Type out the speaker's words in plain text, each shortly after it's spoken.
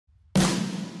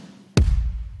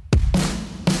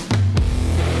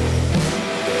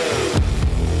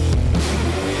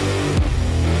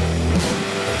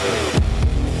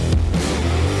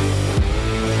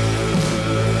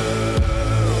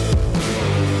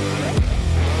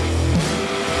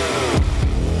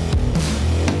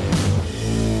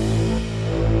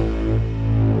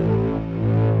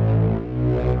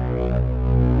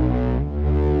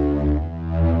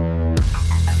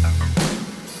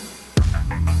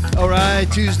All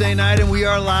right, Tuesday night, and we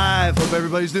are live. Hope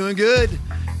everybody's doing good.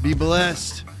 Be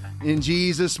blessed in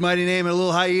Jesus' mighty name. A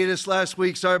little hiatus last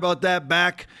week. Sorry about that.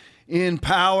 Back in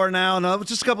power now. No,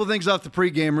 just a couple of things off the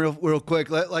pregame real quick.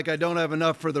 Like I don't have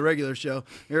enough for the regular show.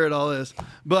 Here it all is.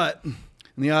 But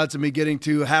the odds of me getting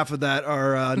to half of that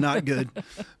are not good.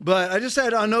 But I just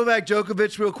had on Novak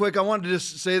Djokovic real quick. I wanted to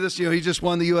just say this. You know, he just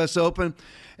won the U.S. Open,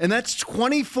 and that's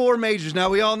 24 majors. Now,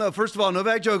 we all know, first of all,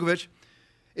 Novak Djokovic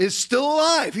is still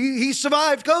alive. He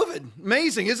survived COVID.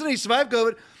 Amazing, isn't he? He survived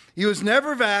COVID. He was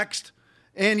never vaxxed,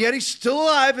 and yet he's still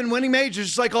alive and winning majors,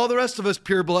 just like all the rest of us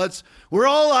purebloods. We're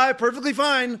all alive, perfectly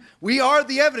fine. We are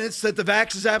the evidence that the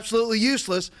vax is absolutely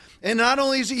useless. And not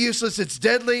only is it useless, it's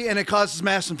deadly, and it causes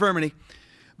mass infirmity.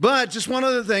 But just one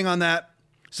other thing on that.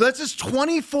 So that's his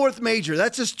 24th major.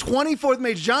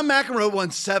 John McEnroe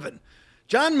won 7.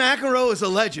 John McEnroe is a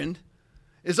legend,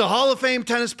 is a Hall of Fame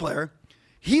tennis player.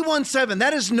 He won 7.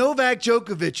 That is Novak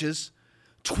Djokovic's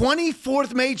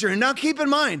 24th major. And now keep in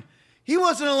mind, he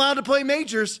wasn't allowed to play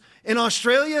majors in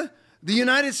Australia, the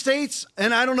United States,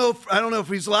 and I don't know if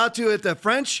he's allowed to at the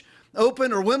French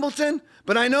Open or Wimbledon,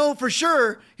 but I know for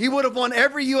sure he would have won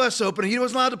every U.S. Open. He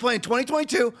wasn't allowed to play in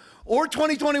 2022 or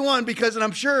 2021 because, and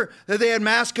I'm sure that they had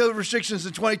mass COVID restrictions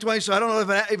in 2020, so I don't know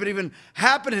if it even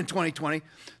happened in 2020.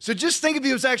 So just think if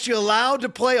he was actually allowed to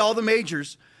play all the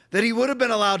majors that he would have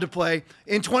been allowed to play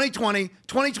in 2020,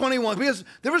 2021, because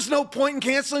there was no point in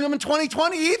canceling them in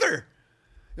 2020 either.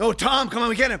 Oh, Tom, come on,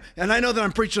 we can't have, and I know that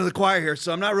I'm preaching to the choir here,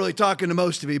 so I'm not really talking to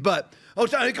most of you, but, oh,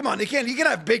 Tom, come on, you can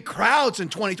have big crowds in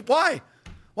 2020.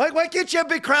 Why can't you have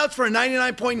big crowds for a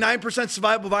 99.9%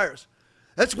 survivable virus?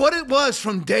 That's what it was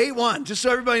from day one, just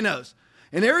so everybody knows.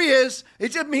 And there he is.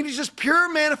 It's just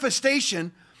pure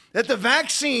manifestation that the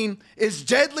vaccine is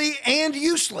deadly and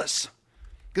useless.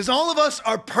 Because all of us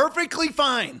are perfectly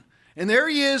fine. And there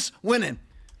he is winning.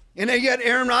 And yet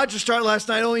Aaron Rodgers started last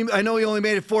night. I know he only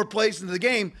made it 4 plays into the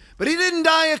game, but he didn't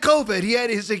die of COVID.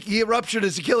 He ruptured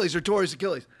his Achilles or tore his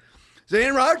Achilles. So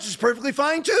Aaron Rodgers is perfectly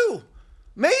fine too.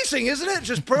 Amazing, isn't it?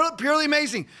 Just purely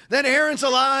amazing. Then Aaron's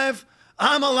alive.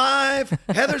 I'm alive.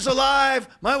 Heather's alive.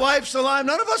 My wife's alive.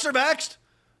 None of us are vaxxed.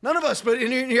 None of us. But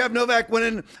you have Novak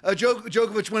winning,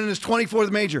 Djokovic winning his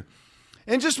 24th major.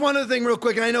 And just one other thing real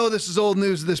quick, and I know this is old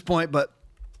news at this point, but,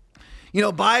 you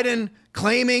know, Biden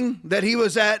claiming that he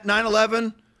was at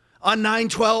 9/11 on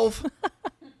 9/12.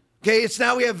 Okay, it's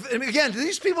now we have, and again, do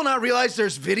these people not realize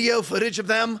there's video footage of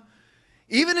them?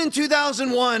 Even in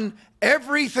 2001,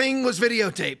 everything was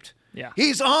videotaped. Yeah.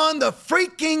 He's on the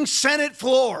freaking Senate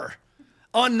floor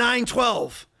on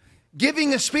 9/12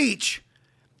 giving a speech.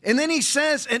 And then he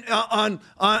says, and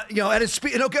at his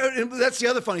speech, okay, that's the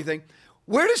other funny thing.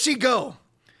 Where does he go?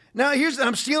 Now,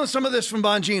 I'm stealing some of this from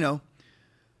Bongino.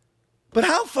 But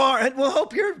how far, well,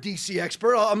 Hope, you're a DC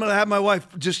expert. I'm going to have my wife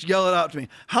just yell it out to me.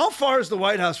 How far is the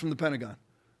White House from the Pentagon?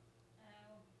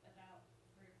 About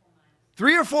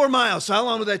 3 or 4 miles. So how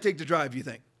long would that take to drive, you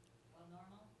think? Well,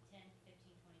 normal, 10,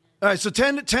 15, 20 minutes. All right, so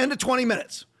 10 to 20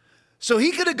 minutes. So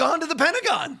he could have gone to the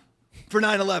Pentagon for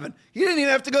 9/11. He didn't even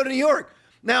have to go to New York.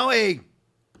 Now, a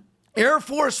Air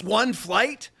Force One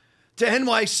flight to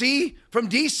NYC from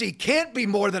DC can't be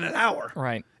more than an hour.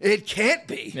 Right. It can't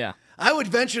be. Yeah. I would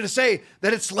venture to say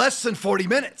that it's less than 40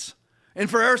 minutes. And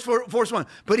for Air Force One.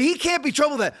 But he can't be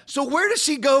troubled with that. So where does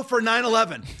he go for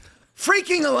 9/11?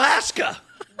 Freaking Alaska.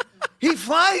 He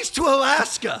flies to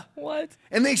Alaska. What?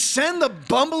 And they send the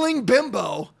bumbling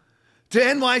bimbo to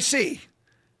NYC.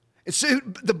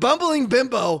 The bumbling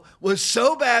bimbo was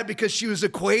so bad because she was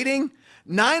equating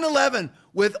 9/11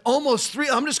 with almost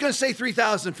I'm just going to say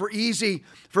 3,000 for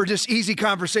just easy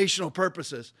conversational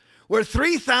purposes. Where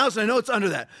 3,000, I know it's under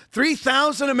that,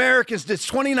 3,000 Americans, it's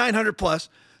 2,900 plus,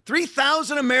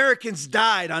 3,000 Americans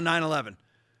died on 9/11.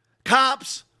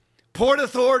 Cops, Port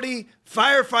Authority,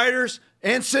 firefighters,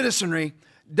 and citizenry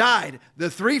died. The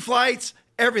 3 flights,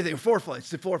 everything, 4 flights,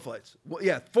 the 4 flights.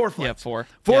 Yeah, 4 flights. Yeah, 4.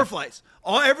 4 flights.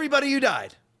 Everybody who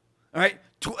died. All right,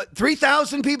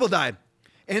 3,000 people died.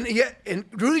 And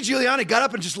Rudy Giuliani got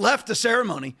up and just left the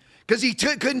ceremony because he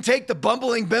couldn't take the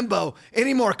bumbling bimbo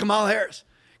anymore, Kamala Harris.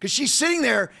 Because she's sitting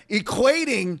there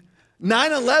equating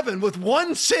 9/11 with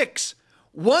 1/6.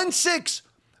 1/6,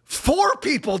 4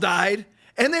 people died,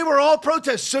 and they were all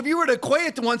protesters. So if you were to equate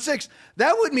it to 1/6,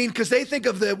 that would mean, because they think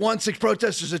of the 1/6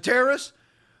 protesters as terrorists,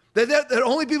 that the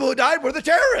only people who died were the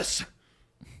terrorists.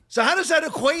 So how does that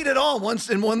equate at all?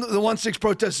 The 1/6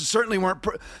 protesters certainly weren't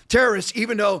terrorists,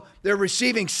 even though they're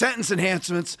receiving sentence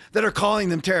enhancements that are calling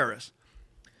them terrorists.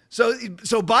 So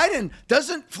Biden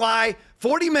doesn't fly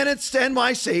 40 minutes to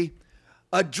NYC,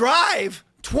 drive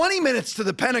 20 minutes to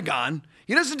the Pentagon.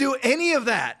 He doesn't do any of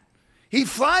that. He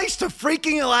flies to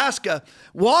freaking Alaska,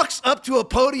 walks up to a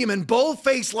podium and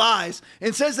bold-faced lies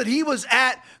and says that he was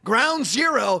at ground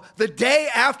zero the day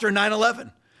after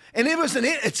 9/11. And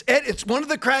it's one of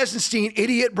the Krasenstein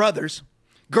idiot brothers,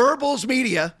 Goebbels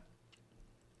Media.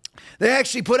 They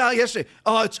actually put out yesterday,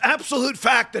 oh, it's absolute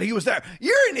fact that he was there.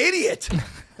 You're an idiot.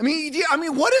 I mean,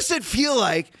 what does it feel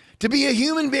like to be a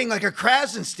human being like a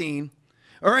Krasenstein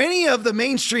or any of the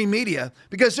mainstream media?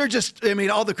 Because they're just,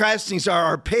 all the Krasensteins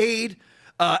are paid,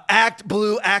 act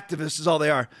blue activists is all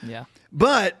they are. Yeah.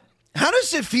 But how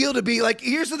does it feel to be like,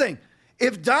 here's the thing.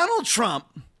 If Donald Trump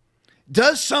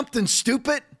does something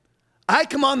stupid, I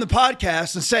come on the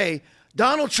podcast and say,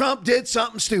 Donald Trump did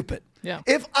something stupid. Yeah.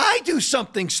 If I do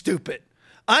something stupid,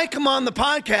 I come on the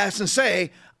podcast and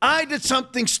say, I did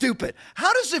something stupid.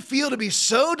 How does it feel to be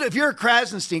if you're a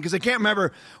Krasenstein, because I can't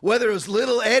remember whether it was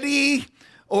little Eddie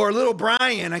or little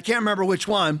Brian, I can't remember which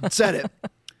one said it.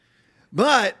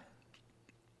 But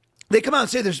they come out and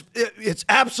say it's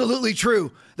absolutely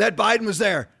true that Biden was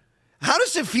there. How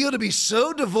does it feel to be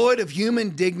so devoid of human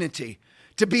dignity,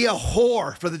 to be a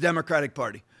whore for the Democratic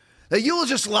Party? That you will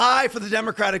just lie for the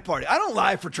Democratic Party. I don't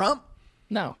lie for Trump.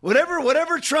 No.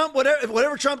 Whatever Trump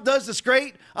does that's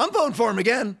great, I'm voting for him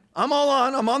again. I'm all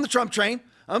on. I'm on the Trump train.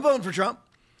 I'm voting for Trump.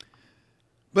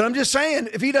 But I'm just saying,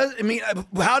 if he does,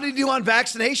 how did he do on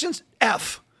vaccinations?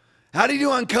 F. How did he do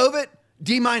on COVID?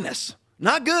 D-.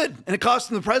 Not good, and it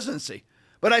cost him the presidency.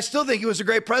 But I still think he was a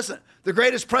great president, the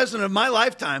greatest president of my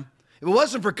lifetime. If it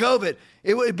wasn't for COVID,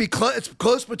 it would be it's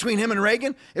close between him and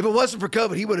Reagan. If it wasn't for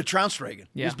COVID, he would have trounced Reagan.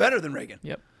 Yeah. He's better than Reagan.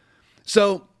 Yep.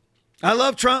 So I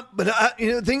love Trump, but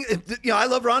I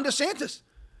love Ron DeSantis.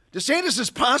 DeSantis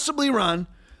has possibly run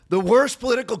the worst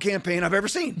political campaign I've ever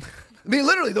seen.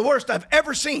 Literally the worst I've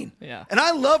ever seen. Yeah. And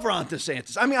I love Ron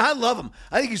DeSantis. I love him.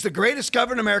 I think he's the greatest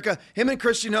governor in America. Him and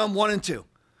Kristi Noem, 1 and 2.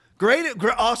 Great,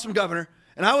 awesome governor.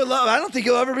 And I don't think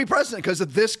he'll ever be president because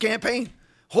of this campaign.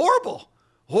 Horrible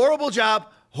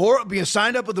job, being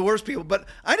signed up with the worst people. But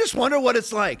I just wonder what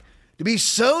it's like to be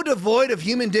so devoid of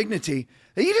human dignity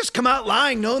that you just come out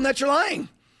lying knowing that you're lying.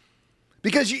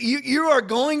 Because you are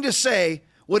going to say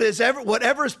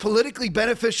whatever is politically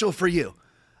beneficial for you.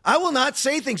 I will not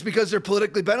say things because they're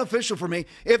politically beneficial for me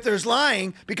if there's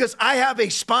lying, because I have a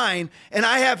spine and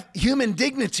I have human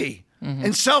dignity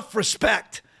and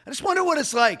self-respect. I just wonder what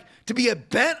it's like to be a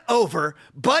bent over,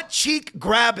 butt cheek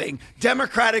grabbing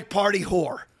Democratic Party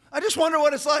whore. I just wonder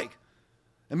what it's like.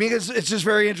 It's just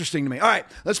very interesting to me. All right,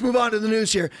 let's move on to the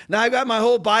news here. Now I've got my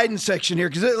whole Biden section here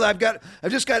because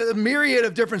I've just got a myriad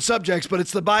of different subjects, but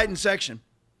it's the Biden section.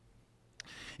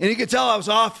 And you can tell I was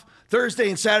off Thursday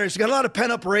and Saturday, so I got a lot of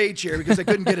pent up rage here because I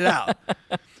couldn't get it out.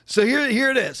 So here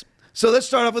it is. So let's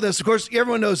start off with this. Of course,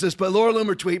 everyone knows this, but Laura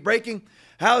Loomer tweet, breaking: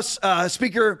 House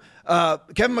Speaker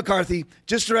Kevin McCarthy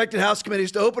just directed House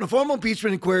committees to open a formal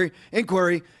impeachment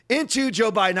inquiry into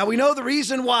Joe Biden. Now, we know the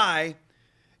reason why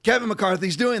Kevin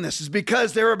McCarthy's doing this is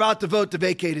because they're about to vote to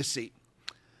vacate his seat.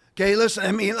 Okay,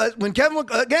 listen, when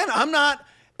again, I'm not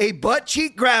a butt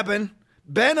cheek grabbing,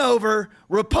 bent over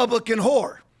Republican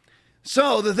whore.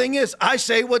 So the thing is, I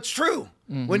say what's true.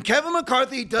 Mm-hmm. When Kevin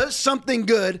McCarthy does something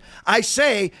good, I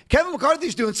say Kevin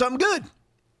McCarthy's doing something good.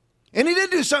 And he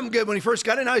did do something good when he first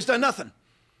got in. Now he's done nothing.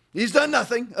 He's done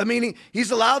nothing.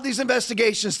 He's allowed these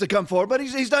investigations to come forward, but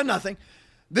he's done nothing.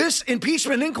 This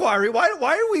impeachment inquiry, why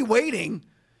are we waiting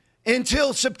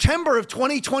until September of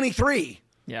 2023?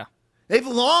 Yeah. They've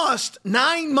lost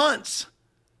 9 months.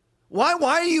 Why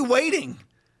are you waiting?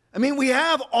 We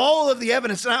have all of the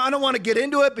evidence. And I don't want to get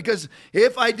into it because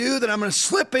if I do, then I'm going to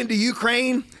slip into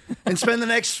Ukraine and spend the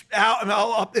next hour.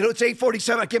 It's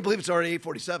 8:47. I can't believe it's already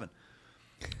 8:47.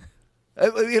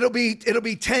 It'll be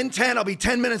 10:10. I'll be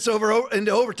 10 minutes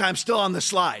into overtime still on the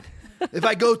slide if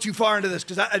I go too far into this.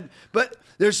 But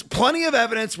there's plenty of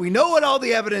evidence. We know what all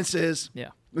the evidence is. Yeah.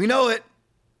 We know it.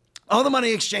 All the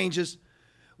money exchanges.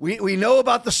 We know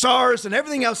about the SARS and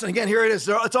everything else. And again, here it is.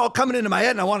 It's all coming into my head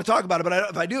and I want to talk about it.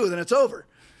 But if I do, then it's over.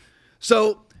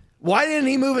 So why didn't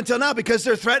he move until now? Because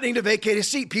they're threatening to vacate his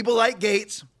seat. People like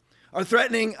Gates are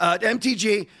threatening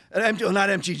MTG, not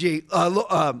MTG,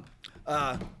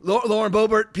 Lauren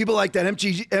Boebert, people like that,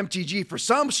 MTG, for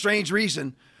some strange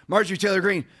reason, Marjorie Taylor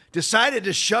Greene decided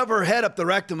to shove her head up the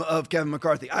rectum of Kevin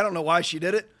McCarthy. I don't know why she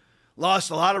did it. Lost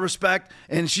a lot of respect,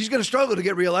 and she's going to struggle to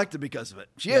get reelected because of it.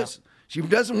 She is. She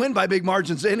doesn't win by big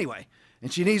margins anyway,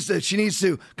 and she needs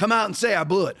to come out and say, I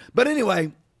blew it. But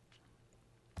anyway,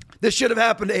 this should have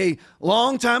happened a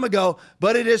long time ago,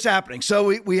 but it is happening.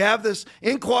 So we have this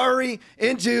inquiry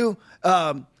into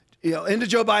Joe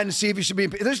Biden to see if he should be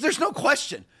impeached. There's no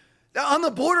question. On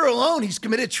the border alone, he's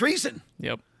committed treason.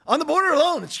 Yep. On the border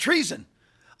alone, it's treason.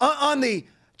 on the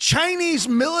Chinese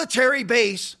military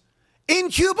base in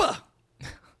Cuba.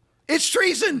 It's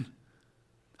treason.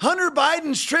 Hunter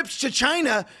Biden's trips to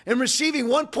China and receiving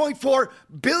 $1.4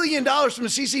 billion from the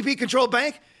CCP-controlled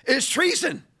bank is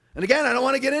treason. And again, I don't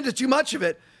want to get into too much of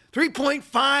it.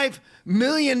 $3.5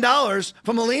 million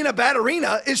from Elena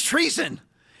Baturina is treason.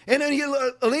 And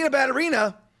Elena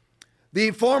Baturina,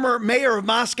 the former mayor of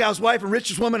Moscow's wife and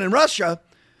richest woman in Russia,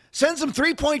 sends them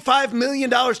 $3.5 million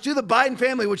to the Biden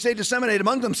family, which they disseminate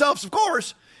among themselves, of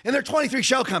course, in their 23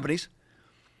 shell companies.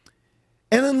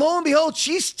 And then lo and behold,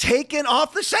 she's taken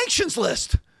off the sanctions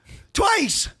list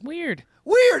twice. Weird.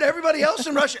 Everybody else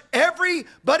in Russia,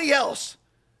 everybody else,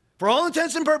 for all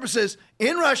intents and purposes,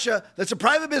 in Russia, that's a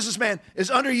private businessman,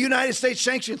 is under United States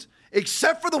sanctions,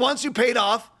 except for the ones who paid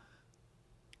off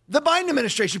the Biden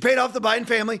administration, paid off the Biden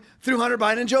family through Hunter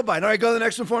Biden and Joe Biden. All right, go to the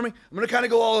next one for me. I'm going to kind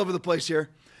of go all over the place here.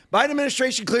 Biden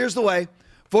administration clears the way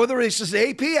for the releases. The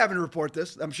AP having to report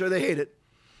this. I'm sure they hate it.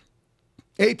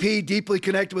 AP deeply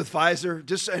connected with Pfizer.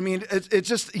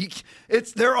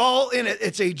 They're all in it.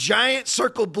 It's a giant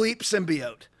circle bleep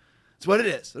symbiote. That's what it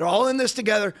is. They're all in this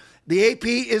together. The AP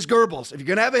is Goebbels. If you're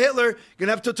going to have a Hitler, you're going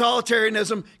to have totalitarianism,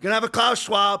 you're going to have a Klaus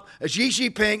Schwab, a Xi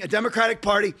Jinping, a Democratic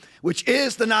Party, which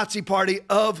is the Nazi party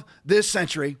of this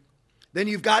century, then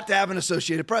you've got to have an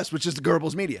Associated Press, which is the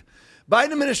Goebbels media.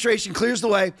 Biden administration clears the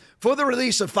way for the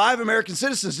release of 5 American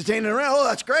citizens detained in Iran. Oh,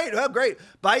 that's great. Oh, great.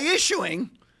 By issuing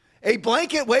a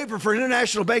blanket waiver for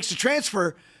international banks to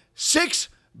transfer $6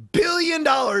 billion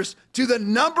to the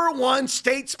number one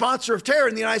state sponsor of terror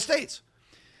in the United States.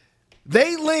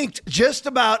 They linked just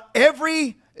about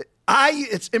every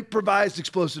it's improvised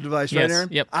explosive device, right, Aaron?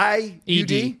 Yep.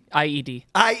 IUD? IED.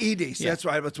 IED. See, Yeah. That's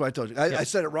right. That's what I told you. I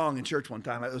said it wrong in church one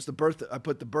time. It was the birth. I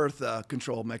put the birth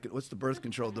control mechanism. What's the birth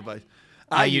control device?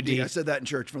 IUD. I said that in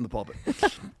church from the pulpit.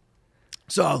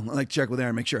 So I like to check with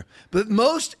Aaron, make sure. But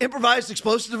most improvised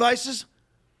explosive devices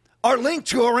are linked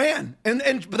to Iran. And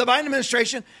the Biden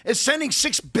administration is sending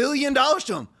 $6 billion to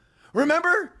them.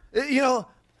 Remember,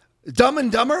 Dumb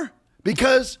and Dumber?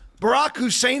 Because Barack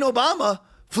Hussein Obama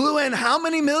flew in how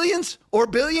many millions or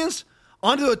billions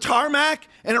onto a tarmac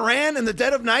in Iran in the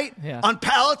dead of night on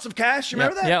pallets of cash? You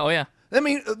remember that? Yeah, oh yeah. I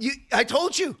mean, I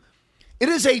told you. It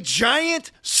is a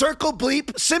giant circle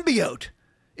bleep symbiote.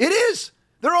 It is.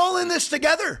 They're all in this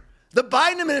together. The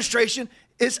Biden administration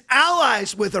is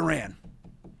allies with Iran.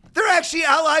 They're actually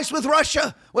allies with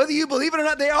Russia. Whether you believe it or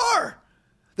not, they are.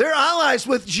 They're allies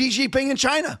with Xi Jinping and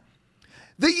China.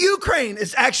 The Ukraine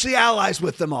is actually allies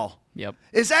with them all. Yep.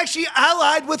 It's actually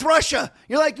allied with Russia.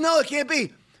 You're like, no, it can't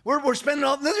be. We're spending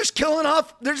all. They're just killing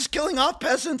off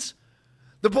peasants.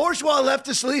 The bourgeois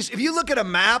leftist elites. If you look at a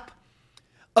map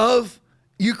of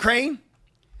Ukraine,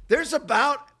 there's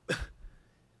about,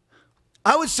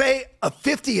 I would say, a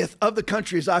 50th of the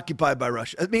country is occupied by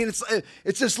Russia. I mean,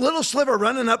 it's this little sliver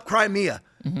running up Crimea,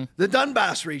 the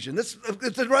Donbass region. It's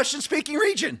a Russian-speaking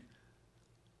region.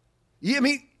 I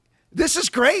mean, this is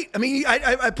great. I mean,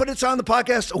 I put it on the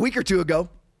podcast a week or two ago.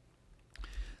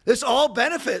 This all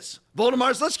benefits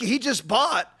Volodymyr Zelensky. He just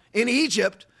bought in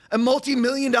Egypt a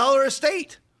multi-million-dollar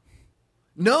estate,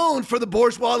 known for the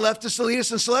bourgeois leftist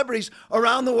elitists and celebrities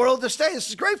around the world to stay. This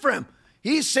is great for him.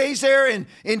 He stays there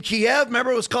in Kiev.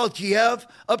 Remember, it was called Kiev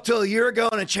up till a year ago,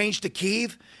 and it changed to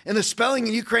Kyiv. And the spelling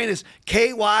in Ukraine is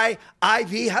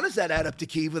K-Y-I-V. How does that add up to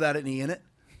Kyiv without an E in it?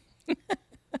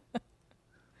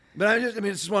 But it's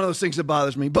just one of those things that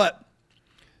bothers me. But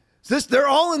they're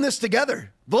all in this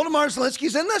together. Volodymyr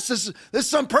Zelensky's in this. This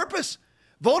is on purpose.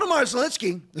 Volodymyr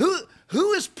Zelensky,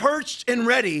 who is perched and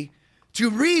ready to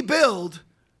rebuild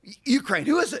Ukraine?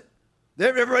 Who is it?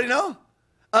 Everybody know?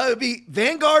 It would be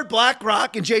Vanguard,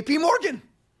 BlackRock, and JP Morgan.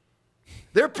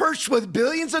 They're perched with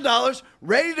billions of dollars,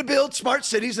 ready to build smart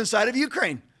cities inside of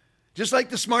Ukraine. Just like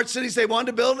the smart cities they wanted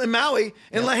to build in Maui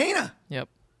and Lahaina. Yep.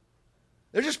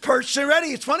 They're just perched and ready.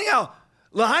 It's funny how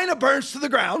Lahaina burns to the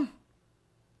ground.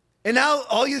 And now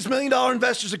all these $1 million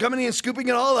investors are coming in and scooping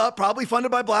it all up, probably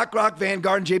funded by BlackRock,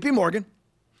 Vanguard, and JP Morgan.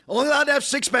 Only allowed to have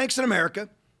 6 banks in America.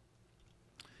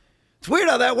 It's weird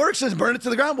how that works, is burn it to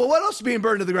the ground. Well, what else is being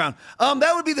burned to the ground?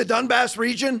 That would be the Donbass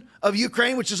region of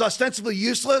Ukraine, which is ostensibly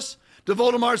useless to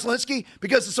Volodymyr Zelensky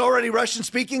because it's already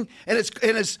Russian-speaking and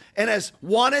has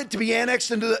wanted to be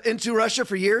annexed into Russia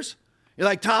for years. You're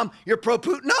like, Tom, you're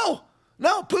pro-Putin? No,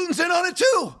 Putin's in on it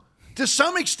too, to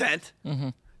some extent. Mm-hmm.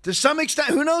 To some extent,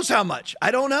 who knows how much? I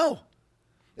don't know.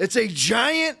 It's a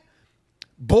giant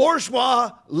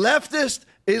bourgeois, leftist,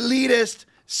 elitist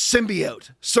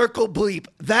symbiote, circle bleep.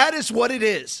 That is what it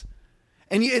is.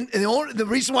 And the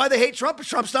reason why they hate Trump is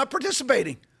Trump's not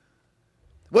participating.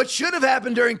 What should have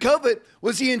happened during COVID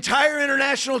was the entire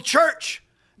international church,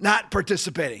 not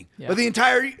participating. Yeah. But the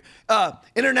entire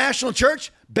international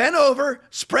church bent over,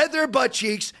 spread their butt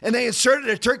cheeks, and they inserted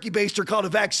a turkey baster called a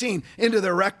vaccine into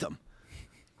their rectum.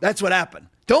 That's what happened.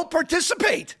 Don't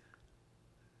participate.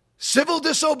 Civil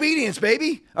disobedience,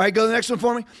 baby. All right, go to the next one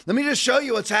for me. Let me just show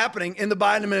you what's happening in the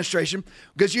Biden administration,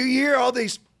 because you hear all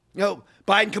these,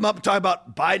 Biden come up and talk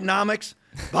about Bidenomics.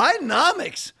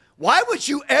 Bidenomics. Why would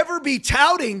you ever be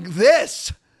touting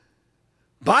this?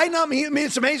 Bidenomics, I mean,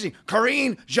 it's amazing.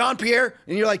 Karine Jean-Pierre,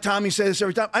 and you're like, Tom, you say this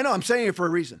every time. I know, I'm saying it for a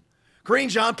reason. Karine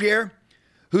Jean-Pierre,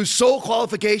 whose sole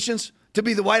qualifications to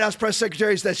be the White House press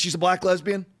secretary is that she's a black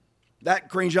lesbian. That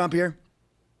Karine Jean-Pierre.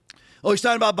 Oh, he's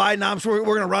talking about Bidenomics. We're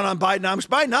going to run on Bidenomics.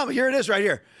 Bidenomics, here it is right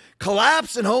here.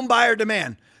 Collapse in home buyer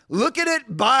demand. Look at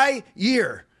it by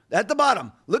year. At the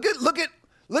bottom. Look at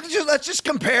let's just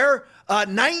compare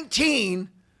 19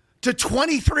 to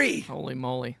 23. Holy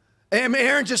moly. And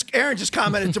Aaron just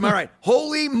commented to my right.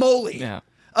 Holy moly. Yeah.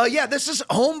 This is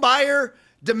home buyer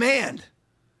demand.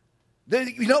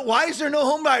 Why is there no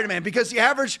home buyer demand? Because the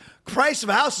average price of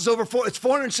a house is it's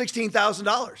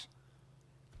 $416,000.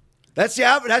 That's the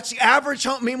average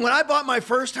home. I mean, when I bought my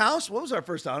first house, what was our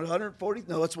first house? 140?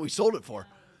 No, that's what we sold it for.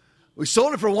 We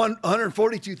sold it for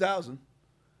 $142,000.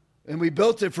 And we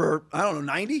built it for, I don't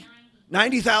know,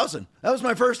 90,000. That was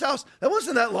my first house. That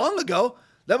wasn't that long ago.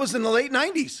 That was in the late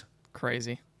 90s.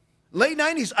 Crazy. Late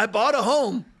 90s, I bought a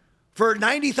home for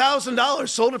 $90,000,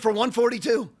 sold it for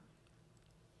 $142,000.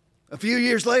 A few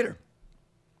years later.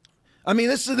 I mean,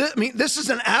 this is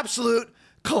an absolute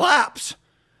collapse.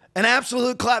 An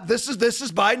absolute collapse. This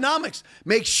is Bidenomics.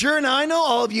 Make sure, now I know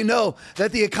all of you know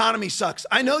that the economy sucks.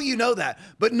 I know you know that,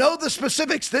 but know the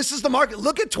specifics. This is the market.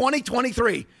 Look at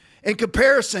 2023 in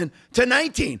comparison to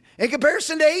 19, in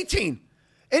comparison to 18,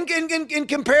 in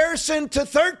comparison to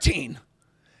 13.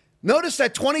 Notice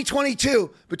that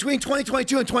 2022, between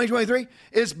 2022 and 2023,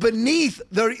 is beneath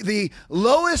the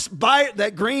lowest buyer,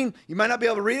 that green, you might not be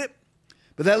able to read it,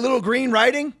 but that little green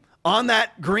writing on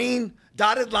that green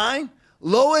dotted line,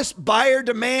 lowest buyer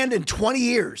demand in 20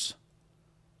 years.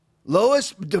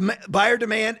 Lowest buyer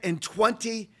demand in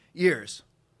 20 years.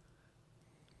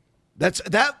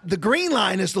 The green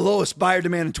line is the lowest buyer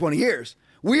demand in 20 years.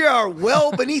 We are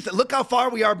well beneath it. Look how far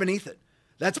we are beneath it.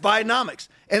 That's Bidenomics.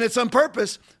 And it's on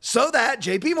purpose so that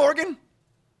JP Morgan,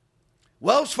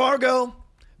 Wells Fargo,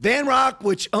 Van Rock,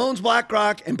 which owns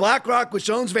BlackRock, and BlackRock, which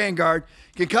owns Vanguard,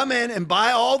 can come in and buy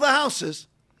all the houses.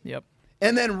 Yep.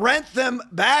 And then rent them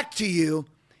back to you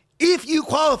if you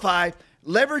qualify,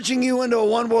 leveraging you into a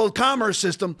one world commerce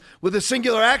system with a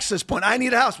singular access point. I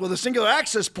need a house with a singular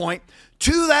access point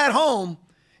to that home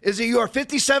is that you are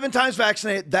 57 times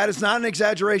vaccinated. That is not an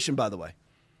exaggeration, by the way.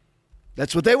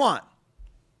 That's what they want.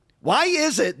 Why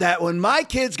is it that when my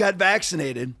kids got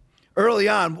vaccinated early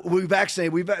on, we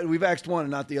vaxxed one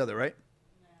and not the other, right?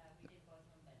 No, we did both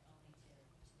of them,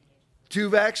 but only Two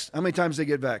vaxxed? How many times did they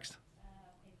get vaxxed? maybe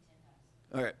 10 times.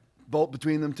 All right. Both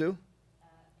between them two?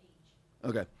 Each.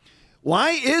 Okay.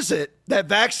 Why is it that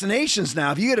vaccinations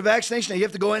now, if you get a vaccination, you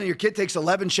have to go in and your kid takes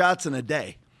 11 shots in a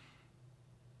day?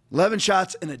 11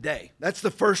 shots in a day. That's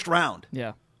the first round.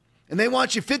 Yeah. And they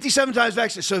want you 57 times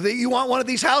vaccinated. So that you want one of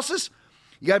these houses,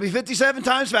 you got to be 57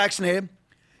 times vaccinated.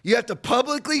 You have to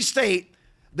publicly state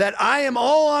that I am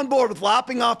all on board with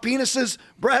lopping off penises,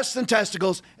 breasts, and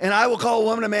testicles, and I will call a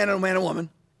woman a man and a man a woman.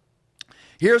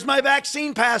 Here's my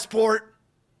vaccine passport.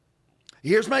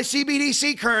 Here's my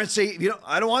CBDC currency.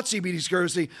 I don't want CBDC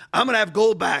currency. I'm going to have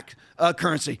gold back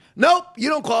currency. Nope, you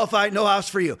don't qualify. No house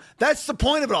for you. That's the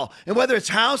point of it all. And whether it's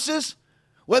houses,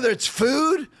 whether it's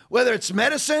food, whether it's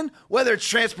medicine, whether it's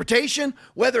transportation,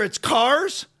 whether it's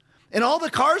cars, and all the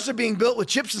cars are being built with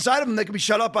chips inside of them that can be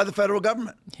shut off by the federal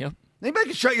government. Yep. Anybody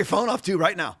can shut your phone off too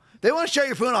right now. They want to shut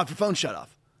your phone off, your phone shut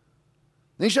off.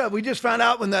 We just found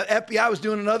out when the FBI was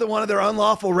doing another one of their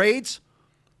unlawful raids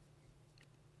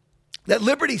that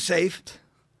Liberty Safe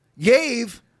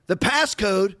gave the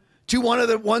passcode to one of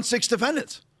the 1-6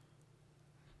 defendants.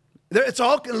 It's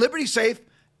all Liberty Safe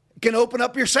can open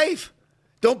up your safe.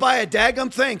 Don't buy a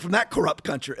daggum thing from that corrupt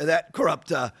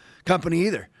company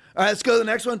either. All right, let's go to the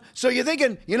next one. So you're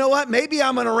thinking, you know what? Maybe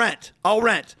I'm going to rent. I'll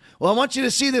rent. Well, I want you to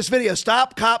see this video.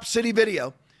 Stop Cop City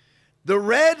video. The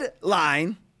red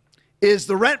line is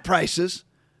the rent prices.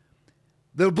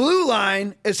 The blue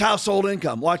line is household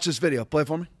income. Watch this video. Play it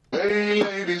for me. Hey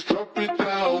ladies, drop it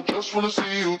down. Just wanna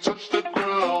see you touch the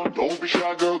ground. Don't be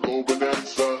shy, girl, go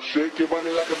bonanza. Shake your body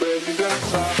like a belly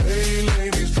dancer. Hey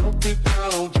ladies, drop it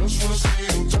down. Just wanna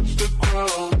see you touch the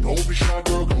ground. Don't be shy,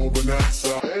 girl, go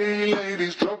bonanza. Hey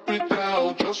ladies, drop it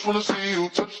down. Just wanna see you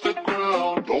touch the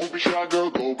ground. Don't be shy, girl,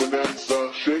 go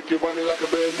bonanza. Shake your body like a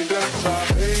belly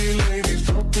dancer. Hey ladies,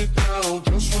 drop it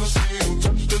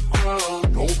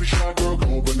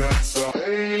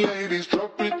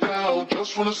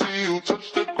wanna see you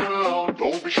touch the ground.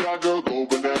 Don't be shy, girl, go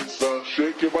bonanza.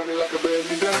 Shake your body like a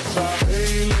belly dancer.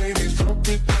 Hey ladies, drop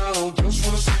it down. Just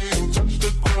wanna see you touch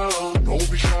the ground.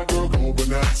 Don't be shy, girl, go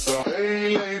bonanza.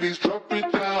 Hey ladies, drop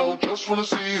it down. Just wanna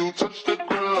see you touch the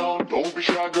ground. Don't be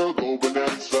shy, girl, go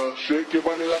bonanza. Shake your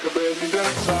body like a belly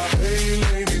dancer. Hey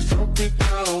ladies, drop it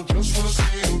down. Just wanna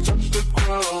see you touch the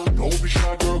ground. Don't be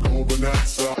shy, girl, go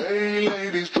bonanza. Hey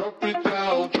ladies, drop it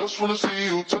down. Just wanna see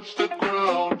you touch the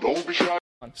ground. Don't be shy.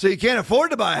 So you can't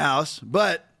afford to buy a house,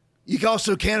 but you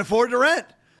also can't afford to rent.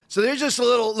 So there's just a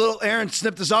little. Aaron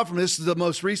snipped this off from this. Is the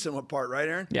most recent part, right,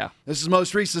 Aaron? Yeah. This is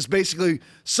most recent. It's basically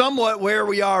somewhat where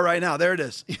we are right now. There it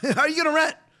is. How are you going to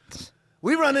rent?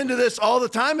 We run into this all the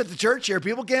time at the church here.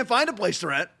 People can't find a place to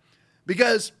rent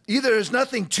because either there's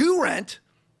nothing to rent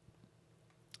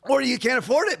or you can't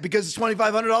afford it because it's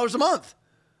 $2,500 a month.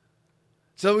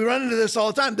 So we run into this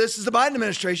all the time. This is the Biden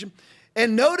administration.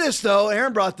 And notice, though,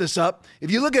 Aaron brought this up.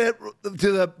 If you look at it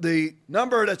to the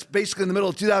number that's basically in the middle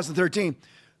of 2013,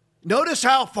 notice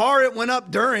how far it went up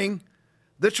during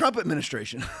the Trump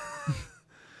administration.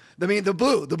 I mean, the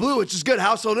blue, which is good,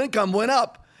 household income went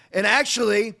up. And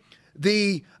actually,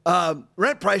 the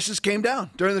rent prices came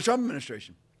down during the Trump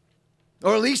administration.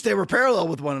 Or at least they were parallel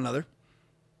with one another.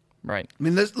 Right. I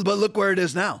mean, but look where it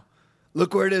is now.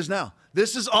 Look where it is now.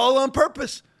 This is all on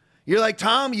purpose. You're like,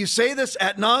 Tom, you say this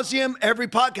ad nauseum every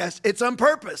podcast. It's on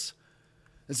purpose.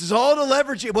 This is all to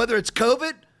leverage it, whether it's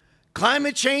COVID,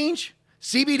 climate change,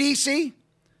 CBDC,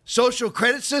 social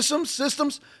credit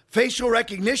systems, facial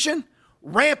recognition,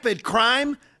 rampant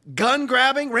crime, gun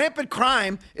grabbing. Rampant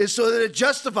crime is so that it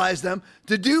justifies them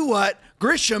to do what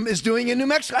Grisham is doing in New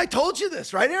Mexico. I told you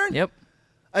this, right, Aaron? Yep.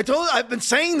 I've been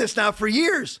saying this now for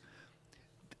years.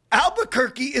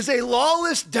 Albuquerque is a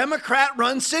lawless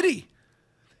Democrat-run city.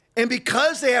 And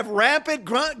because they have rampant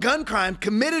gun crime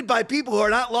committed by people who are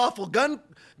not lawful gun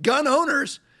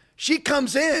owners, she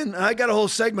comes in, and I got a whole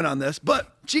segment on this,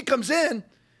 but she comes in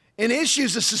and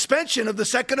issues a suspension of the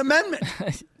Second Amendment.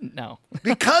 No.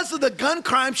 Because of the gun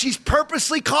crime she's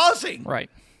purposely causing. Right.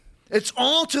 It's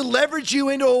all to leverage you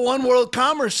into a one world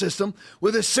commerce system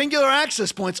with a singular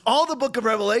access points, all the book of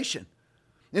Revelation.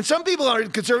 And some people on the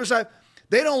conservative side,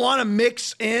 they don't want to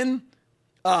mix in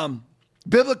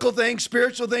biblical things,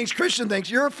 spiritual things, Christian things.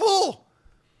 You're a fool.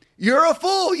 You're a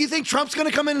fool. You think Trump's going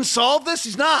to come in and solve this?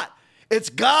 He's not. It's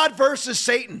God versus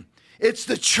Satan. It's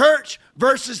the church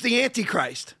versus the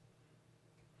Antichrist.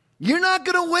 You're not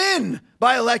going to win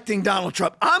by electing Donald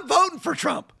Trump. I'm voting for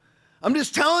Trump. I'm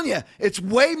just telling you, it's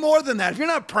way more than that. If you're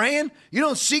not praying, you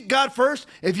don't seek God first,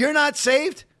 if you're not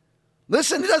saved,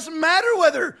 listen, it doesn't matter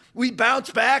whether we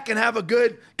bounce back and have a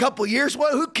good couple years.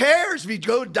 Well, who cares if you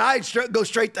go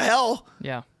straight to hell?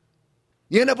 Yeah.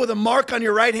 You end up with a mark on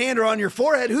your right hand or on your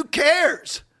forehead. Who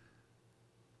cares?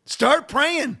 Start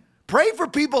praying. Pray for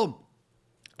people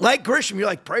like Grisham. You're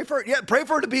like, pray for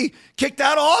her to be kicked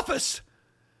out of office.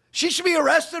 She should be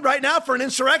arrested right now for an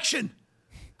insurrection.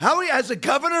 As a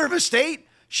governor of a state,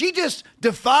 she just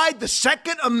defied the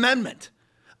Second Amendment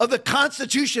of the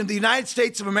Constitution of the United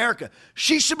States of America.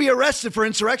 She should be arrested for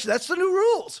insurrection. That's the new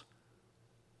rules.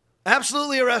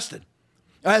 Absolutely arrested.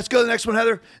 All right, let's go to the next one,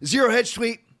 Heather. Zero Hedge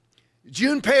tweet.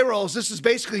 June payrolls. This is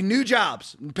basically new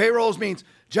jobs. Payrolls means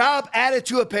job added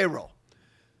to a payroll.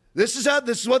 This is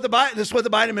what the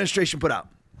Biden administration put out.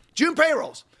 June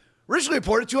payrolls originally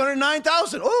reported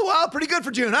 209,000. Oh wow, pretty good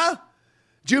for June, huh?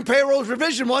 June payrolls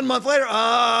revision 1 month later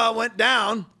went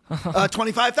down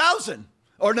 25,000.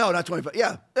 Or no, not 25.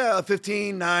 Yeah,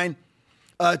 15, 9,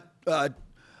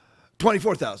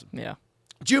 24,000. Yeah.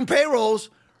 June payrolls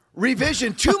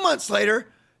revision 2 months later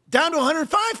down to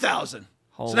 105,000.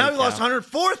 So now we lost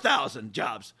 104,000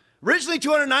 jobs. Originally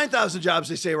 209,000 jobs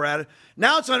they say were added.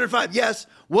 Now it's 105. Yes,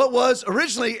 what was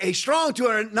originally a strong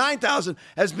 209,000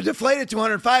 has been deflated to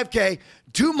 105K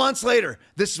 2 months later.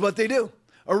 This is what they do.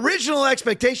 Original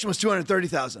expectation was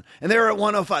 230,000, and they were at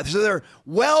 105. So they're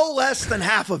well less than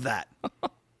half of that.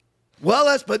 Well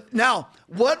less, but now,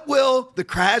 what will the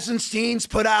Krasensteins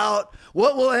put out?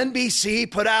 What will NBC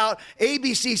put out?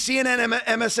 ABC, CNN,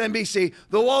 MSNBC,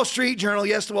 the Wall Street Journal,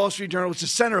 yes, the Wall Street Journal, which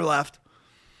is center left.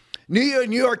 New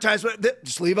York Times,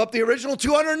 just leave up the original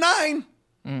 209,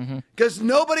 because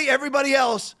everybody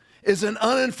else is an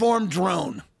uninformed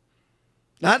drone.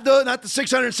 Not the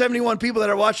 671 people that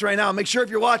are watching right now. Make sure if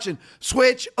you're watching,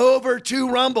 switch over to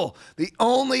Rumble, the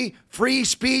only free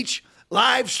speech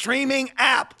live streaming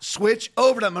app. Switch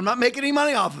over to them. I'm not making any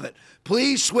money off of it.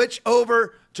 Please switch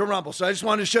over to Rumble. So I just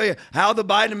wanted to show you how the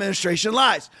Biden administration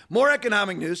lies. More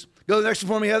economic news. Go to the next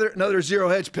one for me, Heather. Another zero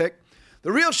hedge pick.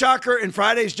 The real shocker in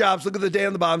Friday's jobs, look at the day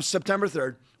on the bottom, September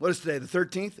 3rd. What is today, the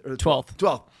 13th or the 12th?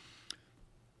 12th.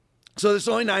 So this is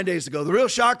only 9 days ago. The real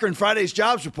shocker in Friday's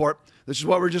jobs report, this is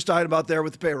what we're just talking about there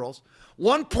with the payrolls,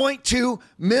 1.2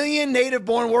 million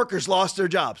native-born workers lost their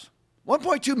jobs.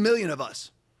 1.2 million of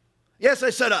us. Yes, I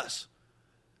said us.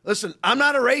 Listen, I'm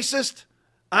not a racist.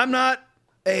 I'm a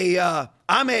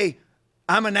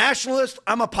nationalist.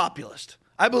 I'm a populist.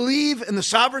 I believe in the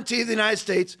sovereignty of the United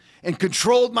States and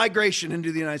controlled migration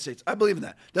into the United States. I believe in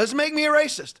that. Doesn't make me a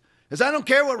racist, because I don't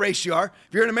care what race you are.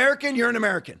 If you're an American, you're an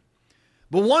American.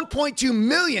 But 1.2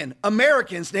 million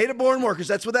Americans, native-born workers,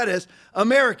 that's what that is,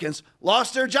 Americans,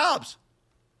 lost their jobs.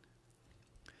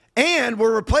 And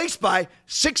were replaced by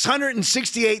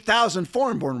 668,000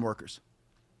 foreign-born workers.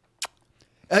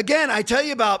 Again, I tell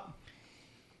you about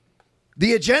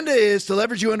the agenda is to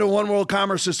leverage you into a one-world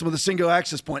commerce system with a single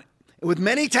access point, with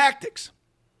many tactics.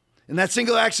 And that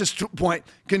single access point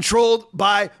controlled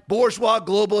by bourgeois,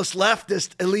 globalist,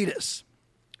 leftist elitists.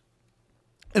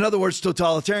 In other words,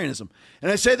 totalitarianism. And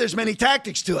I say there's many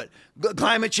tactics to it.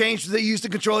 Climate change they use to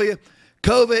control you.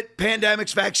 COVID,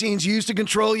 pandemics, vaccines used to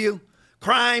control you.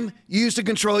 Crime used to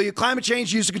control you. Climate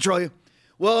change used to control you.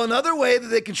 Well, another way that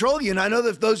they control you, and I know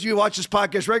that those of you who watch this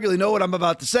podcast regularly know what I'm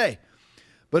about to say,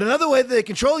 but another way that they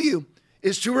control you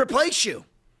is to replace you.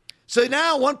 So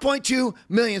now 1.2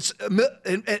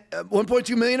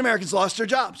 million Americans lost their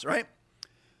jobs, right?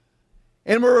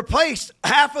 And were replaced.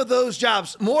 Half of those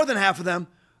jobs, more than half of them,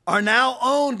 are now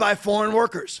owned by foreign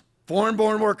workers,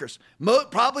 foreign-born workers.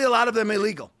 Probably a lot of them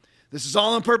illegal. This is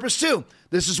all on purpose too.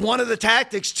 This is one of the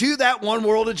tactics to that one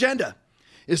world agenda,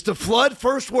 is to flood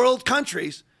first world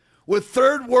countries with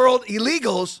third world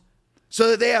illegals so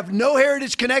that they have no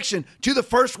heritage connection to the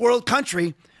first world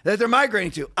country that they're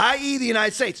migrating to, i.e. the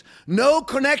United States. No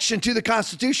connection to the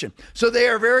Constitution. So they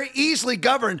are very easily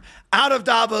governed out of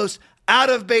Davos, out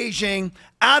of Beijing,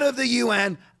 out of the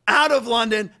UN, out of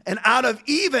London, and out of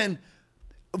even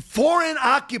foreign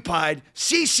occupied,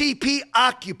 CCP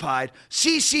occupied,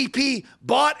 CCP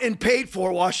bought and paid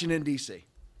for Washington, D.C.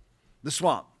 The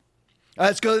swamp.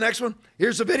 Let's go to the next one.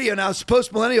 Here's a video now. It's a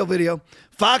post-millennial video.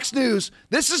 Fox News.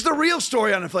 This is the real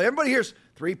story on inflation. Everybody hears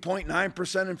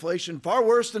 3.9% inflation, far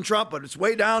worse than Trump, but it's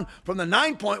way down from the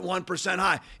 9.1%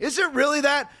 high. Is it really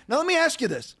that? Now, let me ask you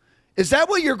this. Is that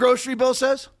what your grocery bill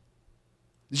says?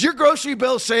 Does your grocery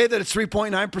bill say that it's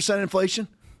 3.9% inflation?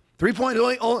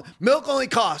 Milk only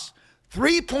costs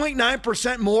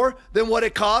 3.9% more than what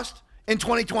it cost in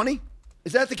 2020?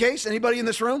 Is that the case? Anybody in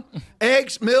this room?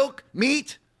 Eggs, milk,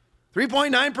 meat,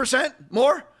 3.9%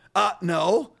 more?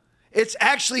 No. It's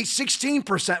actually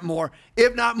 16% more,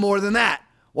 if not more than that.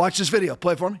 Watch this video.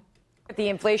 Play for me. The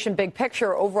inflation big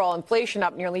picture, overall inflation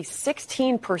up nearly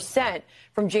 16%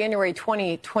 from January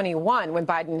 2021 when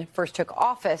Biden first took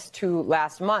office to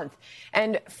last month.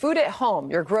 And food at home,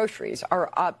 your groceries,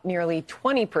 are up nearly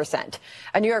 20%.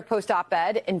 A New York Post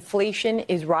op-ed, inflation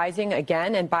is rising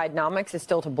again and Bidenomics is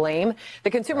still to blame.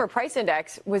 The consumer price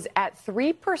index was at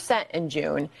 3% in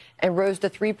June and rose to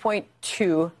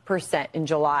 3.2% in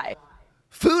July.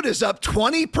 Food is up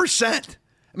 20%.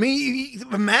 I mean,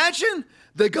 imagine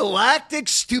the galactic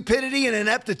stupidity and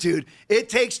ineptitude it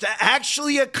takes to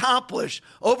actually accomplish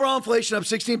overall inflation up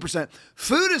 16%.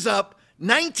 Food is up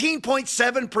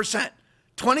 19.7%,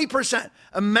 20%.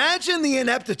 Imagine the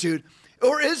ineptitude.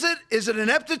 Or is it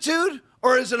ineptitude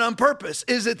or is it on purpose?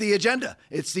 Is it the agenda?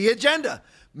 It's the agenda.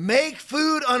 Make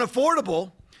food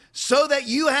unaffordable so that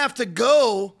you have to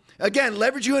go, again,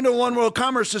 leverage you into a one world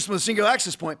commerce system with a single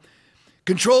access point,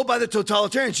 controlled by the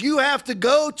totalitarians. You have to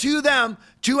go to them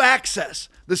to access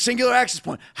the singular access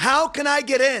point. How can I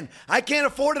get in? I can't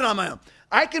afford it on my own.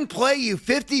 I can play you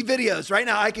 50 videos right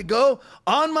now. I could go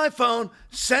on my phone,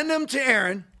 send them to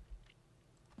Aaron.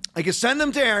 And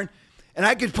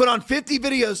I could put on 50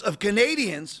 videos of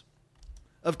Canadians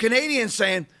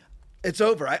saying, it's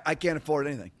over. I can't afford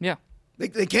anything. Yeah.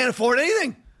 They can't afford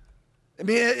anything. I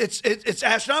mean, it's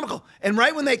astronomical. And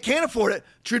right when they can't afford it,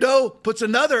 Trudeau puts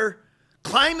another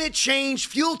climate change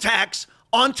fuel tax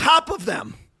on top of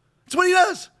them. That's what he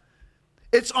does.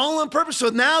 It's all on purpose. So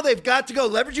now they've got to go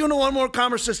leverage you into one world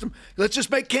commerce system. Let's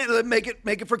just make Canada, make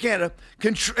it for Canada.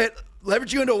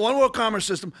 Leverage you into a one world commerce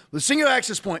system with a single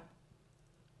access point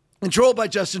controlled by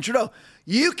Justin Trudeau.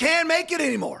 You can't make it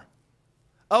anymore.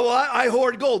 Oh, well, I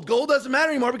hoard gold. Gold doesn't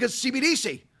matter anymore because it's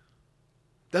CBDC.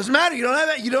 Doesn't matter. You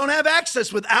don't have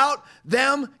access without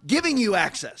them giving you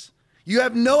access. You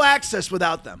have no access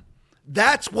without them.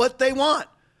 That's what they want.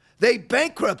 They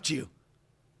bankrupt you.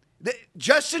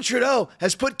 Justin Trudeau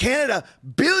has put Canada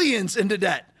billions into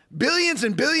debt. Billions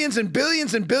and billions and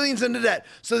billions and billions into debt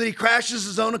so that he crashes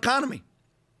his own economy.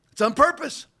 It's on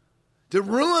purpose. To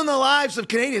ruin the lives of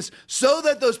Canadians so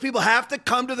that those people have to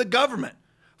come to the government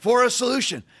for a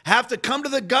solution, have to come to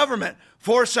the government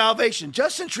for salvation.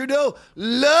 Justin Trudeau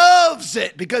loves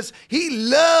it because he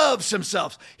loves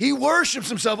himself. He worships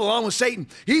himself along with Satan.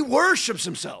 He worships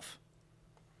himself.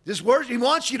 He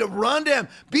wants you to run to him.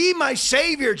 Be my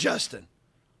savior, Justin.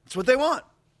 That's what they want.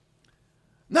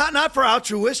 Not for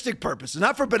altruistic purposes,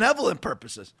 not for benevolent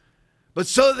purposes, but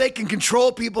so that they can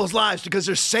control people's lives because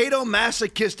they're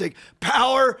sadomasochistic,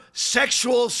 power,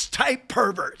 sexual type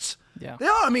perverts. Yeah. They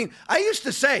are. I mean, I used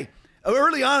to say,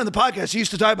 early on in the podcast, I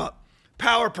used to talk about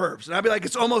power pervs. And I'd be like,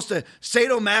 it's almost a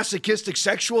sadomasochistic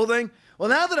sexual thing. Well,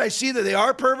 now that I see that they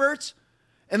are perverts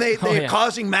and they are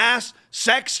causing mass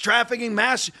sex trafficking,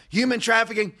 mass human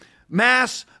trafficking,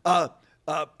 mass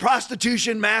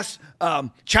prostitution, mass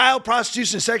child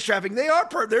prostitution, sex trafficking,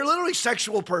 they're literally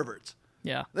sexual perverts.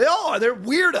 Yeah. They all are. They're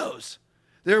weirdos.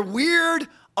 They're weird,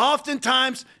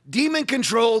 oftentimes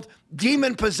demon-controlled,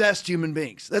 demon-possessed human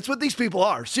beings. That's what these people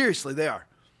are. Seriously, they are.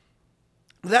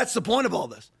 That's the point of all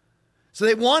this. So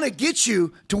they want to get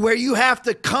you to where you have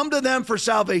to come to them for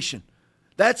salvation.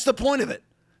 That's the point of it.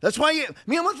 That's why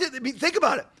think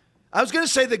about it. I was going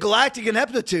to say the galactic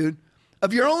ineptitude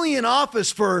of you're only in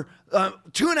office for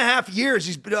 2.5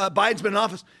 years. Biden's been in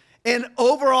office. And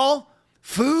overall,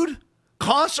 food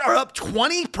costs are up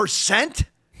 20%.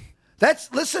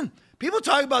 Listen, people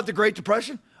talk about the Great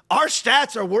Depression. Our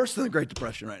stats are worse than the Great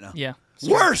Depression right now. Yeah.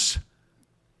 Worse.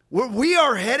 We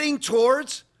are heading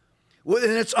towards, and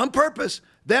it's on purpose,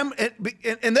 them,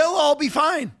 and they'll all be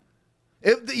fine.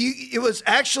 It was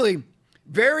actually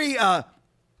very, the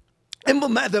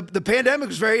pandemic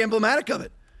was very emblematic of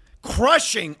it.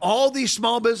 Crushing all these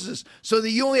small businesses so that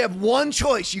you only have one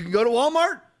choice. You can go to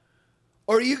Walmart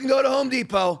or you can go to Home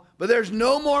Depot, but there's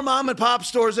no more mom and pop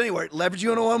stores anywhere. Leverage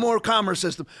you into one more commerce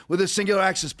system with a singular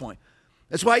access point.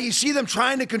 That's why you see them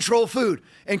trying to control food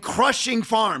and crushing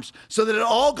farms so that it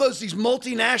all goes to these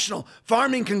multinational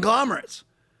farming conglomerates,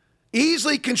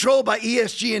 easily controlled by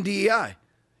ESG and DEI,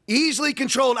 easily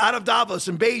controlled out of Davos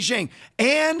and Beijing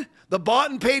and the bought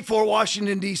and paid for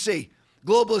Washington, D.C.,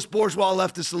 globalist, bourgeois,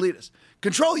 leftist, elitist.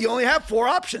 Control, you only have 4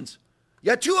 options. You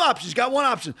got 2 options, you got 1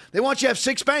 option. They want you to have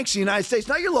 6 banks in the United States,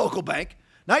 not your local bank,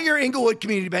 not your Inglewood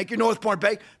Community Bank, your Northport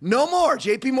Bank. No more,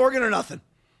 JP Morgan or nothing.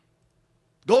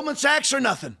 Goldman Sachs or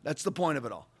nothing. That's the point of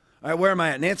it all. All right, where am I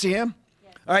at? Nancy Ham?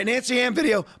 Yes. All right, Nancy Ham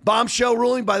video. Bombshell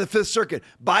ruling by the Fifth Circuit.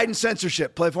 Biden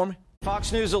censorship. Play for me.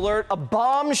 Fox News alert, a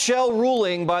bombshell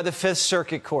ruling by the Fifth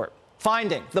Circuit Court.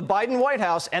 Finding the Biden White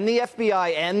House and the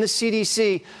FBI and the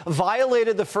CDC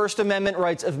violated the First Amendment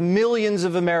rights of millions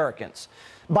of Americans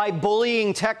by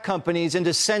bullying tech companies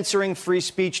into censoring free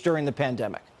speech during the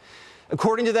pandemic.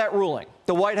 According to that ruling,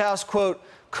 the White House, quote,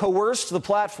 coerced the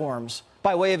platforms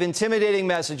by way of intimidating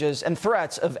messages and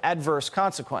threats of adverse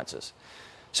consequences.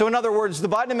 So in other words, the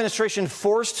Biden administration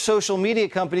forced social media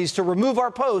companies to remove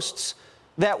our posts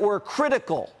that were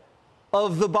critical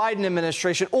of the Biden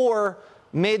administration or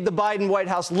made the Biden White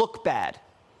House look bad.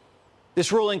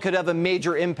 This ruling could have a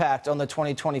major impact on the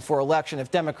 2024 election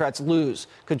if Democrats lose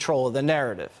control of the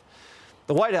narrative.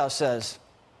 The White House says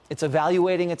it's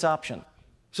evaluating its option.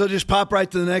 So just pop right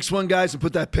to the next one, guys, and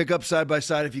put that pickup side by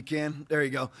side if you can. There you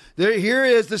go. Here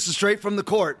is, this is straight from the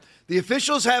court. The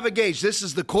officials have engaged. This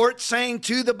is the court saying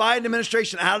to the Biden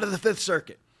administration out of the Fifth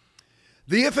Circuit.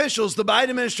 The officials, the Biden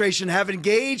administration, have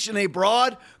engaged in a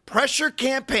broad pressure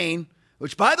campaign,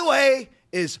 which, by the way,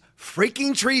 is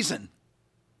freaking treason.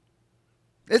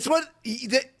 It's what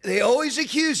they always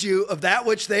accuse you of, that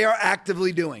which they are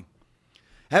actively doing.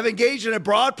 Have engaged in a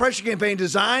broad pressure campaign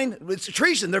designed, it's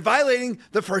treason. They're violating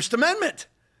the First Amendment.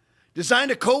 Designed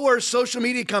to coerce social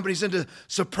media companies into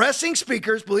suppressing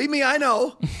speakers, believe me, I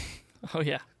know,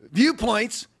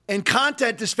 viewpoints and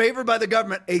content disfavored by the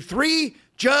government. A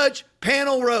 3-judge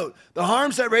panel wrote, the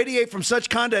harms that radiate from such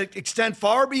conduct extend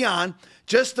far beyond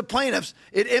just the plaintiffs.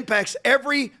 It impacts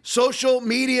every social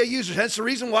media user. That's the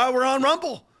reason why we're on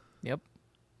Rumble. Yep.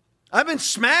 I've been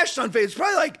smashed on Facebook. It's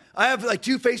probably I have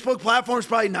 2 Facebook platforms,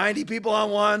 probably 90 people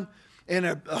on one and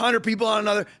 100 people on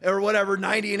another, or whatever,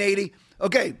 90 and 80.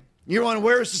 Okay, you're wondering,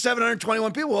 where's the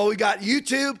 721 people? Well, we got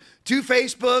YouTube, 2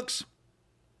 Facebooks,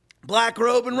 Black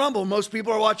Robe, and Rumble. Most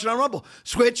people are watching on Rumble.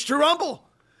 Switch to Rumble.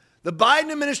 The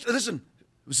Biden administration, listen,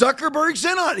 Zuckerberg's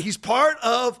in on it. He's part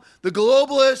of the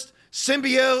globalist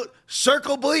symbiote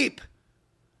circle bleep.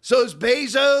 So's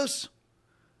Bezos.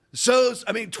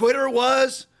 Twitter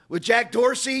was with Jack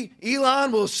Dorsey.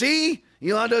 Elon, we'll see.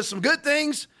 Elon does some good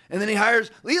things, and then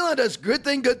Elon does good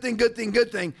thing,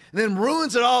 and then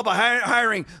ruins it all by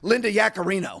hiring Linda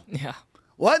Yaccarino. Yeah.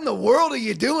 What in the world are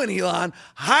you doing, Elon?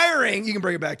 You can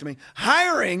bring it back to me,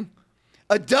 hiring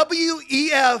a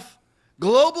WEF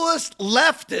globalist,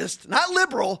 leftist, not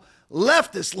liberal,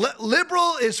 leftist.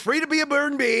 Liberal is free to be a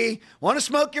bird and bee, want to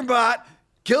smoke your butt,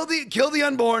 kill the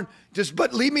unborn,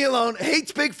 but leave me alone.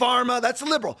 Hates big pharma. That's a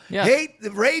liberal. Yeah.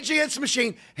 Rage against the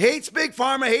machine. Hates big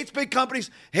pharma. Hates big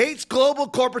companies. Hates global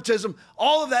corporatism.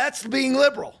 All of that's being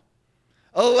liberal.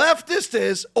 A leftist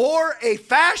is, or a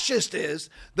fascist is,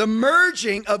 the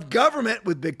merging of government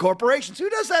with big corporations. Who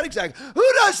does that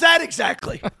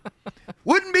exactly?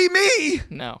 Wouldn't be me.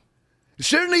 No. It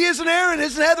certainly isn't Aaron,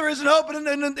 isn't Heather, isn't Hope,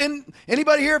 and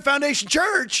anybody here at Foundation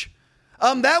Church.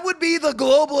 That would be the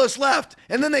globalist left.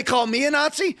 And then they call me a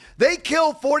Nazi. They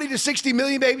kill 40 to 60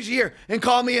 million babies a year and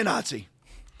call me a Nazi.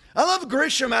 I love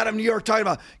Grisham out of New York talking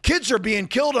about kids are being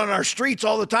killed on our streets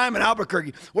all the time in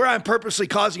Albuquerque, where I'm purposely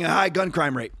causing a high gun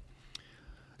crime rate.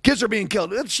 Kids are being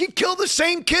killed. She killed the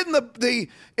same kid in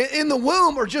the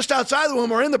womb, or just outside the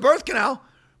womb, or in the birth canal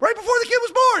right before the kid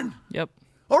was born. Yep.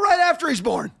 Or right after he's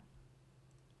born.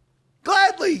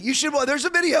 Gladly, you should. Well, there's a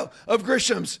video of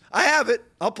Grisham's. I have it.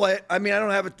 I'll play it. I mean, I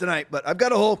don't have it tonight, but I've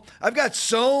got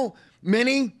so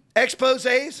many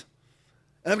exposés,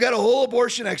 and I've got a whole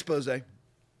abortion expose.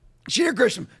 She hear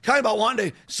Grisham talking about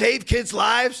wanting to save kids'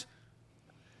 lives.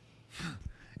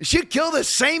 She'd kill the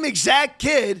same exact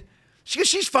kid.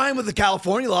 She's fine with the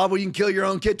California law where you can kill your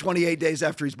own kid 28 days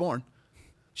after he's born.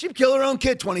 She'd kill her own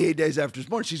kid 28 days after he's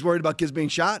born. She's worried about kids being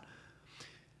shot.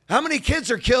 How many kids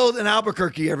are killed in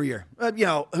Albuquerque every year?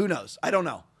 Who knows? I don't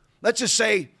know. Let's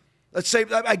say,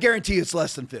 I guarantee it's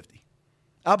less than 50.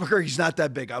 Albuquerque's not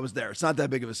that big. I was there. It's not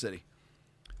that big of a city.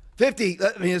 50,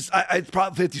 I mean,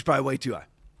 50 is probably way too high.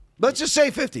 Let's just say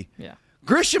 50. Yeah.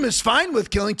 Grisham is fine with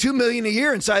killing 2 million a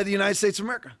year inside the United States of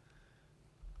America.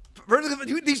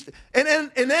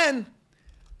 And then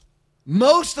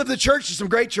most of the churches, some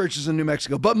great churches in New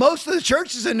Mexico, but most of the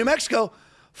churches in New Mexico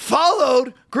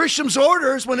followed Grisham's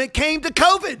orders when it came to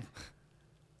COVID.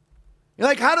 You're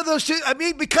like, how do those two? I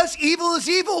mean, because evil is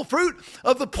evil, fruit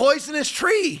of the poisonous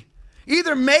tree.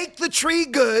 Either make the tree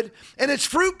good and its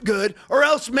fruit good, or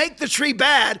else make the tree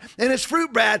bad and its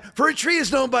fruit bad, for a tree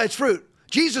is known by its fruit.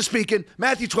 Jesus speaking,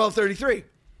 Matthew 12:33.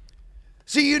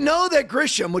 See, you know that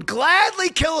Grisham would gladly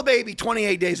kill a baby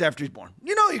 28 days after he's born.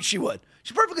 You know she would.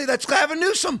 That's Gavin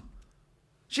Newsom.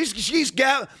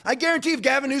 I guarantee if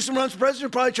Gavin Newsom runs for president, he'll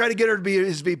probably try to get her to be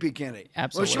his VP candidate.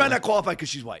 Absolutely. Well, she might not qualify because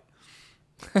she's white.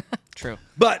 True.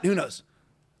 But who knows?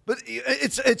 But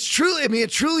it's truly, I mean, it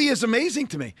truly is amazing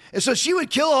to me. And so she would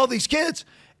kill all these kids,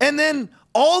 and then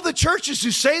all the churches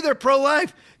who say they're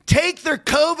pro-life take their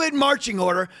COVID marching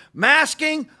order,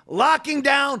 masking, locking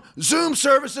down, Zoom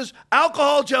services,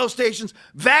 alcohol gel stations,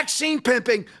 vaccine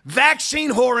pimping,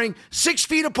 vaccine whoring, 6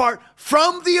 feet apart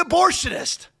from the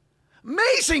abortionist.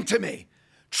 Amazing to me.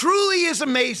 Truly is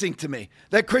amazing to me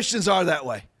that Christians are that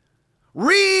way.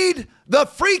 Read the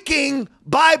freaking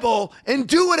Bible and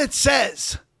do what it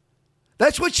says.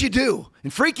 That's what you do.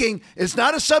 And freaking is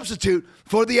not a substitute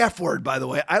for the F word, by the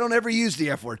way. I don't ever use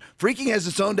the F word. Freaking has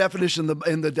its own definition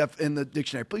in the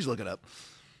dictionary. Please look it up.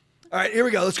 All right, here we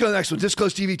go. Let's go to the next one.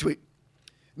 Disclosed TV tweet.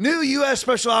 New U.S.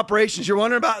 Special Operations. You're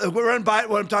wondering about what I'm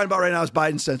talking about right now is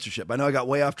Biden's censorship. I know I got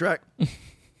way off track. But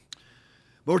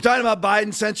we're talking about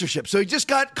Biden's censorship. So he just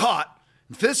got caught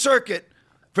in Fifth Circuit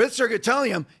telling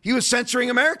him he was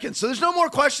censoring Americans. So there's no more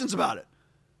questions about it.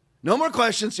 No more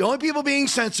questions. The only people being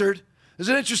censored. There's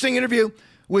an interesting interview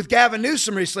with Gavin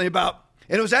Newsom recently about,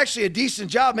 and it was actually a decent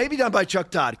job, maybe done by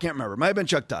Chuck Todd. I can't remember. It might have been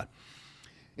Chuck Todd.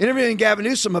 Interviewing Gavin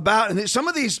Newsom about, and some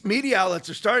of these media outlets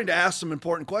are starting to ask some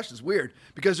important questions. Weird,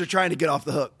 because they're trying to get off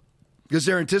the hook. Because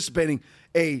they're anticipating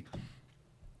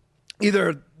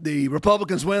either the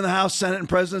Republicans win the House, Senate, and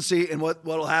presidency, and what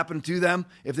will happen to them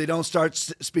if they don't start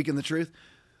speaking the truth.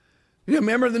 You know,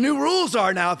 remember, the new rules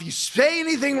are now, if you say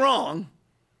anything wrong,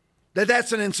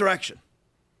 that's an insurrection.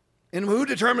 And who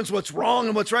determines what's wrong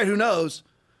and what's right? Who knows?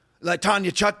 Like Tanya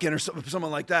Chutkin or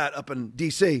someone like that up in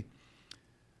D.C.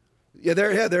 Yeah,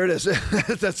 there it is.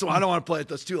 That's I don't want to play it.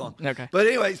 That's too long. Okay. But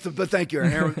anyway, but thank you,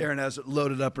 Aaron. Aaron has it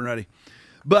loaded up and ready.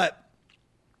 But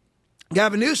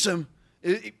Gavin Newsom,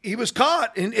 he was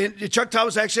caught, and Chuck Todd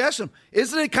was actually asking him,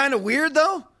 isn't it kind of weird,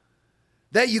 though,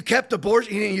 that you kept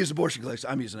abortion? He didn't use abortion clinics.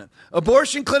 I'm using it.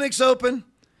 Abortion clinics open.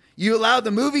 You allowed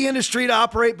the movie industry to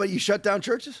operate, but you shut down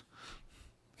churches?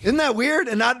 Isn't that weird?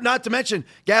 And not to mention,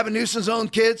 Gavin Newsom's own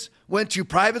kids went to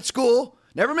private school,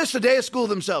 never missed a day of school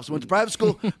themselves, went to private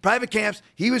school, private camps.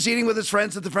 He was eating with his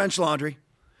friends at the French Laundry,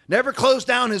 never closed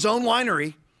down his own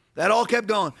winery. That all kept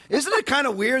going. Isn't it kind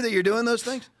of weird that you're doing those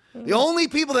things? The only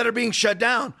people that are being shut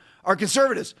down are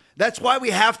conservatives. That's why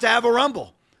we have to have a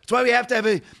rumble. That's why we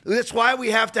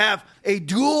have to have a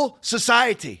dual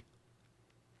society,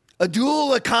 a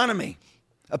dual economy,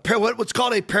 what's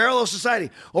called a parallel society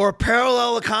or a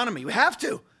parallel economy. We have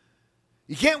to.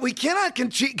 We cannot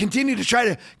continue to try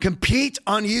to compete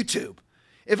on YouTube.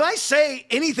 If I say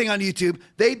anything on YouTube,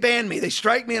 they ban me. They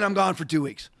strike me and I'm gone for 2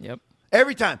 weeks. Yep.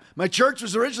 Every time. My church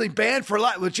was originally banned for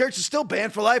life. Well, the church is still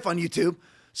banned for life on YouTube.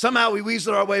 Somehow we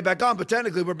weaseled our way back on, but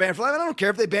technically we're banned for life. I don't care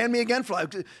if they ban me again for life.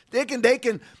 They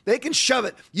can shove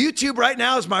it. YouTube right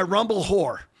now is my Rumble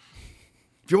whore.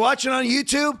 If you're watching on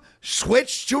YouTube,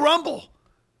 switch to Rumble.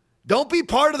 Don't be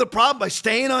part of the problem by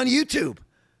staying on YouTube.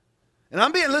 And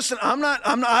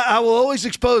I will always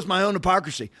expose my own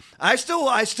hypocrisy. I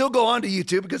still go on to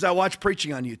YouTube because I watch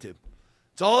preaching on YouTube.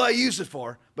 It's all I use it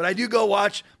for, but I do go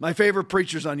watch my favorite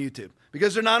preachers on YouTube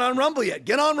because they're not on Rumble yet.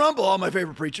 Get on Rumble, all my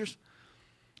favorite preachers.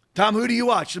 Tom, who do you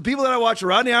watch? The people that I watch are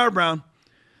Rodney Howard-Brown,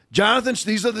 Jonathan.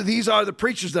 These are the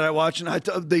preachers that I watch, and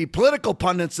the political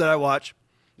pundits that I watch.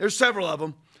 There's several of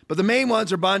them, but the main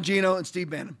ones are Bongino and Steve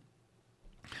Bannon.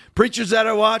 Preachers that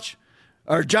I watch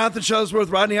are Jonathan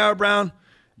Shuttlesworth, Rodney Howard-Brown,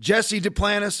 Jesse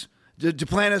Duplantis,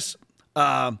 Kenneth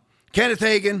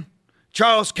Hagin,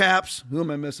 Charles Capps. Who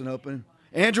am I missing open?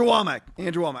 Andrew Womack.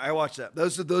 I watch that.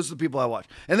 Those are the people I watch.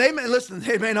 And they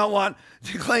may not want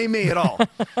to claim me at all.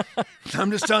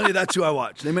 I'm just telling you that's who I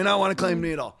watch. They may not want to claim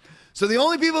me at all. So the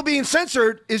only people being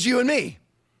censored is you and me.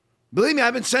 Believe me,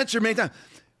 I've been censored many times.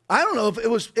 I don't know if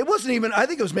it wasn't even, I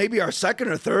think it was maybe our second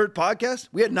or third podcast.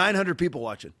 We had 900 people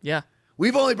watching. Yeah.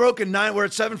 We've only broken we're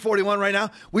at 741 right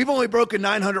now. We've only broken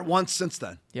 900 once since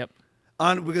then. Yep.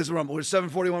 Because of Rumble. We're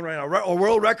 741 right now. Our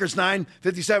world record's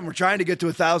 957. We're trying to get to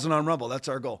 1,000 on Rumble. That's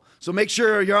our goal. So make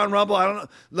sure you're on Rumble. I don't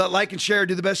know. Like and share.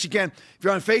 Do the best you can. If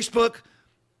you're on Facebook,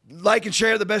 like and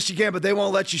share the best you can, but they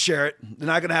won't let you share it. It's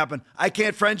not going to happen. I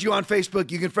can't friend you on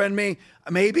Facebook. You can friend me.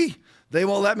 Maybe. They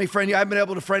won't let me friend you. I've been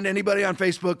able to friend anybody on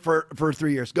Facebook for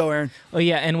 3 years. Go, Aaron. Oh,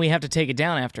 yeah, and we have to take it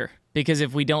down after. Because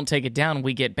if we don't take it down,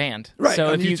 we get banned. Right, so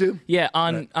on YouTube?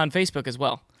 On Facebook as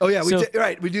well. Oh, yeah,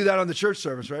 we do that on the church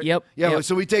service, right? Yep. Yeah, yep.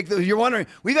 So we take you're wondering,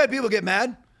 we've had people get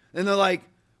mad, and they're like,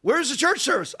 where's the church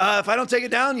service? If I don't take it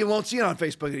down, you won't see it on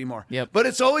Facebook anymore. Yep. But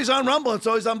it's always on Rumble. It's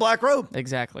always on Black Robe.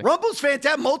 Exactly. Rumble's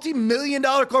fantastic.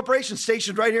 Multi-million-dollar corporation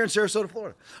stationed right here in Sarasota,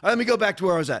 Florida. All right, let me go back to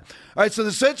where I was at. All right, so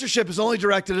the censorship is only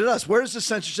directed at us. Where does the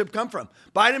censorship come from?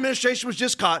 Biden administration was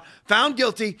just caught, found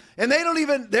guilty, and they don't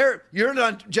even, you're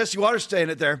on Jesse Waters saying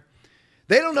it there.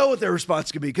 They don't know what their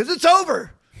response could be because it's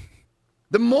over.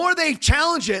 The more they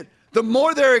challenge it, the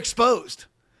more they're exposed.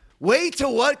 Wait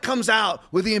till what comes out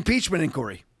with the impeachment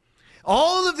inquiry.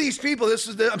 All of these people,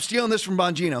 I'm stealing this from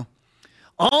Bongino.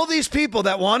 All these people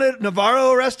that wanted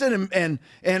Navarro arrested and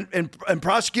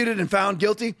prosecuted and found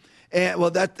guilty, and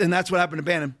that's what happened to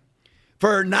Bannon.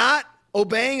 For not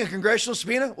obeying a congressional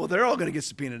subpoena, well, they're all going to get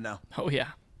subpoenaed now. Oh, yeah.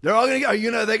 They're all going to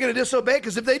get, are they going to disobey?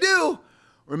 Because if they do,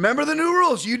 remember the new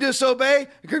rules. You disobey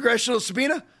a congressional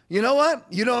subpoena, you know what?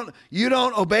 You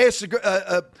don't obey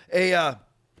a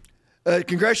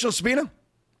congressional subpoena.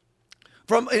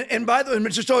 And by the way,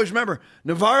 just always remember,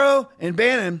 Navarro and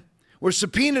Bannon were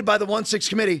subpoenaed by the 1-6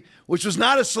 committee, which was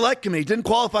not a select committee, didn't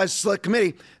qualify as a select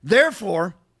committee.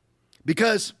 Therefore,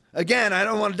 because again, I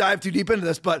don't want to dive too deep into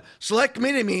this, but select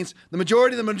committee means the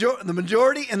majority and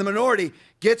the minority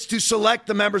gets to select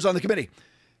the members on the committee.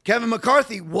 Kevin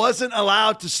McCarthy wasn't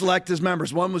allowed to select his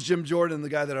members. One was Jim Jordan, the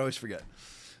guy that I always forget.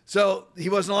 So he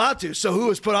wasn't allowed to. So who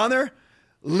was put on there?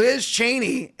 Liz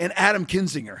Cheney and Adam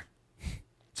Kinzinger.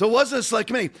 So it wasn't a select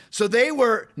committee. So they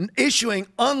were issuing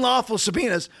unlawful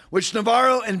subpoenas, which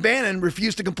Navarro and Bannon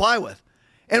refused to comply with.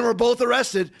 And were both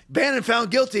arrested. Bannon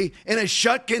found guilty in a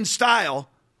Shutkin style.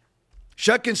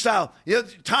 Tanya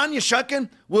Shutkin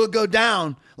will go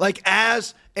down like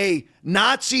as a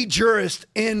Nazi jurist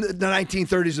in the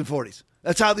 1930s and 40s.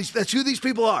 That's who these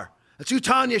people are. That's who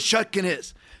Tanya Shutkin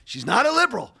is. She's not a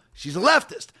liberal. She's a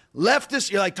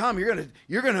leftist. You're like, Tom,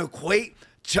 you're gonna equate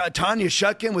Tanya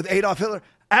Shutkin with Adolf Hitler?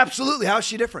 Absolutely. How is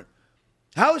she different?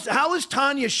 How is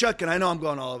Tanya Shutkin? I know I'm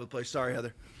going all over the place. Sorry,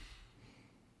 Heather.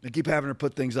 I keep having her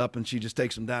put things up and she just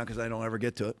takes them down because I don't ever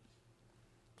get to it.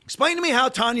 Explain to me how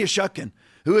Tanya Shutkin,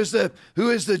 who is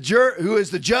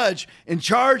the judge in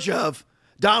charge of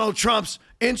Donald Trump's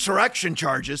insurrection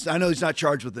charges. I know he's not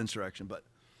charged with insurrection, but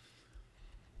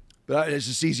it's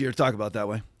just easier to talk about that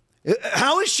way.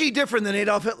 How is she different than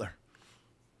Adolf Hitler?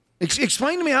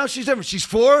 Explain to me how she's different. She's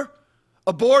for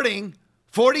aborting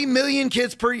 40 million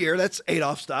kids per year. That's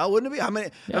Adolf style, wouldn't it be? How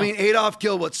many? Yeah. I mean, Adolf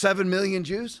killed, 7 million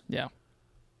Jews? Yeah.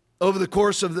 Over the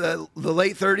course of the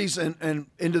late 30s and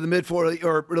into the mid-40s,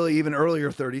 or really even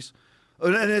earlier 30s.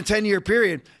 In a 10-year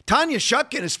period. Tanya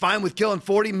Shutkin is fine with killing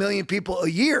 40 million people a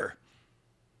year.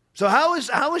 So how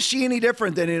is she any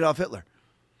different than Adolf Hitler?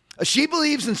 She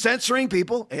believes in censoring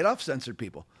people. Adolf censored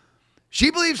people.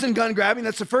 She believes in gun grabbing.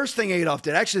 That's the first thing Adolf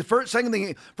did. Actually,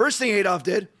 the first thing Adolf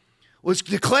did was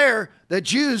declare that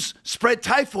Jews spread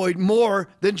typhoid more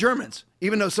than Germans,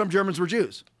 even though some Germans were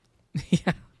Jews.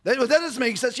 Yeah. That doesn't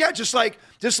make sense. Yeah, just like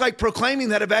proclaiming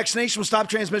that a vaccination will stop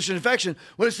transmission infection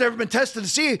when it's never been tested to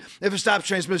see if it stops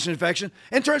transmission infection,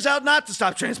 and turns out not to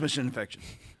stop transmission infection.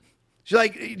 She's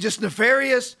like, just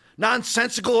nefarious,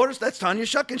 nonsensical orders. That's Tanya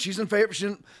Shuckin. She's in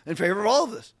favor of all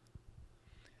of this.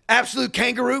 Absolute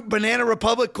kangaroo, banana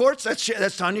republic courts.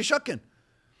 That's Tanya Shuckin.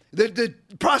 The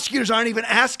prosecutors aren't even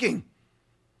asking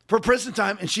for prison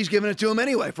time, and she's giving it to them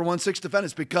anyway for 1/6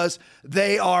 defendants because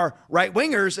they are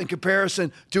right-wingers in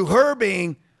comparison to her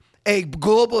being a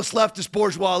globalist leftist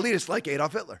bourgeois elitist like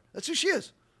Adolf Hitler. That's who she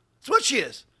is. That's what she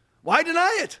is. Why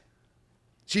deny it?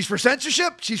 She's for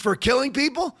censorship. She's for killing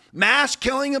people, mass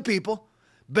killing of people.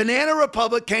 Banana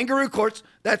republic, kangaroo courts.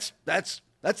 That's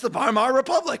the Weimar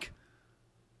Republic.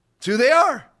 It's who they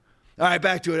are. All right,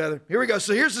 back to it, Heather. Here we go.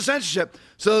 So here's the censorship.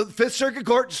 So the Fifth Circuit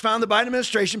Court just found the Biden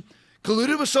administration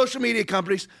colluded with social media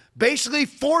companies, basically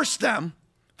forced them.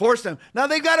 Now,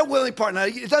 they've got a willing partner. Now,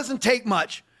 it doesn't take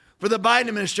much for the Biden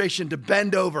administration to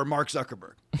bend over Mark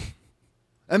Zuckerberg.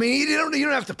 I mean, you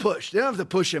don't have to push. They don't have to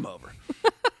push him over.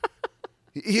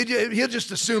 He'll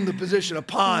just assume the position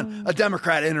upon a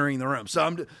Democrat entering the room.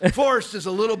 So forced is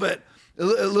a little bit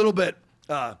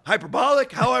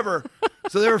hyperbolic. However,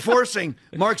 so they were forcing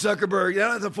Mark Zuckerberg. They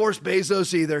don't have to force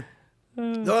Bezos either.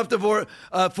 They don't have to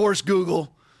force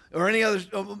Google or any other,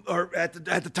 or at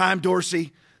the time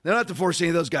Dorsey. They don't have to force any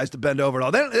of those guys to bend over at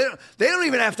all. They don't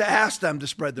even have to ask them to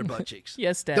spread their butt cheeks.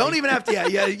 Yes, Daddy. Don't even have to.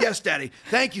 Yeah, yes, Daddy.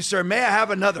 Thank you, sir. May I have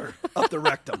another up the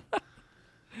rectum?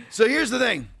 So here's the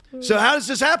thing. So how does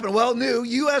this happen? Well, new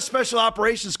U.S. Special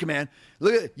Operations Command,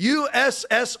 look at USSOCOM,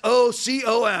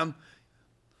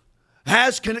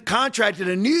 has contracted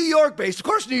a New York-based, of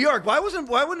course, New York. Why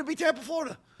wouldn't it be Tampa,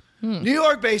 Florida? New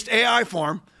York-based AI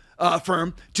firm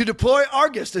to deploy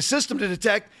Argus, a system to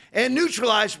detect and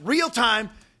neutralize real-time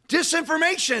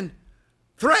disinformation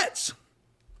threats.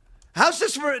 How's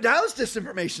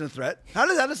disinformation a threat? How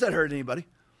does that hurt anybody?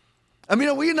 I mean,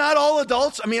 are we not all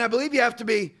adults? I mean, I believe you have to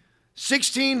be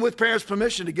 16 with parents'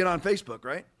 permission to get on Facebook,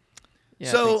 right? Yeah,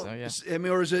 So, I think so, yeah. I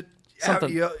mean, or is it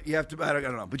Something. you have to? I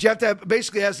don't know, but you have to have,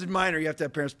 basically as a minor, you have to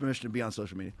have parents' permission to be on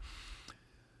social media.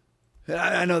 And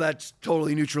I know that's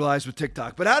totally neutralized with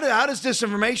TikTok, but how does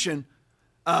disinformation?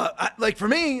 Like for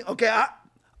me, okay,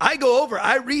 I go over.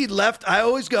 I read left. I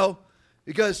always go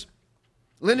because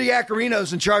Linda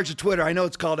Yaccarino's in charge of Twitter. I know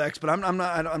it's called X, but I'm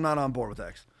not on board with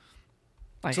X.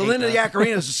 So Linda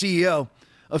Yaccarino's the CEO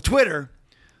of Twitter.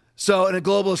 So in a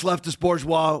globalist leftist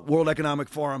bourgeois World Economic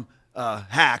Forum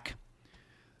hack.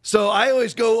 So I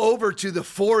always go over to the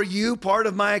For You part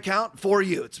of my account. For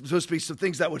You. It's supposed to be some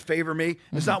things that would favor me.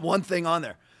 There's not one thing on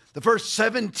there. The first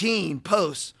 17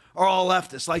 posts are all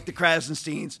leftists, like the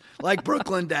Krasensteins, like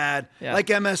Brooklyn Dad, like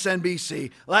MSNBC,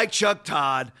 like Chuck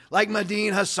Todd, like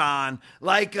Madine Hassan,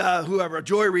 like whoever,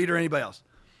 Joy Reid or anybody else.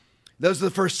 Those are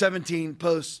the first 17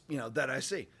 posts, that I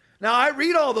see. Now, I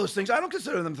read all those things. I don't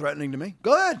consider them threatening to me.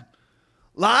 Go ahead.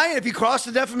 Lie. If you cross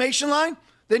the defamation line,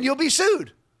 then you'll be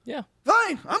sued. Yeah.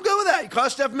 Fine. I'm good with that. You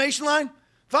cross the defamation line,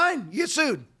 fine. You get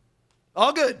sued.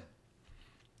 All good.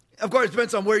 Of course, it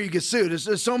depends on where you get sued.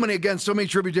 There's so many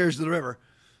tributaries to the river.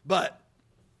 But,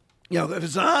 if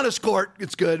it's an honest court,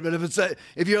 it's good. But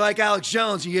if you're like Alex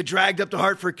Jones and you get dragged up to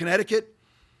Hartford, Connecticut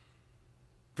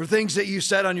for things that you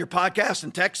said on your podcast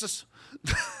in Texas,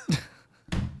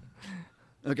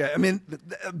 okay, I mean,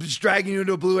 just dragging you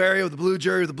into a blue area with a blue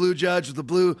jury, with a blue judge, with a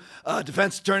blue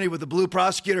defense attorney, with a blue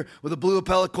prosecutor, with a blue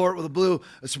appellate court, with a blue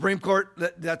Supreme Court,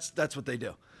 that's what they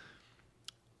do.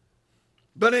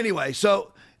 But anyway,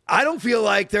 so I don't feel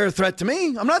like they're a threat to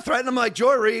me. I'm not threatening them like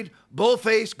Joy Reid,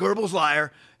 bullface, Goebbels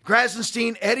liar,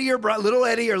 Krasenstein, little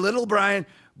Eddie or little Brian,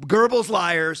 Goebbels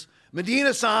liars, Medina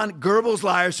Hassan, Goebbels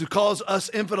liars who calls us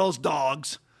infidels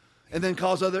dogs. And then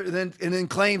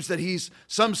claims that he's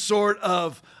some sort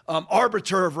of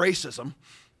arbiter of racism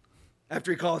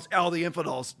after he calls all the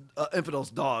infidels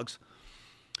dogs.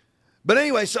 But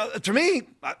anyway, so to me,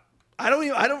 I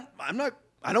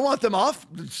don't want them off.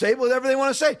 Say whatever they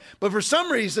want to say. But for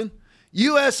some reason,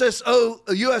 USS,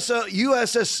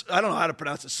 I don't know how to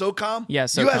pronounce it. SOCOM? Yeah,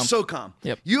 SOCOM. US SOCOM.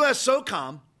 Yep. US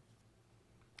SOCOM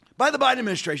by the Biden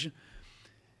administration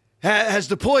has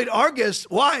deployed Argus.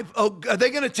 Why? Oh, are they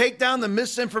going to take down the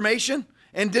misinformation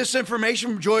and disinformation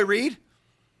from Joy Reid?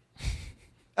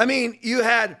 I mean, you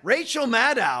had Rachel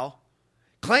Maddow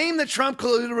claim that Trump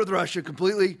colluded with Russia,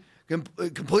 completely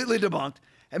debunked.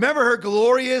 Remember her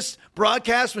glorious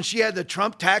broadcast when she had the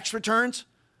Trump tax returns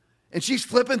and she's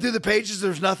flipping through the pages.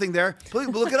 There's nothing there. Please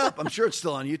look it up. I'm sure it's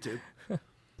still on YouTube.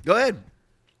 Go ahead.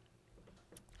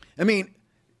 I mean,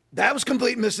 that was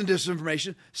complete mis and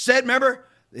disinformation. Said, remember,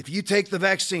 if you take the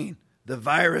vaccine, the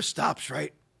virus stops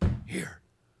right here.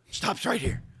 Stops right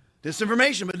here.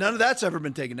 Disinformation, but none of that's ever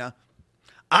been taken down.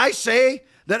 I say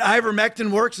that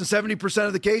ivermectin works in 70%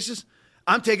 of the cases.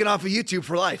 I'm taken off of YouTube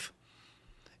for life.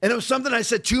 And it was something I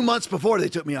said 2 months before they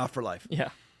took me off for life. Yeah.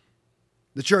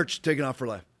 The church taken off for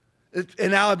life.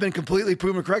 And now I've been completely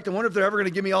proven correct. I wonder if they're ever going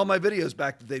to give me all my videos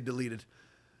back that they deleted.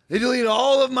 They deleted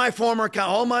all of my former account,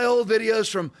 all my old videos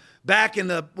from back in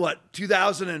the,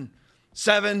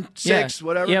 2007, 6,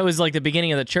 whatever. Yeah, it was like the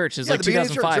beginning of the church. It was like the beginning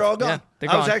of the 2005. church, they're all gone. Yeah, they're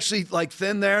I was gone. actually like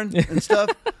thin there and stuff.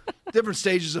 Different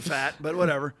stages of fat, but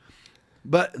whatever.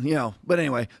 But, but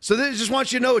anyway. So they just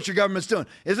want you to know what your government's doing.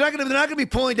 They're not going to be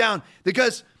pulling down,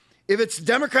 because if it's the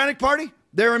Democratic Party,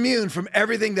 they're immune from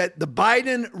everything that the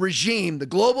Biden regime, the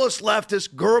globalist,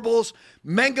 leftist, Goebbels,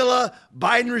 Mengele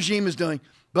Biden regime is doing.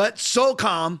 But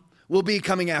SOCOM will be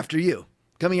coming after you,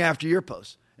 coming after your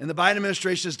posts. And the Biden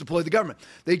administration has deployed the government.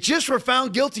 They just were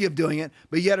found guilty of doing it,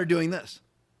 but yet are doing this.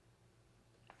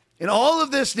 And all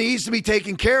of this needs to be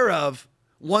taken care of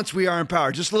once we are in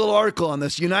power. Just a little article on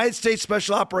this. United States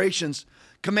Special Operations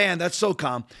Command, that's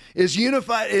SOCOM, is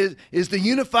the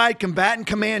Unified Combatant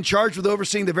Command charged with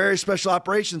overseeing the various special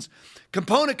operations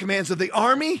component commands of the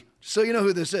Army, so you know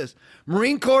who this is,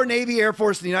 Marine Corps, Navy, Air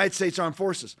Force, and the United States Armed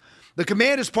Forces. The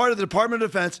command is part of the Department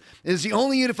of Defense and is the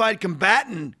only unified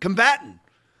combatant.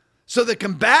 So the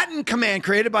combatant command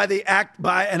created by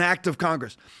an act of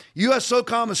Congress. U.S.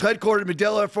 SOCOM is headquartered at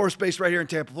MacDill Air Force Base right here in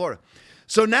Tampa, Florida.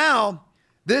 So now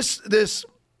this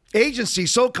agency,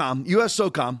 SOCOM, U.S.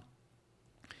 SOCOM,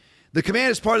 the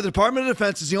command is part of the Department of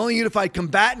Defense, is the only unified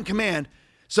combatant command.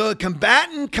 So a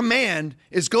combatant command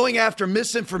is going after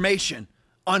misinformation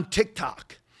on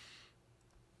TikTok.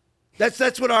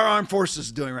 That's what our armed forces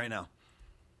is doing right now.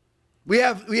 We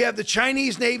have the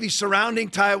Chinese Navy surrounding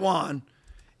Taiwan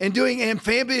and doing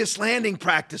amphibious landing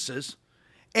practices,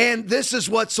 and this is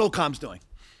what SOCOM's doing.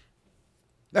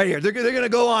 Right here, they're going to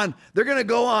go on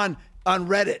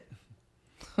Reddit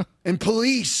and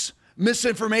police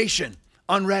misinformation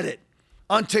on Reddit,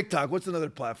 on TikTok. What's another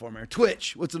platform here?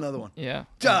 Twitch. What's another one? Yeah.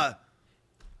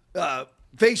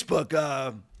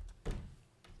 Facebook.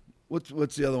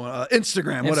 What's the other one?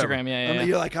 Instagram. Whatever. Instagram. Yeah. I mean,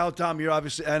 you're like, how, Tom? You're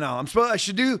obviously. I know. I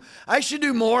should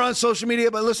do more on social media,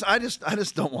 but listen, I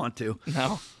just don't want to.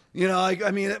 No.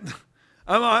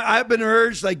 I've been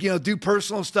urged, do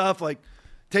personal stuff, like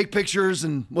take pictures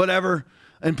and whatever,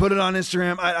 and put it on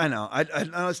Instagram. I know. I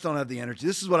just don't have the energy.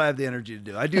 This is what I have the energy to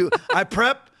do. I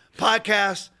prep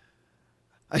podcasts,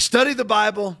 I study the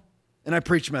Bible, and I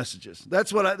preach messages.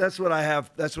 That's what I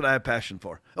have passion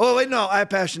for. Oh wait, no, I have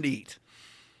passion to eat.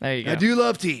 There you go. I do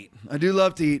love to eat.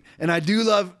 And I do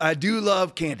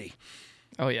love candy.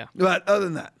 Oh yeah. But other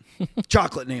than that,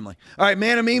 chocolate namely. All right,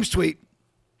 man of memes tweet.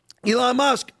 Elon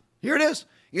Musk. Here it is.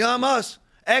 Elon Musk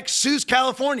sues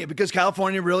California because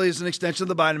California really is an extension of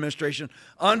the Biden administration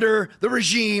under the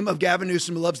regime of Gavin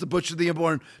Newsom, who loves to butcher the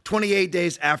unborn 28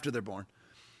 days after they're born.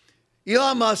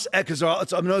 Elon Musk, because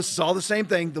I've noticed it's all the same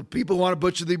thing. The people who want to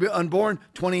butcher the unborn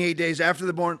 28 days after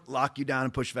they're born, lock you down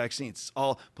and push vaccines. It's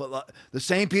all the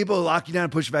same people who lock you down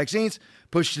and push vaccines,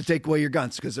 push to take away your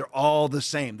guns, because they're all the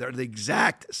same. They're the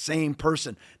exact same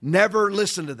person. Never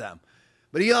listen to them.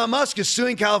 But Elon Musk is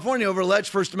suing California over alleged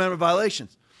First Amendment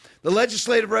violations. The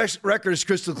legislative record is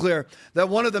crystal clear that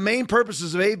one of the main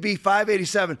purposes of AB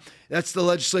 587, that's the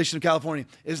legislation of California,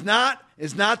 is not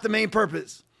the main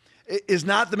purpose. It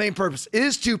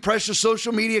is to pressure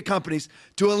social media companies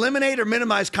to eliminate or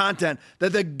minimize content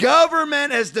that the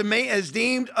government has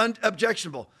deemed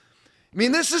unobjectionable. I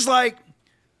mean, this is like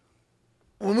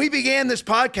when we began this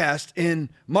podcast in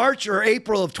March or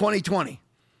April of 2020.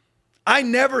 I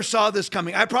never saw this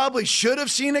coming. I probably should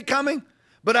have seen it coming,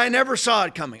 but I never saw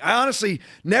it coming. I honestly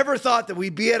never thought that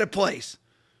we'd be at a place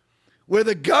where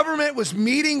the government was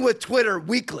meeting with Twitter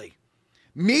weekly,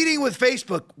 meeting with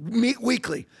Facebook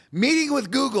weekly, meeting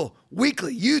with Google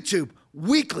weekly, YouTube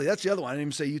weekly. That's the other one. I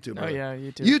didn't even say YouTube. Oh, right? yeah,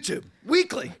 YouTube. YouTube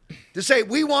weekly to say,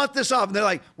 we want this off. And they're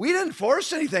like, we didn't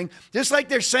force anything. Just like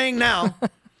they're saying now,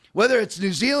 whether it's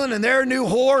New Zealand and their new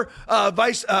whore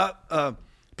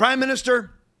prime minister,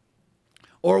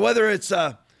 or whether it's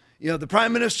the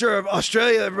Prime Minister of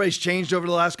Australia. Everybody's changed over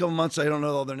the last couple of months. I don't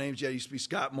know all their names yet. It used to be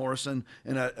Scott Morrison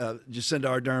and Jacinda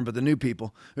Ardern, but the new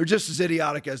people are just as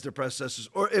idiotic as their predecessors,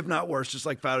 or if not worse, just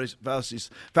like Fauci's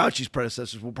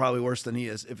predecessors, were probably worse than he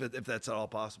is, if that's at all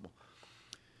possible.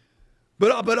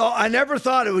 But I never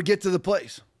thought it would get to the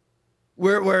place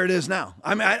where it is now.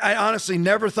 I mean, I honestly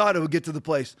never thought it would get to the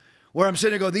place where I'm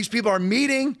sitting there going, these people are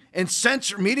meeting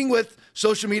with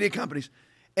social media companies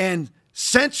and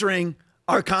censoring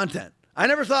our content. I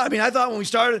never thought, I thought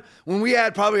when we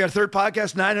had probably our third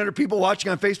podcast, 900 people watching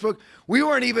on Facebook,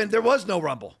 there was no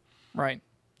Rumble. Right.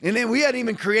 And then we hadn't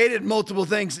even created multiple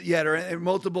things yet or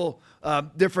multiple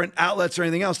different outlets or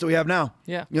anything else that we have now.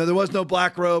 Yeah. There was no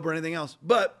Black Robe or anything else.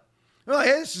 But we're like,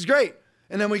 hey, this is great.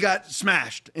 And then we got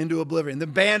smashed into oblivion.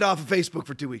 Then banned off of Facebook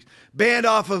for 2 weeks. Banned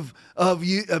off of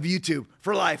YouTube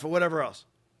for life or whatever else.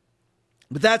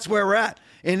 But that's where we're at.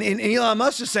 And Elon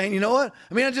Musk is saying, you know what?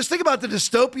 Just think about the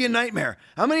dystopian nightmare.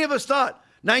 How many of us thought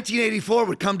 1984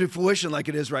 would come to fruition like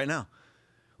it is right now?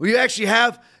 We actually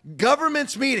have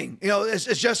governments meeting, as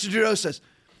Justin Trudeau says,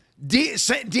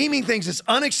 deeming things as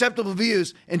unacceptable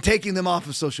views and taking them off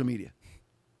of social media.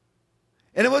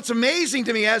 And what's amazing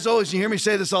to me, as always, you hear me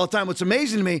say this all the time, what's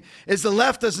amazing to me is the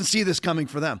left doesn't see this coming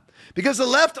for them. Because the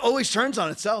left always turns on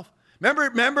itself.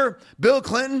 Remember Bill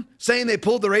Clinton saying they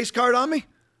pulled the race card on me?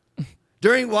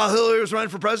 While Hillary was running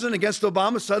for president against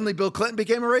Obama, suddenly Bill Clinton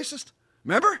became a racist?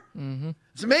 Remember? Mm-hmm.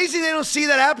 It's amazing they don't see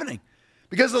that happening.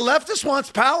 Because the leftist wants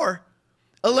power.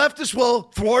 A leftist will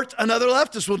thwart another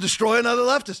leftist, will destroy another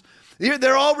leftist.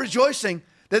 They're all rejoicing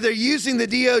that they're using the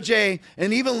DOJ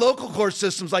and even local court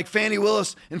systems like Fannie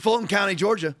Willis in Fulton County,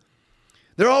 Georgia.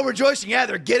 They're all rejoicing. Yeah,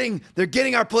 they're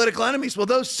getting our political enemies. Well,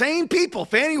 those same people,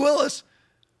 Fannie Willis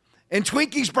and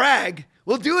Twinkies Bragg,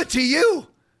 will do it to you.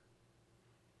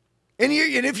 And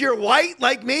if you're white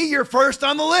like me, you're first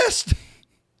on the list.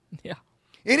 Yeah.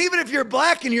 And even if you're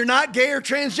black and you're not gay or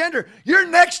transgender, you're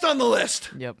next on the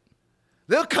list. Yep.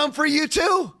 They'll come for you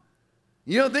too.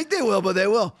 You don't think they will, but they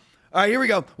will. All right, here we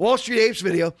go. Wall Street Apes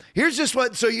video. Here's just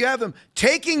so you have them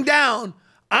taking down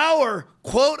our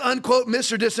quote unquote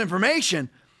mis or disinformation.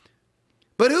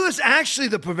 But who is actually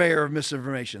the purveyor of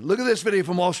misinformation? Look at this video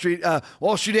from Wall Street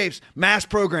Apes, mass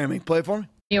programming. Play it for me.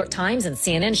 New York Times and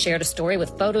CNN shared a story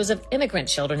with photos of immigrant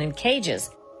children in cages.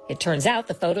 It turns out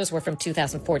the photos were from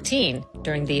 2014,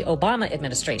 during the Obama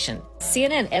administration.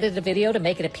 CNN edited a video to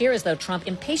make it appear as though Trump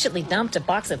impatiently dumped a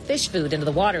box of fish food into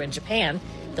the water in Japan.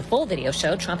 The full video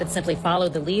showed Trump had simply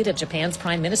followed the lead of Japan's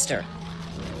prime minister.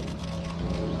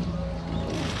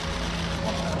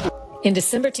 In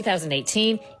December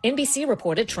 2018, NBC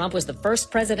reported Trump was the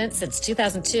first president since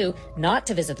 2002 not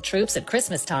to visit the troops at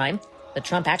Christmas time. But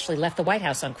Trump actually left the White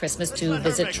House on Christmas to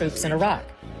visit troops in Iraq.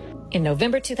 In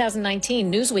November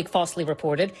 2019, Newsweek falsely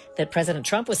reported that President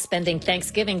Trump was spending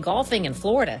Thanksgiving golfing in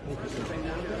Florida.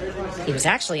 He was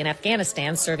actually in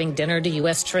Afghanistan serving dinner to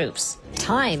U.S. troops.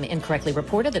 Time incorrectly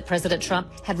reported that President Trump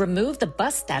had removed the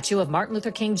bust statue of Martin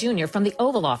Luther King Jr. from the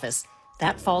Oval Office.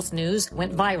 That false news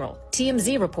went viral.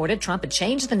 TMZ reported Trump had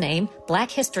changed the name Black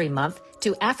History Month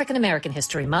to African American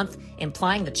History Month,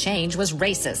 implying the change was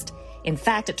racist. In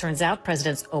fact, it turns out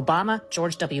Presidents Obama,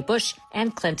 George W. Bush,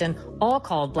 and Clinton all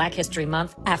called Black History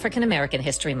Month African American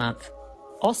History Month.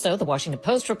 Also, the Washington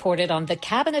Post reported on the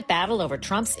cabinet battle over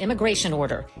Trump's immigration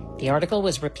order. The article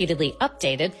was repeatedly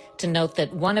updated to note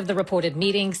that one of the reported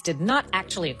meetings did not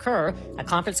actually occur, a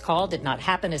conference call did not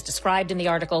happen as described in the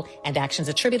article, and actions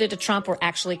attributed to Trump were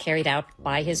actually carried out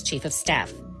by his chief of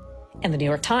staff. And the New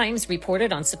York Times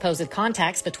reported on supposed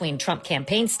contacts between Trump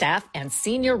campaign staff and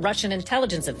senior Russian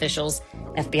intelligence officials.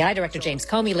 FBI Director James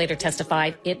Comey later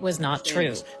testified it was not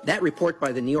true. That report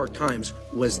by the New York Times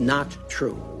was not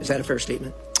true. Is that a fair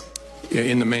statement? Yeah,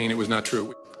 in the main, it was not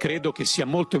true. Credo che sia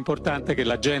molto importante che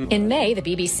la gente... In May, the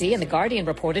BBC and The Guardian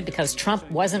reported because Trump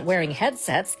wasn't wearing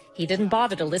headsets, he didn't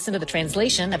bother to listen to the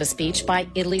translation of a speech by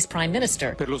Italy's prime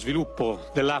minister. Per lo sviluppo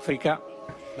dell'Africa...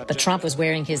 But Trump was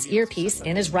wearing his earpiece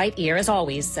in his right ear, as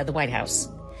always, said the White House.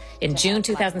 In June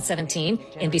 2017,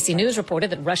 NBC News reported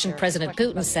that Russian President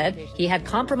Putin said he had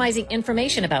compromising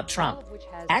information about Trump.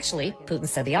 Actually, Putin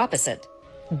said the opposite.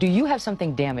 Do you have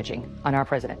something damaging on our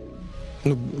president?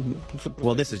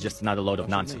 Well, this is just another load of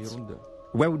nonsense.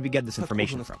 Where would we get this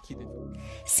information from?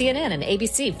 CNN and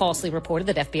ABC falsely reported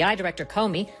that FBI Director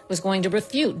Comey was going to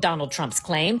refute Donald Trump's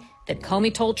claim that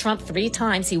Comey told Trump 3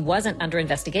 times he wasn't under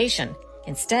investigation.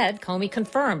 Instead, Comey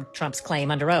confirmed Trump's claim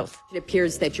under oath. It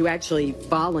appears that you actually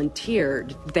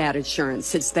volunteered that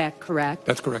assurance. Is that correct?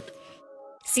 That's correct.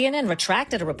 CNN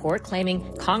retracted a report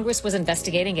claiming Congress was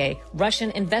investigating a Russian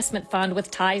investment fund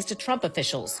with ties to Trump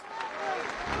officials.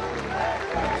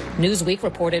 Newsweek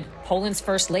reported Poland's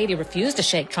first lady refused to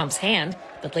shake Trump's hand,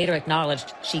 but later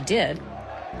acknowledged she did.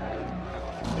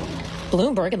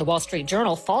 Bloomberg and the Wall Street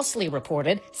Journal falsely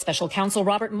reported special counsel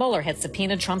Robert Mueller had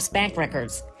subpoenaed Trump's bank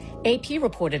records. AP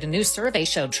reported a new survey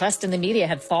showed trust in the media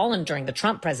had fallen during the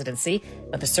Trump presidency,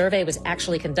 but the survey was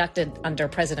actually conducted under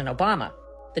President Obama.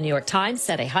 The New York Times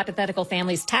said a hypothetical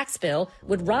family's tax bill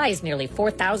would rise nearly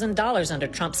 $4,000 under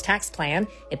Trump's tax plan.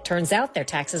 It turns out their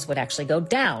taxes would actually go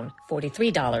down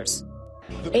 $43.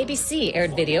 ABC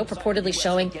aired video purportedly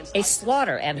showing a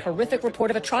slaughter and horrific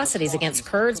report of atrocities against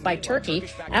Kurds by Turkey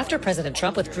after President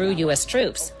Trump withdrew U.S.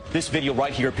 troops. This video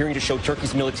right here appearing to show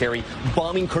Turkey's military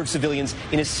bombing Kurd civilians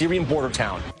in a Syrian border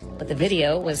town. But the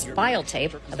video was file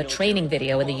tape of a training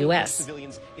video in the U.S.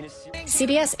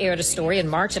 CBS aired a story in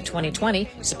March of 2020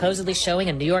 supposedly showing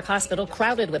a New York hospital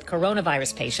crowded with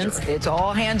coronavirus patients. It's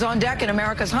all hands on deck in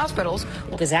America's hospitals.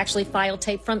 It was actually file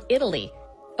tape from Italy.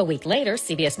 A week later,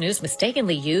 CBS News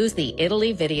mistakenly used the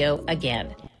Italy video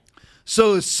again.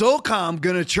 So is SOCOM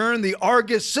going to turn the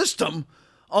Argus system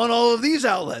on all of these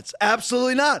outlets?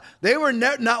 Absolutely not. They were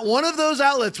not one of those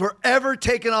outlets were ever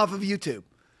taken off of YouTube,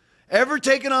 ever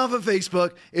taken off of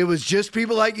Facebook. It was just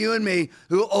people like you and me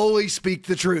who always speak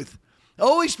the truth.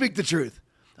 Always speak the truth.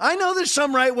 I know there's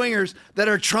some right-wingers that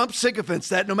are Trump sycophants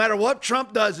that no matter what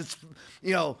Trump does, it's,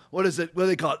 what is it? What do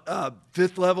they call it?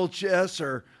 Fifth level chess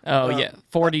or?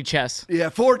 4D chess. Yeah,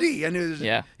 4D. I knew.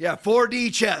 Yeah,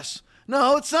 4D chess.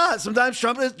 No, it's not. Sometimes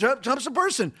Trump's a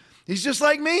person. He's just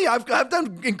like me. I've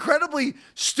done incredibly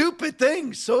stupid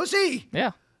things. So is he.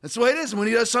 Yeah. That's the way it is. And when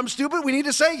he does something stupid, we need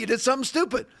to say you did something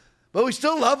stupid. But we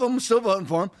still love him, still voting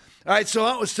for him. All right, so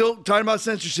I was still talking about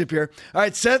censorship here. All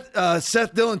right,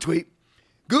 Seth Dillon tweet.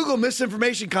 Google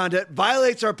misinformation content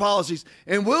violates our policies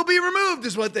and will be removed,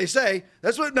 is what they say.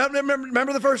 That's what,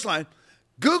 remember the first line.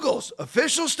 Google's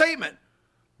official statement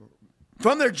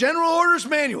from their general orders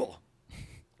manual.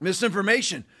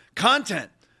 Misinformation content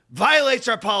violates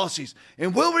our policies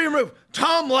and will be removed.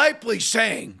 Tom Laipply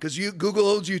saying, because Google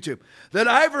owns YouTube, that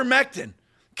ivermectin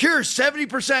cures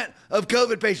 70% of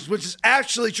COVID patients, which is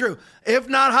actually true, if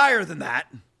not higher than that.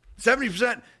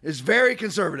 70% is very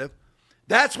conservative.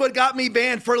 That's what got me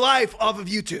banned for life off of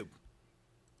YouTube.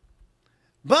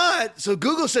 But, so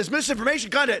Google says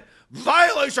misinformation content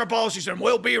violates our policies and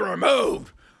will be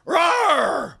removed.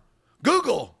 Roar!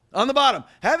 Google, on the bottom,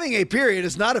 having a period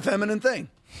is not a feminine thing.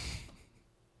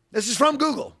 This is from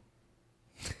Google.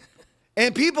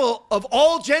 And people of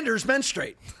all genders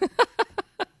menstruate.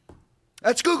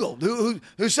 That's Google, who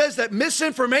says that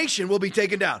misinformation will be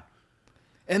taken down.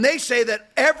 And they say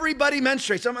that everybody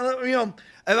menstruates.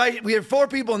 We have 4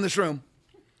 people in this room.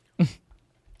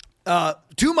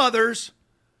 2 mothers,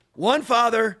 1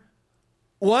 father,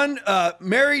 1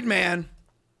 married man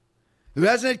who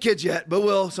hasn't had kids yet, but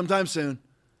will sometime soon.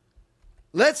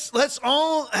 Let's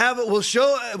all have it. We'll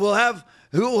have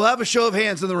a show of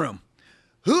hands in the room.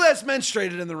 Who has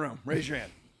menstruated in the room? Raise your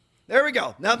hand. There we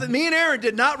go. Now that me and Aaron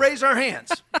did not raise our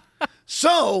hands.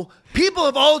 So people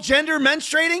of all gender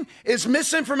menstruating is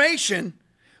misinformation,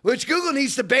 which Google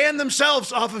needs to ban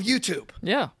themselves off of YouTube.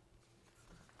 Yeah.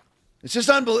 It's just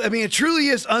unbelievable. I mean, it truly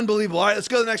is unbelievable. All right, let's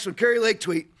go to the next one. Carrie Lake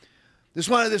tweet.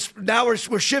 Now we're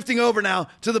shifting over now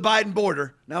to the Biden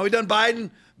border. Now we've done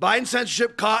Biden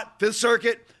censorship, caught, 5th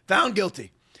Circuit, found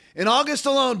guilty. In August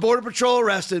alone, Border Patrol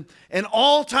arrested an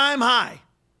all-time high,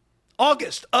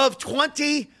 August of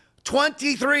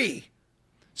 2023.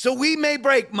 So we may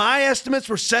break, my estimates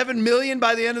were 7 million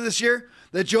by the end of this year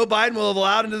that Joe Biden will have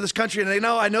allowed into this country. And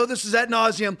I know this is ad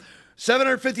nauseum.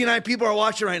 759 people are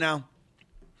watching right now.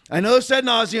 I know it's ad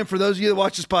nauseum for those of you that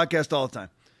watch this podcast all the time.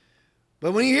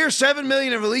 But when you hear 7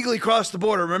 million have illegally crossed the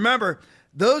border, remember,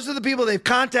 those are the people they've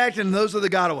contacted and those are the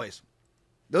gotaways.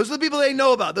 Those are the people they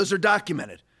know about. Those are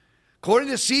documented. According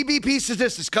to CBP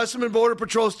statistics, Customs and Border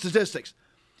Patrol statistics,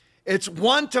 it's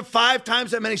 1 to 5 times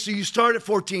that many. So you start at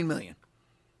 14 million.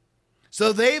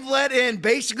 So they've let in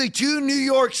basically 2 New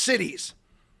York cities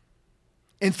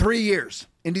in 3 years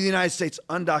into the United States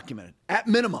undocumented. At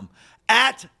minimum.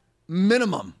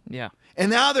 Yeah.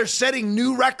 And now they're setting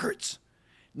new records.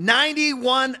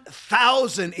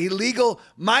 91,000 illegal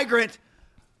migrant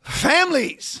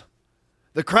families.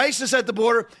 The crisis at the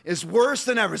border is worse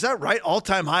than ever. Is that right?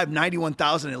 All-time high of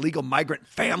 91,000 illegal migrant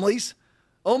families?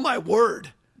 Oh, my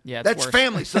word. Yeah, that's worse.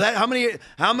 families. So that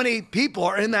how many people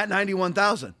are in that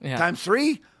 91,000? Yeah. Times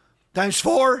 3? Times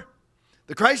 4?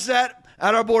 The crisis at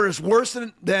our border is worse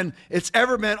than it's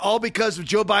ever been, all because of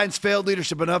Joe Biden's failed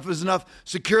leadership. Enough is enough.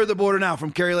 Secure the border now,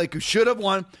 from Carrie Lake, who should have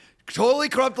won. Totally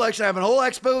corrupt election. I have a whole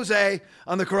expose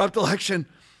on the corrupt election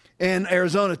in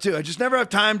Arizona, too. I just never have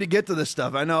time to get to this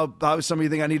stuff. I know probably some of you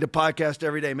think I need to podcast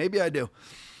every day. Maybe I do.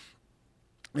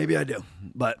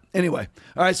 But anyway.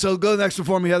 All right, so go to the next one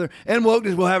for me, Heather. And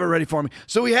we'll have it ready for me.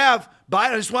 So we have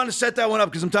Biden. I just wanted to set that one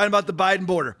up because I'm talking about the Biden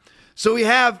border. So we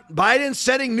have Biden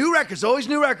setting new records, always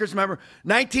new records, remember,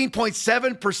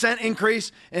 19.7%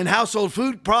 increase in household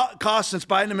food costs since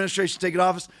Biden administration taken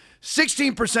office,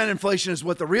 16% inflation is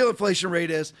what the real inflation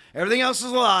rate is. Everything else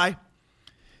is a lie.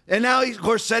 And now he's, of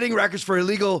course, setting records for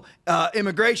illegal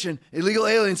immigration, illegal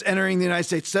aliens entering the United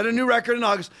States. Set a new record in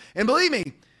August. And believe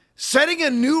me, setting a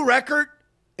new record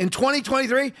in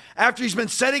 2023, after he's been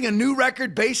setting a new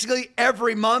record basically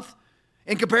every month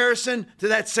in comparison to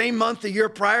that same month the year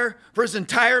prior for his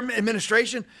entire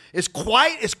administration, is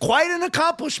quite an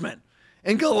accomplishment.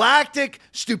 And galactic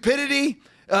stupidity,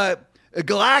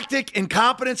 galactic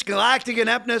incompetence, galactic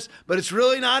ineptness, but it's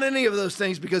really not any of those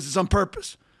things because it's on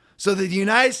purpose. So that the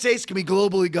United States can be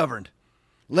globally governed.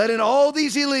 Let in all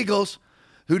these illegals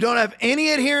who don't have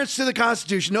any adherence to the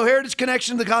Constitution, no heritage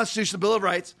connection to the Constitution, the Bill of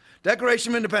Rights,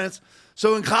 Declaration of Independence.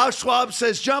 So when Klaus Schwab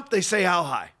says jump, they say how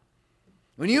high.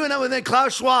 When then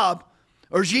Klaus Schwab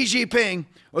or Xi Jinping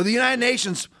or the United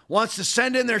Nations wants to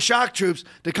send in their shock troops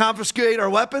to confiscate our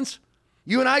weapons,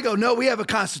 you and I go, no, we have a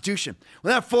Constitution.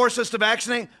 When that force us to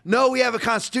vaccinate, no, we have a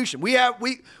Constitution. We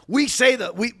say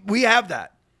that we have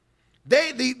that.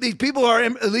 These people who are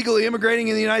illegally immigrating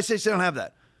in the United States, they don't have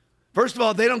that. First of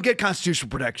all, they don't get constitutional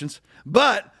protections,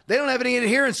 but they don't have any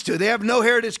adherence to it. They have no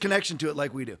heritage connection to it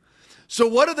like we do. So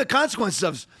what are the consequences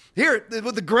of this? Here,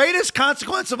 the greatest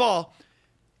consequence of all,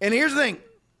 and here's the thing.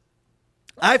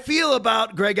 I feel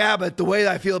about Greg Abbott the way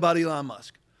I feel about Elon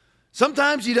Musk.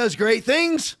 Sometimes he does great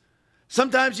things.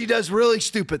 Sometimes he does really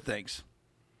stupid things.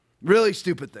 Really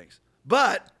stupid things.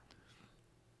 But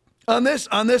on this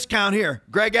count here,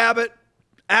 Greg Abbott,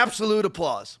 absolute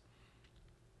applause.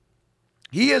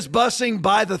 He is busing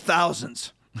by the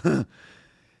thousands.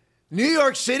 New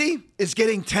York City is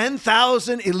getting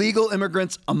 10,000 illegal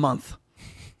immigrants a month.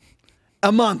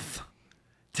 A month.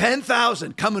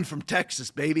 10,000 coming from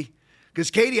Texas, baby.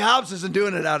 Because Katie Hobbs isn't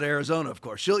doing it out of Arizona, of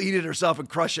course. She'll eat it herself and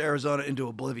crush Arizona into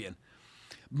oblivion.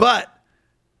 But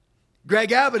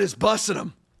Greg Abbott is busting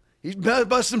them. He's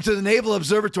busting them to the Naval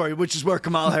Observatory, which is where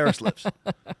Kamala Harris lives.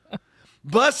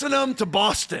 Busting them to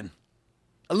Boston.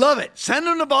 I love it. Send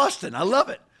them to Boston. I love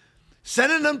it.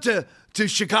 Sending them to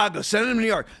Chicago. Sending them to New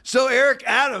York. So Eric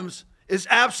Adams is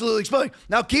absolutely exploding.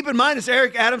 Now, keep in mind, as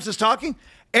Eric Adams is talking,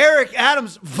 Eric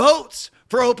Adams votes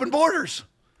for open borders.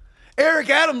 Eric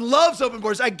Adams loves open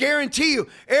borders. I guarantee you,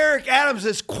 Eric Adams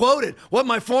has quoted what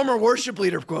my former worship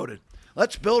leader quoted.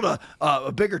 Let's build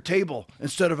a bigger table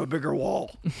instead of a bigger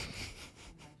wall.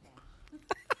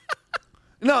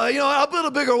 No, I'll build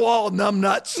a bigger wall, numb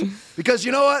nuts. Because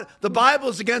you know what? The Bible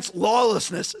is against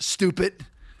lawlessness, stupid.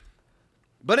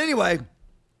 But anyway,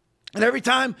 and every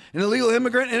time an illegal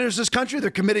immigrant enters this country,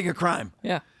 they're committing a crime.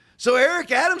 Yeah. So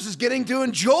Eric Adams is getting to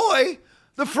enjoy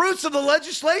the fruits of the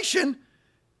legislation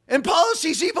and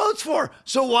policies he votes for.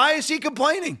 So why is he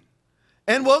complaining?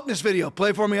 And wokeness video.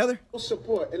 Play for me, Other.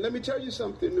 Support. And let me tell you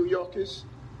something, New Yorkers.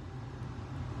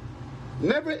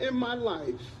 Never in my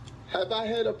life have I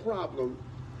had a problem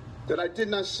that I did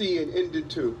not see an ending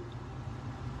to.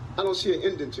 I don't see an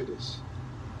ending to this.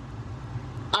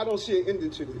 I don't see an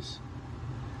ending to this.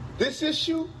 This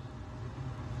issue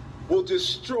will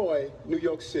destroy New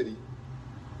York City.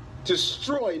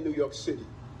 Destroy New York City.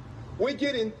 We're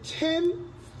getting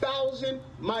 10,000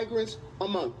 migrants a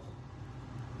month.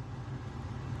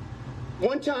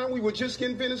 One time we were just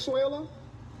getting Venezuela.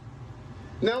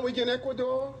 Now we're getting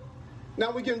Ecuador.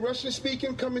 Now we're getting Russian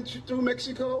speaking coming through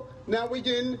Mexico. Now we're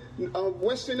getting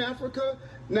Western Africa.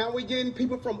 Now we're getting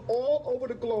people from all over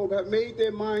the globe have made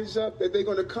their minds up that they're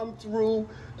going to come through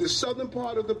the southern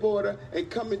part of the border and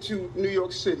come into New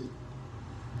York City.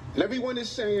 And everyone is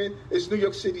saying it's New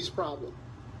York City's problem.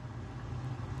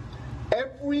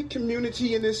 Every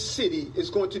community in this city is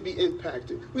going to be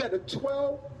impacted. We had a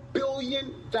 $12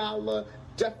 billion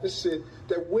deficit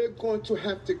that we're going to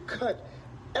have to cut.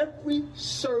 Every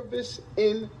service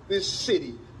in this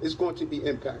city is going to be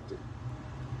impacted.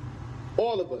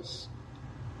 All of us.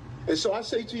 And so I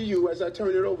say to you, as I turn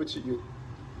it over to you,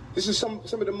 this is some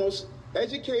of the most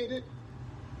educated,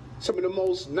 some of the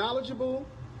most knowledgeable,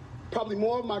 probably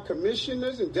more of my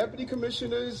commissioners and deputy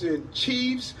commissioners and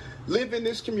chiefs live in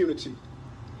this community.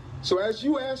 So as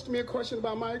you asked me a question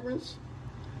about migrants,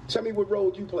 tell me what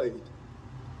role you played.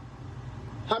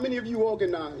 How many of you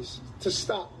organized to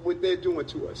stop what they're doing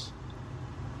to us?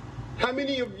 How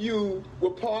many of you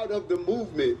were part of the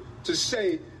movement to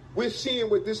say, we're seeing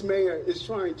what this mayor is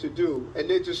trying to do, and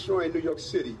they're destroying New York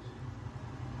City?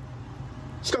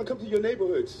 It's going to come to your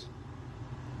neighborhoods.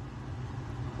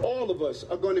 All of us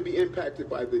are going to be impacted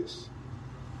by this.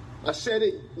 I said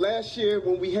it last year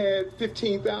when we had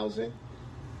 15,000.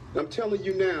 I'm telling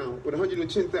you now, with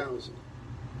 110,000,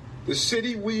 the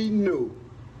city we knew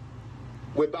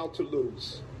we're about to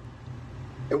lose.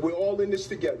 And we're all in this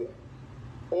together,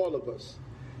 all of us.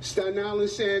 Staten Island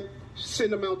said,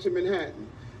 send them out to Manhattan.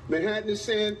 Manhattan is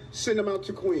saying, send them out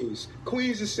to Queens.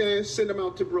 Queens is saying, send them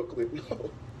out to Brooklyn. No.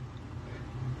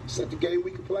 It's not the game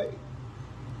we can play.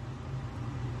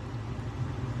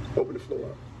 Open the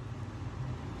floor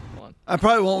up. I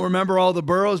probably won't remember all the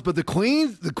boroughs, but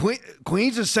Queens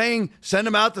is saying, send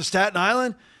them out to Staten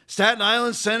Island. Staten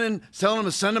Island telling them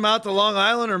to send them out to Long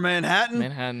Island or Manhattan.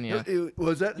 Manhattan, yeah.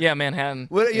 Was that? Yeah, Manhattan.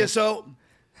 Yeah, so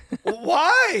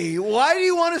why? Why do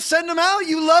you want to send them out?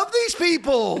 You love these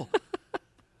people.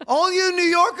 All you New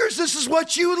Yorkers, this is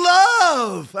what you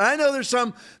love. I know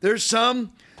there's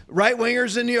some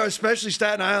right-wingers in New York, especially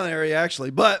Staten Island area, actually.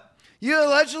 But you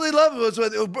allegedly love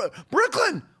it.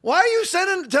 Brooklyn, why are you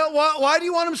why do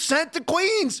you want them sent to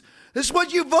Queens? This is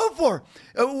what you vote for.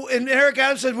 And Eric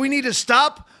Adams said, we need to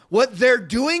stop what they're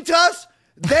doing to us.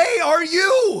 They are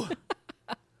you.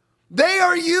 They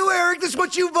are you, Eric. This is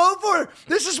what you vote for.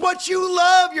 This is what you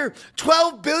love. Your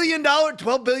 $12 billion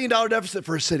deficit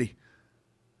for a city.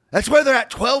 That's where they're at.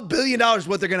 $12 billion is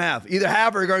what they're going to have. Either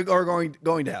have or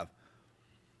going to have.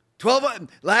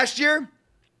 Last year,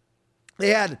 they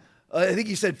had, I think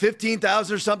he said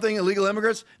 15,000 or something illegal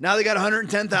immigrants. Now they got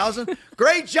 110,000.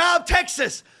 Great job,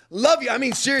 Texas. Love you. I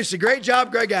mean, seriously, great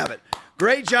job, Greg Abbott.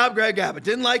 Great job, Greg Abbott.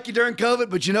 Didn't like you during COVID,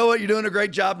 but you know what? You're doing a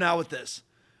great job now with this.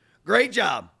 Great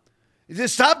job.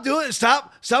 Just stop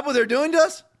what they're doing to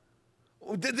us.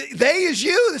 They is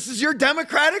you. This is your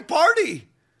Democratic Party.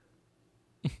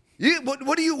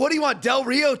 What do you want? Del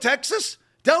Rio, Texas?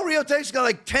 Del Rio, Texas got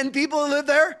like 10 people that live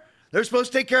there. They're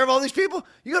supposed to take care of all these people.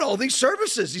 You got all these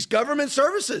services, these government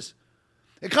services.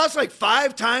 It costs like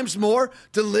 5 times more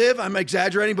to live. I'm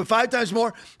exaggerating, but 5 times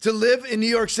more to live in New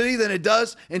York City than it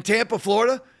does in Tampa,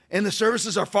 Florida. And the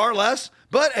services are far less.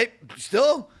 But hey,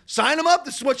 still, sign them up.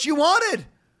 This is what you wanted.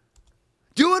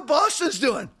 Do what Boston's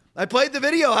doing. I played the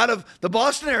video out of the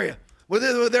Boston area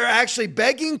where they're actually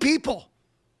begging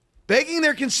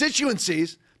their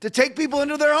constituencies to take people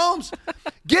into their homes.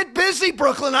 Get busy,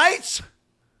 Brooklynites.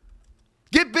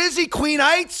 Get busy,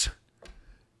 Queenites.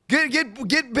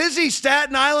 Get busy,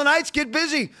 Staten Islandites. Get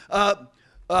busy,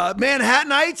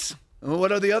 Manhattanites.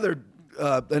 What are the other?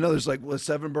 I know there's like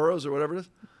 7 boroughs or whatever it is.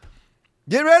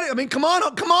 Get ready. I mean, come on,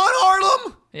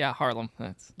 Harlem. Yeah, Harlem.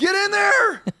 Get in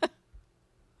there.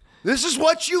 This is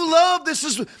what you love. This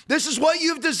is what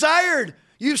you've desired.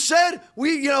 You said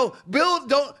we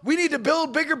need to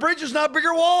build bigger bridges, not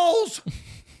bigger walls.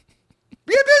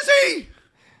 Get busy.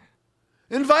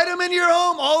 Invite them into your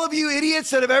home. All of you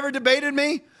idiots that have ever debated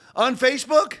me on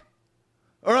Facebook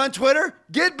or on Twitter,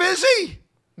 get busy.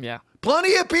 Yeah.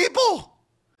 Plenty of people.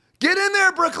 Get in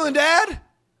there, Brooklyn Dad.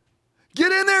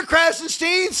 Get in there,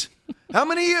 Krasensteins. How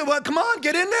many of you? Well, come on,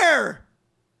 get in there.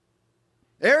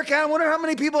 Eric, I wonder how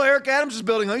many people Eric Adams is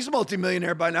building. He's a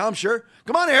multimillionaire by now, I'm sure.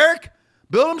 Come on, Eric.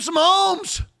 Build him some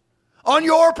homes on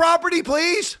your property,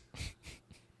 please.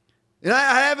 And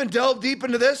I haven't delved deep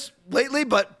into this lately,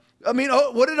 but I mean,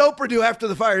 what did Oprah do after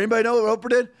the fire? Anybody know what Oprah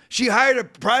did? She hired a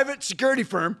private security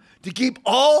firm to keep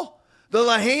all the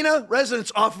Lahaina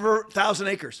residents off of her 1,000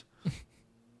 acres.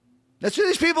 That's who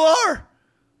these people are.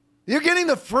 You're getting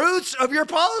the fruits of your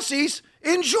policies.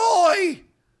 Enjoy.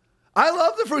 I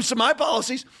love the fruits of my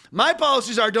policies. My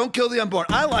policies are don't kill the unborn.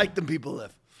 I like them people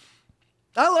live.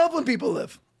 I love when people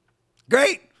live.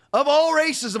 Great. Of all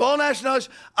races, of all nationalities,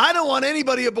 I don't want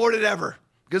anybody aborted ever.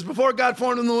 Because before God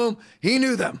formed them in the womb, he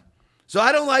knew them. So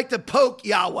I don't like to poke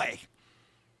Yahweh.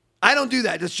 I don't do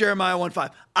that. That's Jeremiah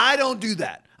 1:5. I don't do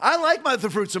that. I like the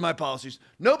fruits of my policies.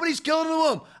 Nobody's killed in the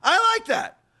womb. I like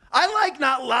that. I like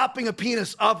not lopping a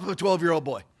penis off of a 12-year-old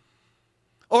boy.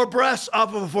 Or breasts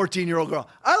off of a 14-year-old girl.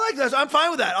 I like that. I'm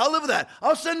fine with that. I'll live with that.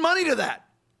 I'll send money to that.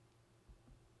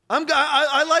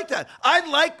 I like that. I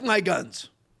like my guns.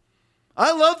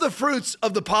 I love the fruits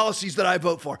of the policies that I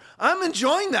vote for. I'm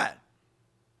enjoying that.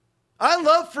 I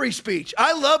love free speech.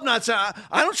 I love I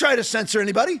don't try to censor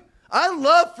anybody. I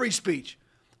love free speech.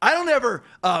 I don't ever,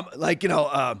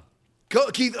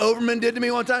 Keith Overman did to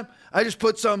me one time. I just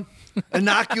put some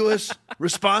innocuous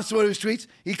response to one of his tweets.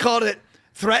 He called it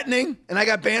threatening, and I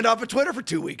got banned off of Twitter for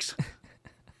 2 weeks.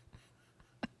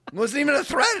 It wasn't even a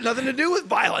threat. It had nothing to do with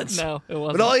violence. No, it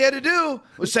wasn't. But all he had to do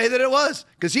was say that it was,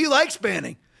 because he likes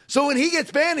banning. So when he gets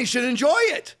banned, he should enjoy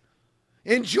it.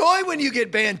 Enjoy when you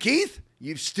get banned, Keith,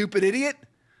 you stupid idiot.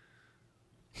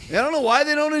 I don't know why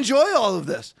they don't enjoy all of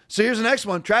this. So here's the next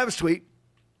one. Travis tweet.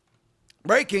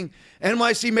 Breaking.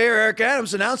 NYC Mayor Eric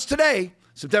Adams announced today,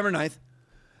 September 9th,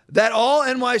 that all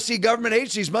NYC government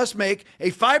agencies must make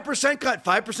a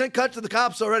 5% cut to the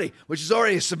cops already, which is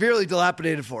already a severely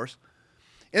dilapidated force,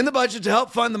 in the budget to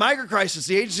help fund the migrant crisis.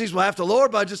 The agencies will have to lower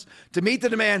budgets to meet the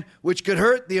demand, which could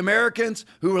hurt the Americans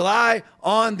who rely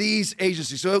on these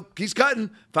agencies. So he's cutting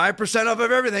 5% off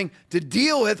of everything to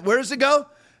deal with, where does it go?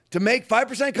 To make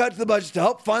 5% cut to the budget to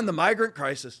help fund the migrant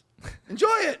crisis.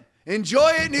 Enjoy it. Enjoy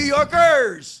it, New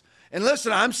Yorkers. And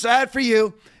listen, I'm sad for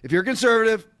you if you're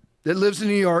conservative that lives in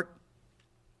New York,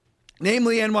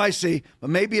 namely NYC, but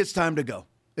maybe it's time to go.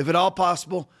 If at all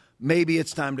possible, maybe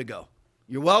it's time to go.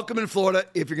 You're welcome in Florida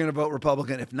if you're going to vote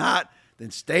Republican. If not,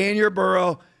 then stay in your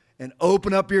borough and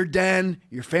open up your den,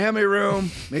 your family room,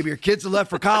 maybe your kids have left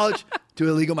for college, to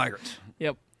illegal migrants.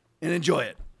 Yep. And enjoy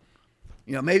it.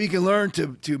 You know, maybe you can learn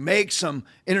to make some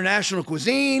international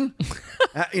cuisine,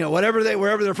 wherever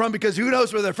they're from, because who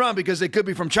knows where they're from, because they could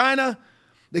be from China,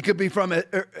 they could be from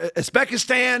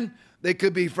Uzbekistan, they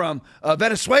could be from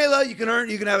Venezuela. You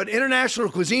can have an international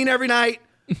cuisine every night.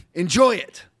 Enjoy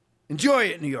it. Enjoy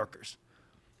it, New Yorkers.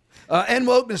 End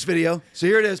wokeness video. So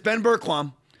here it is, Ben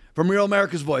Berquam from Real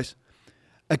America's Voice.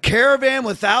 A caravan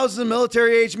with thousands of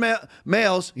military-age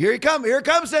males. Here it comes,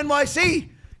 NYC.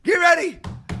 Get ready.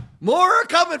 More are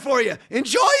coming for you.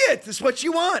 Enjoy it. This is what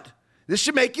you want. This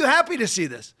should make you happy to see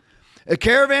this. A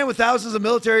caravan with thousands of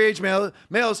military-age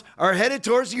males are headed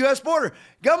towards the U.S. border.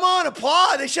 Come on,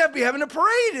 applaud. They should be having a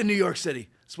parade in New York City.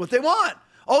 That's what they want.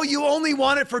 Oh, you only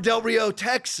want it for Del Rio,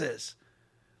 Texas.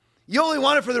 You only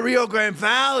want it for the Rio Grande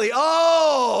Valley.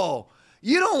 Oh,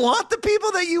 you don't want the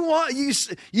people that you want.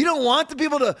 You don't want the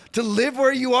people to live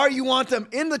where you are. You want them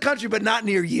in the country, but not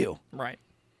near you. Right.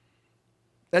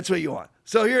 That's what you want.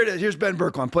 So here it is. Here's Ben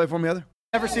Berquam. Play it for me, Heather.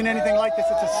 Never seen anything like this.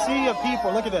 It's a sea of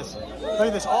people. Look at this. Look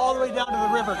at this. All the way down to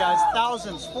the river, guys.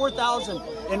 Thousands, 4,000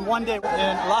 in one day. In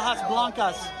Lajas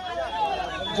Blancas,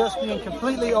 just being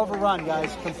completely overrun,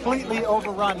 guys. Completely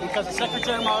overrun because of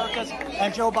Secretary Mayorkas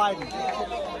and Joe Biden.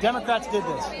 Democrats did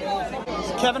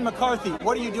this. Kevin McCarthy,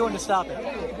 what are you doing to stop it?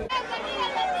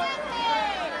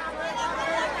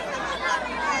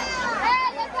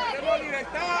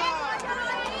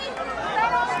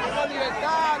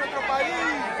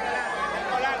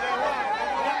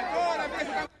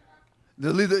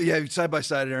 Yeah, side by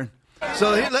side, Aaron.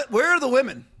 So where are the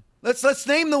women? Let's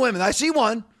name the women. I see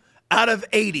one out of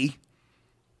 80.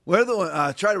 Where are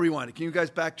the try to rewind it. Can you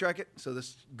guys backtrack it so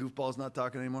this goofball's not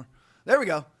talking anymore? There we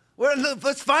go.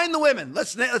 Let's find the women.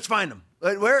 Let's find them.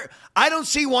 Where I don't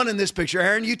see one in this picture.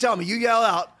 Aaron, you tell me. You yell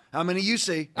out how many you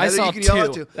see. I saw you can two. Yell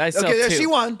out two. I saw okay, two. I see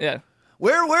one. Yeah.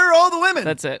 Where are all the women?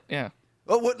 That's it. Yeah.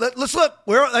 Well, let's look.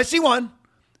 I see one.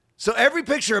 So every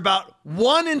picture, about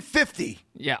 1 in 50.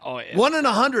 Yeah. Oh, yeah. 1 in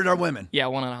 100 are women. Yeah,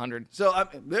 1 in 100. So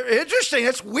interesting.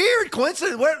 That's weird.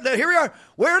 Coincidence. Here we are.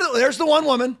 There's the one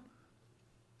woman.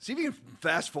 See if you can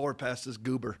fast forward past this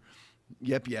goober.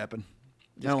 Yapping.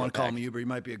 I don't want to call him a goober. He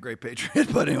might be a great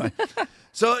patriot, but anyway.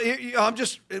 So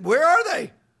where are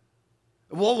they?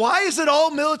 Well, why is it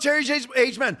all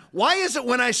military-age men? Why is it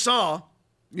when I saw,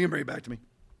 you can bring it back to me,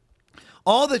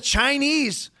 all the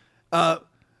Chinese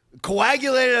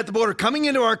coagulated at the border coming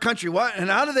into our country? What? And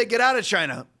how do they get out of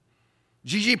China?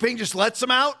 Xi Jinping just lets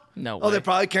them out? No way. Oh, they're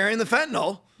probably carrying the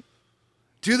fentanyl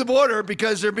to the border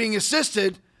because they're being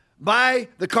assisted by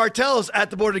the cartels at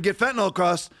the border to get fentanyl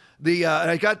across the, and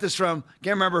I got this from,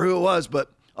 can't remember who it was,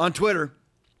 but on Twitter.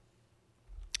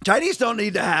 Chinese don't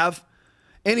need to have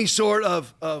any sort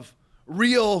of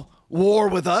real war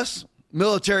with us,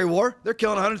 military war. They're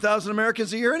killing 100,000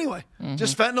 Americans a year anyway. Mm-hmm.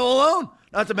 Just fentanyl alone.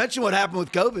 Not to mention what happened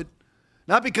with COVID.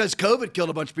 Not because COVID killed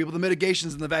a bunch of people. The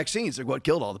mitigations and the vaccines are what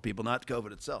killed all the people, not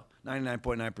COVID itself.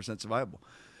 99.9% survivable.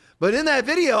 But in that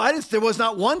video, there was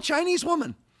not one Chinese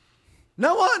woman.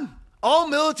 No one. All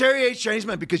military-age Chinese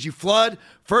men, because you flood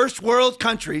first world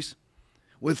countries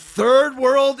with third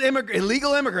world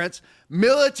illegal immigrants,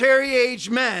 military-age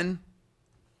men,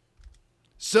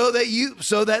 so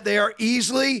that they are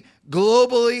easily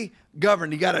globally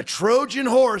governed. You got a Trojan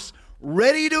horse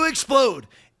ready to explode,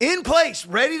 in place,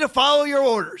 ready to follow your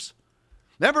orders.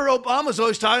 Remember, Obama's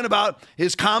always talking about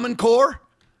his Common Core?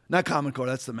 Not Common Core,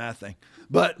 that's the math thing.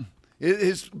 But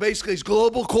basically his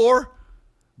global core,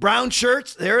 brown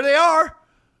shirts, there they are.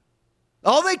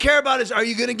 All they care about is, are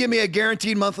you going to give me a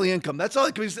guaranteed monthly income? That's all.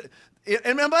 And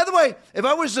by the way,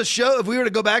 if we were to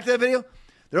go back to that video,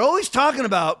 they're always talking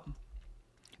about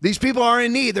these people are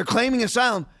in need. They're claiming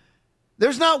asylum.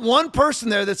 There's not one person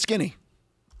there that's skinny.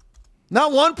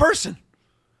 Not one person.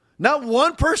 Not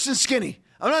one person skinny.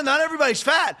 Not everybody's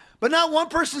fat, but not one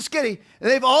person skinny. And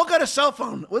they've all got a cell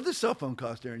phone. What does a cell phone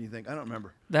cost, Aaron, you think? I don't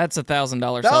remember. That's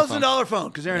 $1,000 cell phone. $1,000 phone,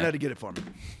 because Aaron had to get it for me.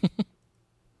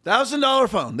 $1,000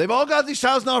 phone. They've all got these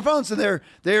 $1,000 phones, and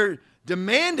they're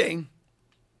demanding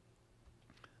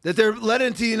that they're let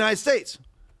into the United States.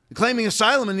 claiming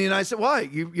asylum in the United States. Why?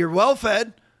 You're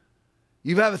well-fed.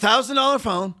 You have a $1,000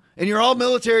 phone, and you're all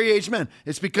military-age men.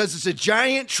 It's because it's a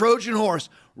giant Trojan horse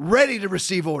ready to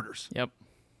receive orders. Yep.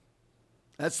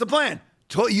 That's the plan.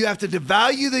 You have to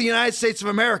devalue the United States of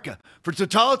America for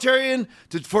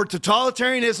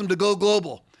totalitarianism to go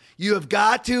global. You have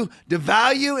got to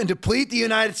devalue and deplete the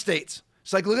United States.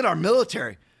 It's like, look at our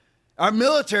military. Our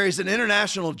military is an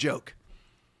international joke.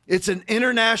 It's an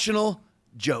international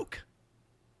joke.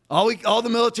 All the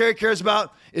military cares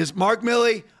about is Mark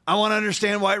Milley, I want to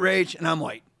understand white rage, and I'm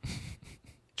white.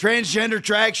 Transgender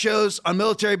drag shows on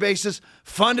military bases,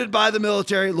 funded by the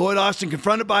military. Lloyd Austin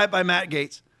confronted by it by Matt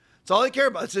Gaetz. That's all they care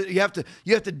about. You have to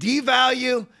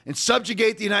devalue and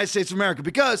subjugate the United States of America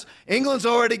because England's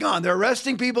already gone. They're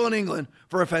arresting people in England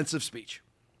for offensive speech.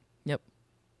 Yep.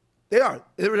 They are.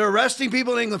 They're arresting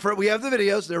people in England we have the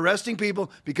videos. They're arresting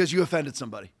people because you offended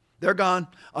somebody. They're gone.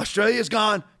 Australia's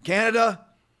gone. Canada,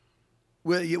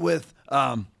 with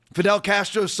Fidel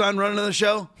Castro's son running the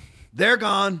show, they're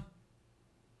gone.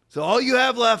 So all you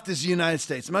have left is the United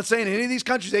States. I'm not saying any of these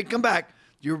countries, they can come back.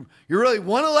 You're really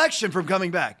one election from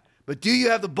coming back. But do you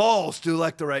have the balls to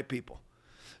elect the right people?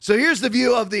 So here's the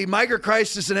view of the migrant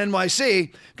crisis in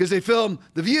NYC, because they filmed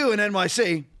The View in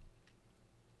NYC.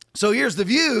 So here's the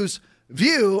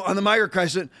view on the migrant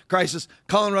crisis.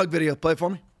 Colin Rugg video. Play it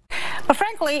for me. But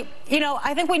frankly,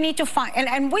 I think we need to find,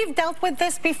 and we've dealt with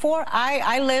this before.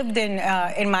 I lived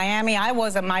in Miami. I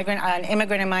was an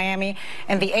immigrant in Miami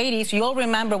in the 80s. You'll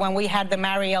remember when we had the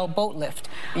Mariel boat lift.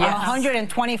 Yes.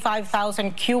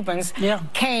 125,000 Cubans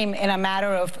came in a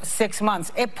matter of 6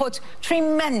 months. It puts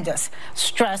tremendous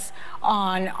stress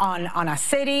on a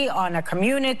city, on a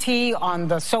community, on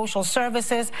the social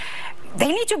services. They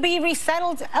need to be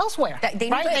resettled elsewhere. They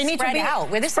need to spread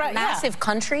out. We're this massive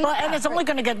country. Well, and it's only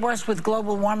going to get worse with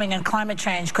global warming and climate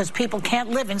change because people can't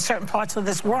live in certain parts of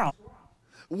this world.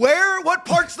 What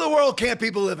parts of the world can't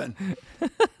people live in?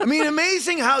 I mean,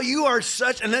 amazing how you are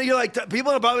such, and then you're like,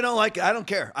 people probably don't like it. I don't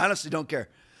care. I honestly don't care.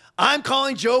 I'm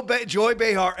calling Joy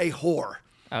Behar a whore.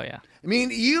 Oh, yeah. I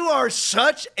mean, you are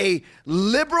such a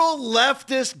liberal,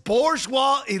 leftist,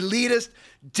 bourgeois, elitist,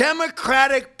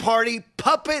 Democratic Party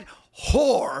puppet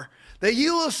whore that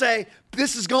you will say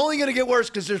this is only going to get worse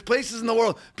because there's places in the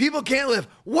world people can't live.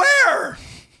 Where?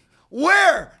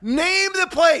 Name the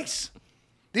place.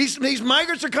 These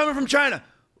migrants are coming from China.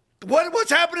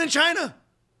 What's happening in China?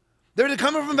 They're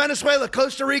coming from Venezuela,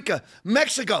 Costa Rica,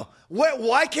 Mexico.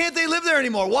 Why can't they live there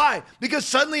anymore? Why? Because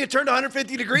suddenly it turned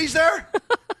 150 degrees there?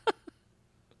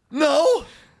 No.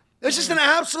 It's just an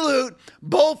absolute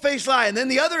bold-faced lie. And then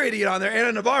the other idiot on there,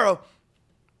 Ana Navarro,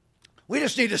 we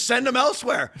just need to send them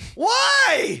elsewhere.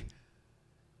 Why?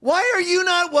 Why are you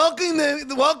not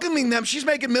welcoming them? She's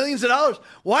making millions of dollars.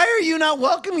 Why are you not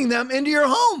welcoming them into your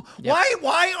home? Yep.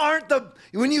 Why aren't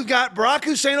when you've got Barack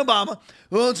Hussein Obama,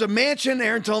 who owns a mansion,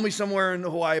 Aaron told me somewhere in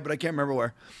Hawaii, but I can't remember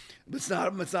where. It's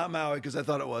not Maui because I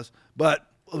thought it was. But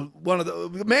one of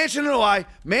the mansion in Hawaii,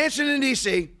 mansion in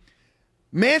D.C.,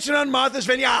 mansion on Martha's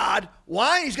Vineyard.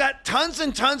 Why? He's got tons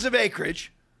and tons of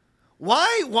acreage.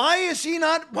 Why is he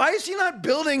not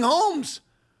building homes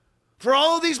for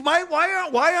all of these?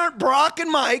 Why aren't Brock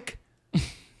and Mike?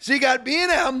 So you got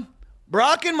B&M,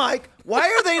 Brock and Mike. Why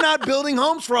are they not building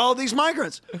homes for all of these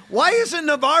migrants? Why isn't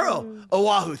Navarro?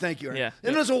 Oahu, thank you. Aaron. Yeah.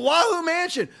 And there's a Oahu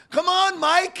mansion. Come on,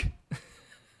 Mike.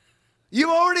 You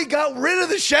already got rid of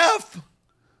the chef.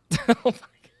 Oh my gosh.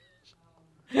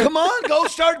 Come on, go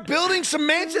start building some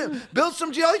mansions.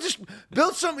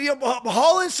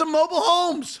 Haul in some mobile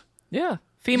homes. Yeah,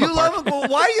 FEMA you love it. Well,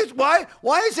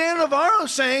 why is Ana Navarro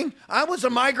saying I was a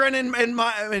migrant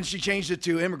and she changed it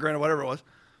to immigrant or whatever it was?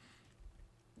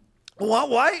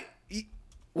 Why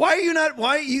are you not?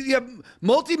 Why you have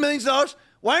multi-millions of dollars?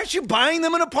 Why aren't you buying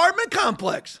them an apartment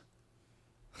complex?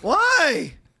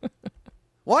 Why?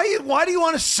 Why do you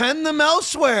want to send them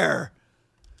elsewhere?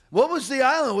 What was the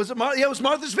island? Was it? It was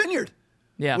Martha's Vineyard.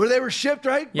 Yeah. Where they were shipped,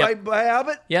 right? Yep. By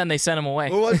Abbott? Yeah, and they sent them away.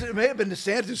 Or was it? It may have been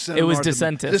DeSantis sent them. It was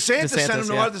DeSantis. DeSantis sent them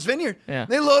to Martha's Vineyard. Yeah.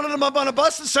 They loaded them up on a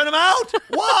bus and sent them out.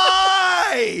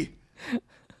 Why?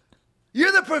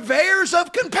 You're the purveyors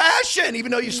of compassion,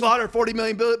 even though you slaughter 40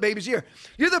 million babies a year.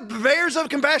 You're the purveyors of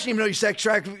compassion, even though you sex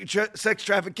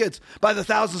traffic kids by the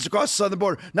thousands across the southern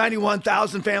border.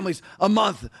 91,000 families a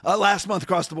month, last month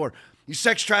across the border. You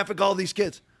sex traffic all these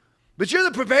kids. But you're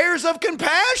the purveyors of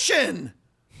compassion.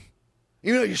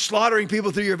 Even though you're slaughtering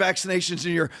people through your vaccinations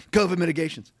and your COVID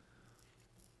mitigations.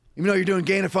 Even though you're doing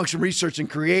gain-of-function research and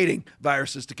creating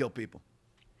viruses to kill people.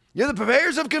 You're the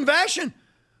purveyors of compassion.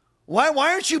 Why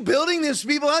aren't you building these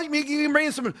people out? You can bring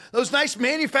in some of those nice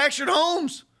manufactured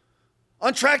homes.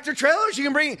 on tractor trailers. You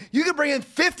can bring in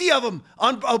 50 of them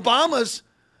on Obama's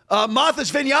Martha's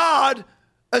Vineyard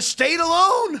estate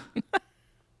alone.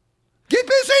 Get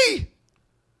busy.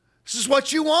 This is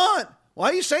what you want. Why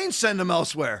are you saying send them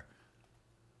elsewhere?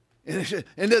 And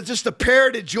just the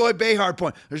parroted Joy Behar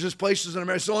point. There's just places in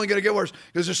America. It's only going to get worse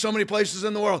because there's so many places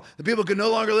in the world that people can no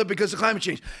longer live because of climate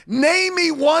change. Name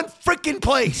me one freaking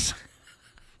place.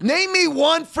 Name me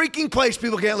one freaking place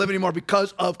people can't live anymore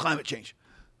because of climate change.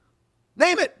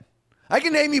 Name it. I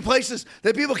can name you places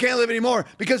that people can't live anymore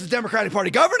because of Democratic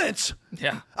Party governance.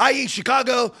 Yeah. I.e.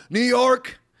 Chicago, New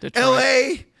York, Detroit.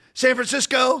 L.A., San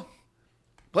Francisco.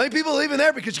 Plenty of people living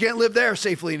there because you can't live there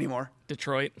safely anymore.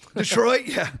 Detroit,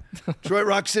 yeah. Detroit,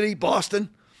 Rock City, Boston.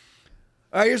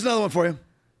 All right, here's another one for you.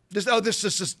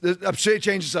 I'm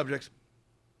changing subjects.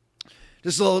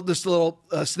 Just a little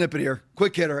snippet here.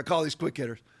 Quick hitter. I call these quick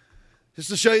hitters. Just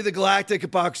to show you the galactic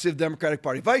hypocrisy of the Democratic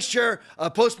Party. Vice Chair,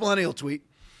 post-millennial tweet.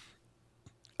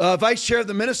 Vice Chair of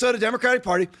the Minnesota Democratic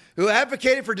Party, who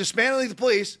advocated for dismantling the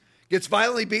police, gets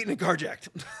violently beaten and carjacked.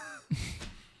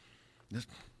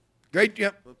 Great.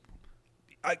 Yeah.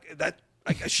 I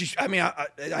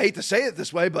hate to say it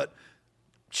this way, but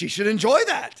she should enjoy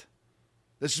that.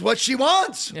 This is what she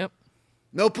wants. Yep.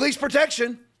 No police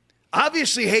protection.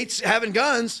 Obviously hates having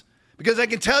guns because I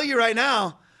can tell you right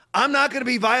now, I'm not going to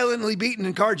be violently beaten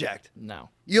and carjacked. No.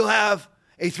 You'll have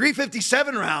a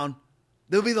 .357 round.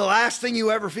 That'll be the last thing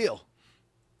you ever feel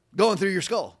going through your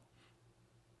skull.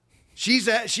 She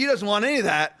doesn't want any of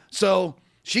that. So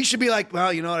she should be like,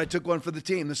 well, you know what? I took one for the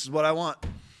team. This is what I want.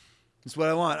 This is what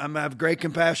I want. I'm going to have great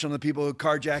compassion on the people who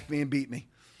carjacked me and beat me.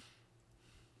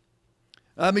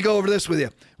 Let me go over this with you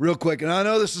real quick. And I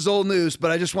know this is old news,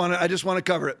 but I just want to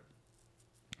cover it.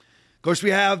 Of course, we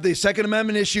have the Second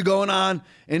Amendment issue going on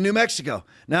in New Mexico.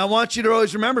 Now, I want you to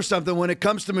always remember something when it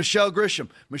comes to Michelle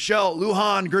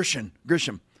Lujan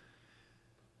Grisham.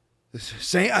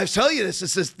 I tell you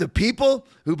this is the people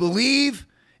who believe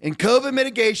in COVID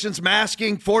mitigations,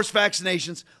 masking, forced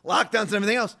vaccinations, lockdowns, and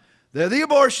everything else. They're the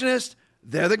abortionists.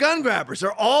 They're the gun grabbers.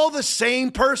 They're all the same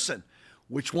person,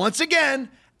 which once again,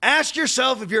 ask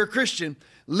yourself if you're a Christian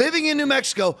living in New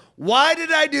Mexico, why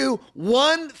did I do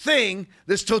one thing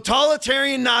this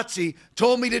totalitarian Nazi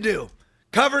told me to do?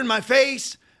 Covering my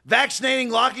face, vaccinating,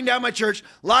 locking down my church,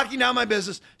 locking down my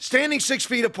business, standing 6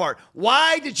 feet apart.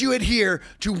 Why did you adhere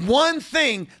to one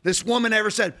thing this woman ever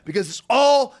said? Because it's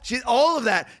all of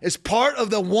that is part of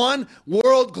the one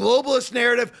world globalist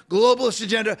narrative, globalist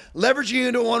agenda, leveraging you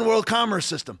into a one world commerce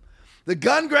system. The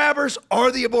gun grabbers are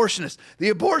the abortionists.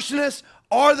 The abortionists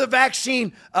are the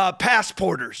vaccine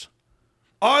passporters.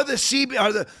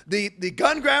 The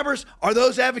gun grabbers are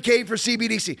those advocating for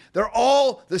CBDC. They're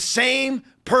all the same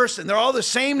person. They're all the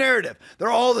same narrative.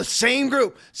 They're all the same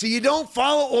group. So you don't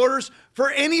follow orders for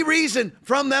any reason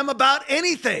from them about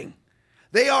anything.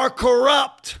 They are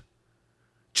corrupt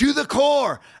to the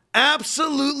core.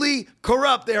 Absolutely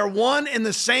corrupt. They are one and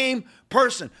the same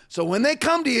person. So when they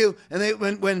come to you and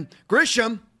when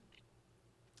Grisham,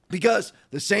 because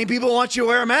the same people want you to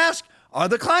wear a mask are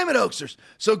the climate hoaxers.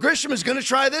 So Grisham is going to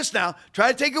try this now,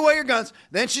 try to take away your guns.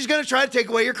 Then she's going to try to take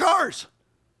away your cars.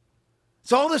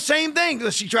 It's all the same thing.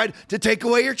 She tried to take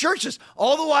away your churches.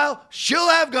 All the while, she'll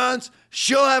have guns,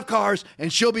 she'll have cars,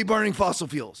 and she'll be burning fossil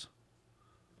fuels.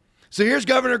 So here's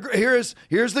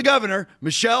the governor,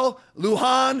 Michelle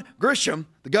Lujan Grisham,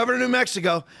 the governor of New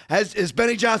Mexico, his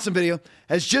Benny Johnson video,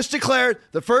 has just declared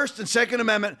the First and Second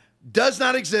Amendment does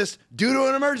not exist due to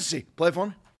an emergency. Play it for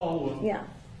me. Yeah.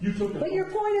 But your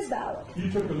point is valid. You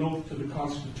took an oath to the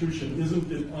Constitution.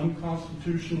 Isn't it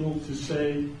unconstitutional to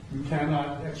say you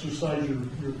cannot exercise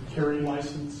your carry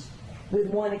license? With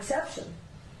one exception,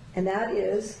 and that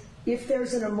is if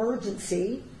there's an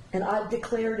emergency, and I've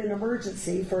declared an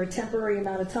emergency for a temporary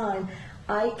amount of time,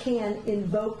 I can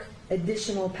invoke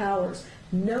additional powers.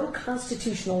 No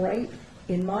constitutional right,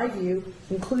 in my view,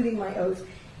 including my oath,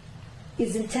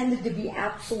 is intended to be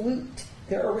absolute.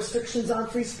 There are restrictions on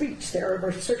free speech. There are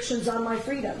restrictions on my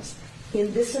freedoms.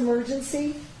 In this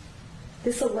emergency,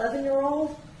 this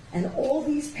 11-year-old and all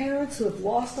these parents who have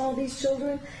lost all these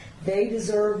children, they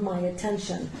deserve my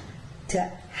attention to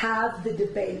have the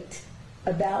debate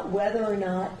about whether or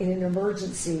not in an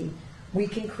emergency we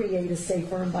can create a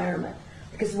safer environment.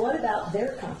 Because what about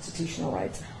their constitutional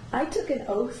rights? I took an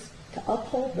oath to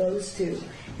uphold those too.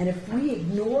 And if we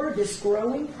ignore this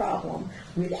growing problem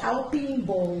without being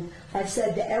bold, I've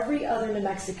said to every other New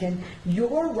Mexican,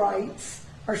 your rights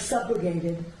are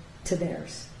subjugated to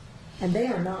theirs. And they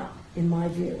are not, in my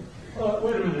view.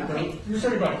 Wait a minute. You're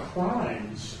saying about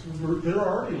crimes. There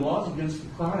are already laws against the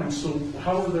crimes, so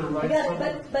how are their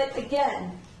rights? But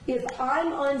again, If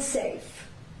I'm unsafe,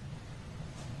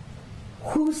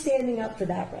 who's standing up for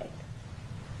that right?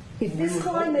 If this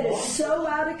climate is so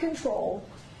out of control,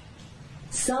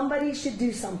 somebody should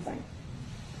do something.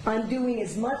 I'm doing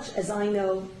as much as I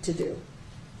know to do.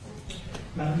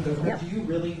 Madam Governor, do you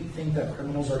really think that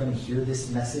criminals are going to hear this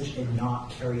message and not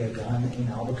carry a gun in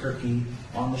Albuquerque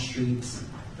on the streets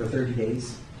for 30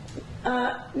 days?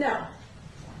 No.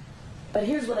 But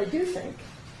here's what I do think.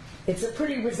 It's a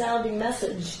pretty resounding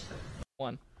message.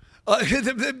 One.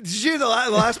 Did you hear the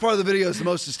last part of the video is the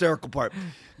most hysterical part.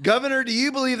 Governor, do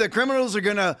you believe that criminals are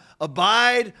going to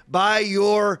abide by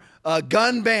your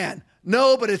gun ban?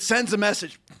 No, but it sends a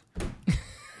message.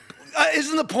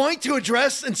 Isn't the point to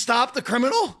address and stop the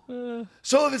criminal?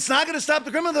 So if it's not going to stop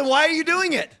the criminal, then why are you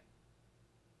doing it?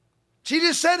 She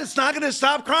just said it's not going to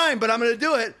stop crime, but I'm going to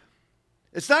do it.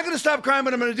 It's not going to stop crime,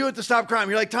 but I'm going to do it to stop crime.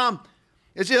 You're like, Tom,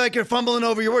 it's like you're fumbling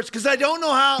over your words because I do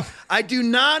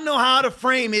not know how to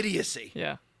frame idiocy.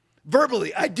 Yeah.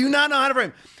 Verbally, I do not know how to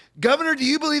frame. Governor, do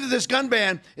you believe that this gun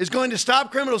ban is going to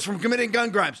stop criminals from committing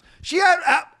gun crimes? She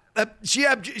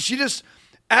just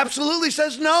absolutely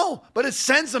says no, but it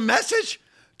sends a message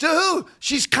to who?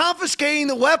 She's confiscating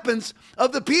the weapons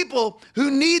of the people who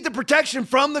need the protection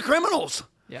from the criminals.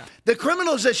 Yeah. The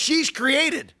criminals that she's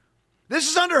created. This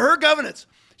is under her governance.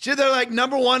 They're like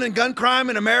number one in gun crime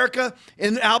in America,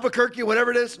 in Albuquerque, whatever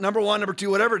it is. Number one, number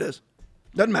two, whatever it is.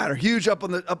 Doesn't matter. Huge up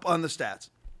on the stats.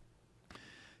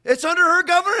 It's under her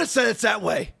governance that it's that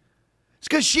way. It's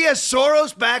because she has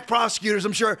Soros-backed prosecutors,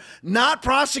 I'm sure, not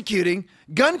prosecuting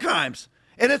gun crimes.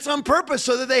 And it's on purpose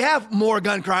so that they have more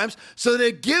gun crimes, so that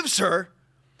it gives her,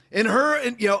 an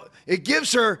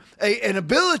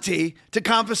ability to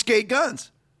confiscate guns.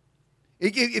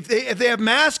 If they have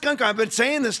mass gun crime, I've been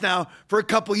saying this now for a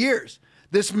couple years.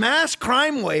 This mass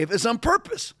crime wave is on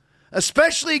purpose,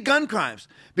 especially gun crimes,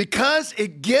 because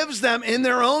it gives them, in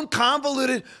their own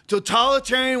convoluted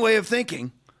totalitarian way of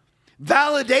thinking,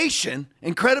 validation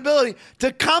and credibility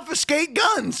to confiscate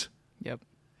guns. Yep.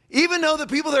 Even though the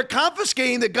people they're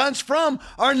confiscating the guns from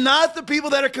are not the people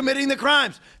that are committing the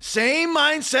crimes. Same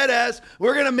mindset as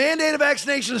we're going to mandate a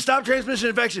vaccination to stop transmission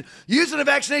and infection. Using a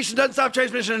vaccination doesn't stop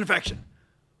transmission and infection.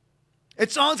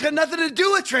 It's got nothing to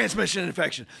do with transmission and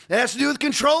infection. It has to do with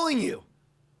controlling you.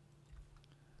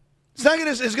 Is it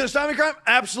going to stop me crime?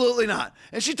 Absolutely not.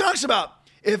 And she talks about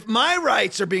if my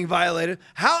rights are being violated,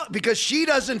 how? Because she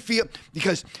doesn't feel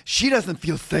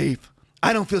safe.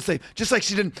 I don't feel safe. Just like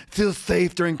she didn't feel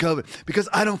safe during COVID. Because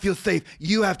I don't feel safe,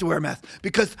 you have to wear a mask.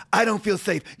 Because I don't feel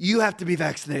safe, you have to be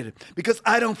vaccinated. Because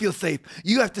I don't feel safe,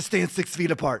 you have to stand 6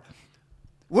 feet apart.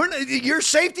 Your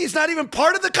safety is not even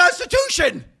part of the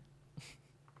Constitution.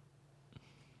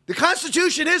 The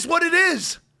Constitution is what it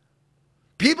is.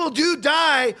 People do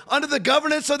die under the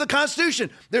governance of the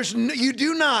Constitution. You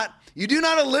do not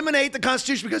eliminate the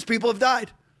Constitution because people have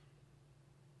died.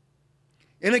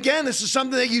 And again, this is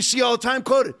something that you see all the time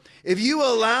quoted. If you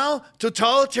allow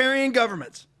totalitarian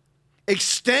governments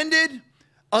extended,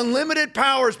 unlimited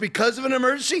powers because of an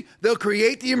emergency, they'll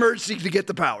create the emergency to get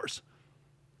the powers.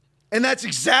 And that's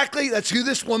who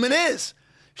this woman is.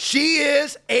 She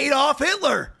is Adolf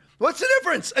Hitler. What's the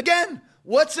difference? Again,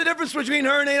 what's the difference between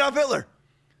her and Adolf Hitler?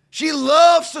 She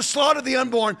loves to slaughter the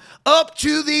unborn up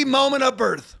to the moment of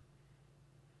birth.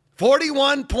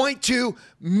 41.2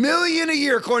 million a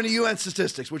year, according to UN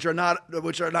statistics, which are not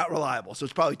reliable. So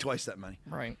it's probably twice that many.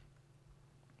 Right.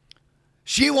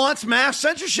 She wants mass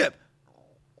censorship,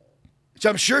 which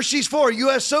I'm sure she's for.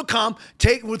 U.S. SOCOM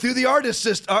through the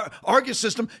Argus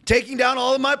system, taking down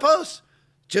all of my posts,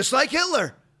 just like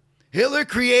Hitler. Hitler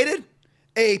created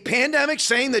a pandemic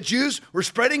saying that Jews were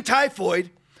spreading typhoid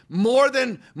more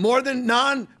than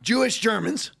non-Jewish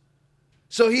Germans.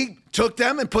 So he took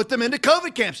them and put them into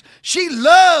COVID camps. She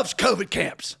loves COVID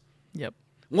camps. Yep.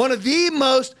 One of the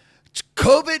most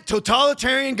COVID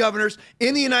totalitarian governors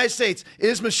in the United States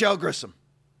is Michelle Grisham.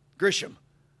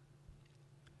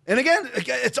 And again,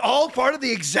 it's all part of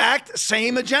the exact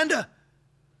same agenda.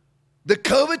 The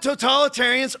COVID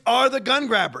totalitarians are the gun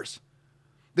grabbers.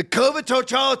 The COVID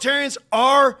totalitarians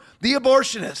are the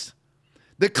abortionists.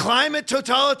 The climate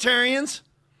totalitarians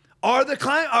are the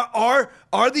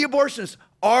abortionists,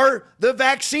 are the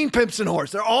vaccine pimps and whores.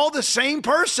 They're all the same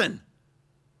person.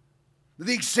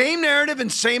 The same narrative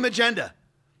and same agenda.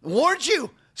 I warned you.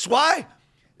 That's why.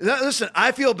 Listen,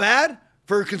 I feel bad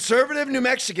for conservative New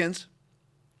Mexicans,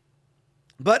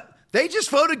 but they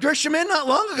just voted Grisham in not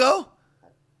long ago.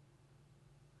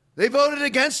 They voted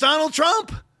against Donald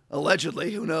Trump,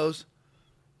 allegedly. Who knows?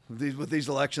 With these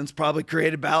elections, probably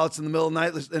created ballots in the middle of the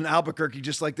night in Albuquerque,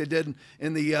 just like they did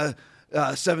in the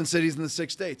 7 cities in the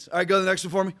 6 states. All right, go to the next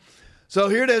one for me. So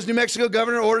here it is. New Mexico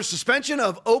governor orders suspension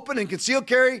of open and concealed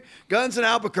carry guns in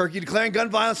Albuquerque, declaring gun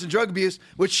violence and drug abuse,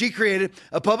 which she created,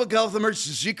 a public health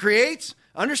emergency. She creates,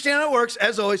 understand how it works,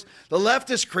 as always, the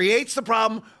leftist creates the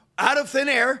problem out of thin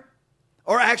air,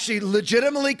 or actually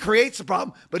legitimately creates the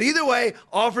problem, but either way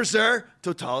offers their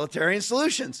totalitarian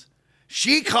solutions.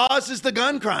 She causes the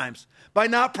gun crimes by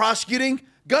not prosecuting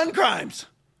gun crimes.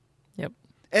 Yep.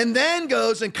 And then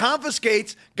goes and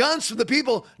confiscates guns from the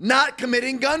people not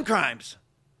committing gun crimes.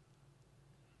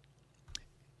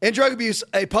 In drug abuse,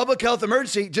 a public health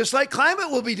emergency, just like climate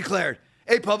will be declared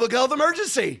a public health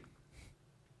emergency.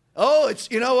 Oh, it's,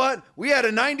 you know what? We had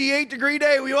a 98-degree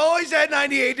day. We always had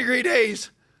 98-degree days.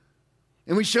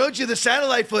 And we showed you the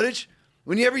satellite footage.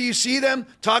 Whenever you see them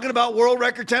talking about world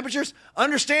record temperatures,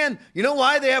 understand, you know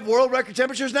why they have world record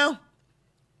temperatures now?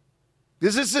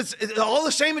 It's all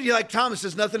the same. You're like, Thomas,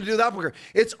 has nothing to do with Albuquerque.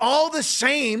 It's all the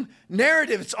same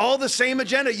narrative. It's all the same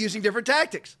agenda using different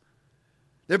tactics.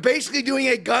 They're basically doing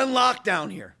a gun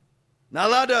lockdown here. Not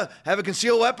allowed to have a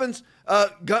concealed weapons,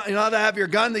 gun, you're not allowed to have your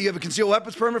gun that you have a concealed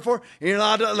weapons permit for, and you're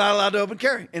not allowed to open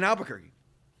carry in Albuquerque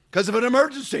because of an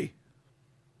emergency.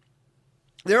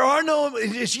 There are no,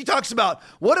 she talks about,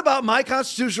 what about my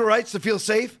constitutional rights to feel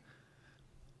safe?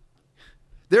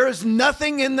 There is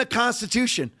nothing in the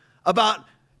Constitution about,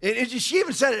 she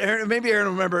even said it, maybe Aaron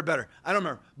will remember it better. I don't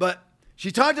remember. But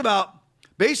she talked about,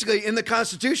 basically, in the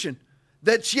Constitution,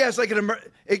 that she has like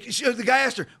the guy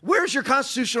asked her, where's your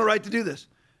constitutional right to do this?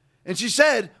 And she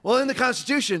said, well, in the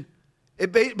Constitution,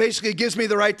 it basically gives me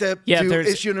the right to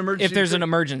issue an emergency. If there's an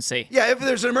emergency. Yeah, if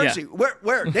there's an emergency. Yeah.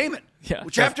 Where? Name it. Yeah.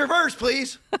 Chapter, verse,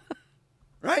 please.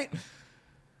 Right?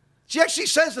 She actually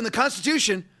says in the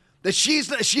Constitution that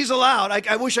she's allowed.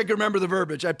 I wish I could remember the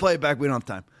verbiage. I'd play it back. We don't have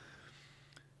time.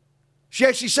 She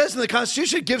actually says in the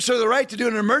Constitution it gives her the right to do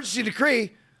an emergency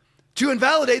decree to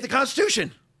invalidate the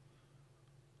Constitution.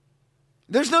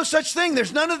 There's no such thing.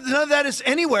 There's none of that is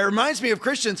anywhere. It reminds me of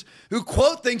Christians who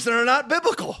quote things that are not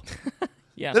biblical.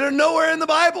 Yeah. That are nowhere in the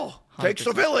Bible. 100%. Takes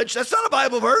a village. That's not a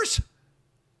Bible verse.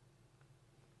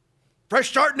 Fresh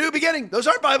start, new beginning. Those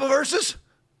aren't Bible verses.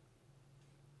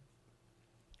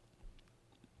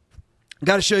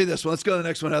 Got to show you this one. Let's go to the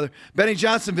next one, Heather. Benny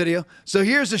Johnson video. So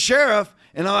here's a sheriff,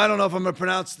 and I don't know if I'm going to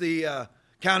pronounce the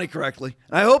county correctly.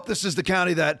 And I hope this is the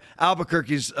county that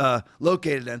Albuquerque's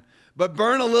located in. But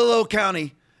Bernalillo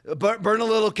County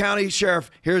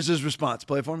Sheriff, here's his response.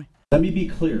 Play it for me. Let me be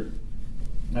clear.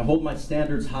 I hold my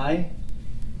standards high,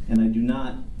 and I do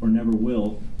not or never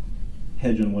will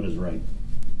hedge on what is right.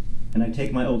 And I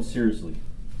take my oath seriously.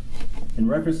 In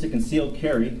reference to concealed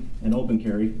carry and open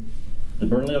carry, the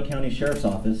Bernalillo County Sheriff's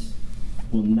Office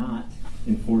will not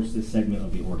enforce this segment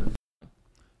of the order.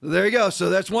 There you go. So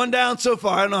that's one down so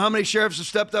far. I don't know how many sheriffs have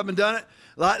stepped up and done it.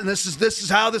 A lot, and this is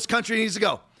how this country needs to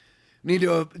go. We need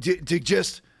to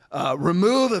just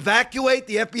evacuate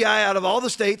the FBI out of all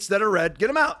the states that are red. Get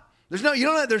them out.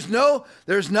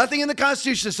 There's nothing in the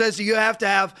Constitution that says that you have to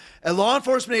have a law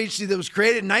enforcement agency that was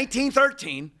created in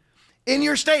 1913 in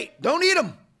your state. Don't need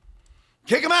them.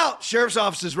 Kick them out. Sheriff's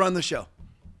offices run the show.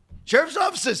 Sheriff's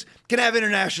offices can have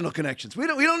international connections. We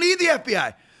don't need the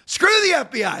FBI. Screw the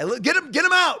FBI. Get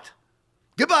them out.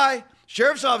 Goodbye.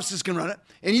 Sheriff's offices can run it.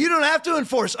 And you don't have to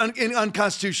enforce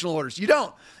unconstitutional orders. You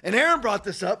don't. And Aaron brought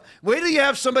this up. Wait till you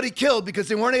have somebody killed because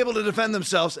they weren't able to defend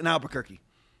themselves in Albuquerque.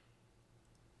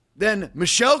 Then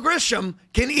Michelle Grisham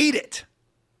can eat it.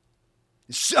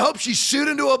 I hope she's sued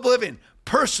into oblivion.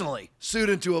 Personally sued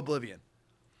into oblivion.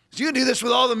 So you can do this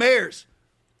with all the mayors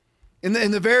in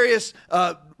the various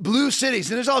blue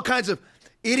cities. And there's all kinds of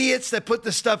idiots that put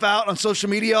this stuff out on social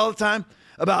media all the time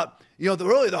about,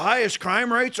 the highest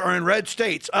crime rates are in red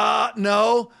states.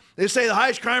 No. They say the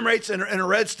highest crime rates in a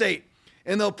red state.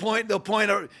 And they'll point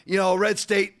a red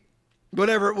state,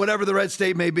 whatever the red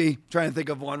state may be. I'm trying to think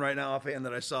of one right now offhand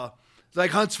that I saw. It's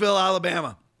like Huntsville,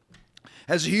 Alabama.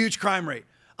 Has a huge crime rate.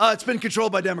 It's been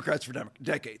controlled by Democrats for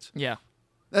decades. Yeah.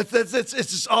 It's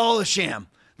just all a sham.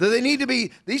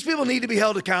 These people need to be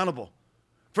held accountable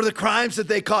for the crimes that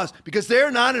they cause because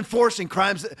they're not enforcing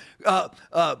crimes,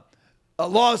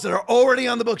 laws that are already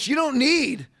on the books. You don't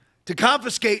need to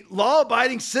confiscate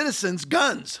law-abiding citizens'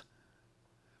 guns.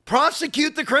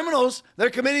 Prosecute the criminals that are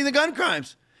committing the gun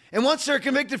crimes. And once they're a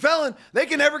convicted felon, they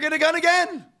can never get a gun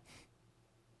again.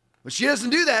 But she doesn't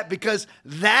do that because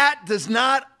that does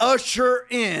not usher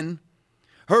in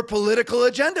her political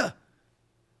agenda.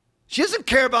 She doesn't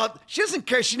care.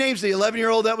 She names the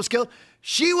 11-year-old that was killed.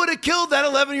 She would have killed that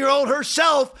 11-year-old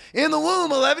herself in the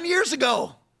womb 11 years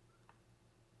ago.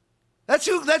 That's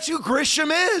who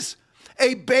Grisham is.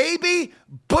 A baby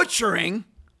butchering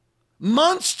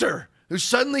monster who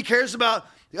suddenly cares about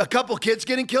a couple kids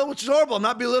getting killed, which is horrible. I'm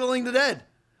not belittling the dead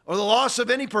or the loss of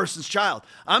any person's child.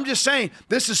 I'm just saying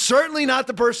this is certainly not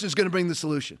the person who's going to bring the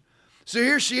solution. So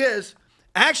here she is,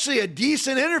 actually a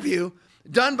decent interview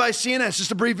done by CNN. It's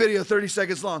just a brief video, 30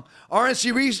 seconds long.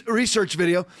 RNC research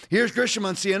video. Here's Grisham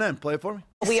on CNN. Play it for me.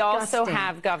 We also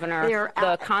have, Governor,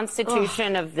 the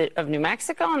Constitution of New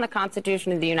Mexico and the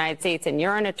Constitution of the United States, and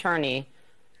you're an attorney.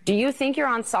 Do you think you're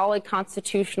on solid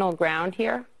constitutional ground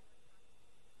here?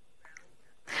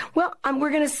 Well, we're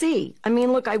going to see. I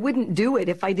mean, look, I wouldn't do it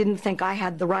if I didn't think I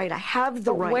had the right. I have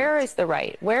the right. Where is the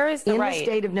right? Where is the right? In the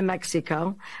state of New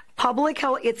Mexico. Public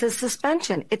health, it's a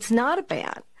suspension. It's not a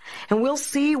ban. And we'll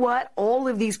see what all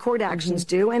of these court actions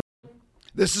do. And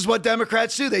this is what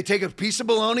Democrats do. They take a piece of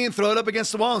bologna and throw it up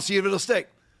against the wall and see if it'll stick.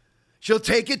 She'll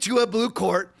take it to a blue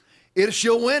court.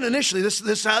 She'll win initially. This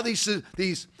is how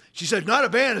these. She said, not a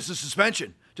ban, it's a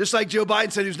suspension. Just like Joe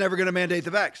Biden said he was never going to mandate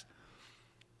the vax.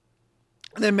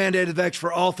 And then mandated the vax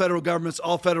for all federal governments,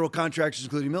 all federal contractors,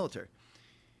 including military.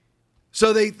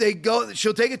 So they go.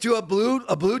 She'll take it to a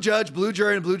blue judge, blue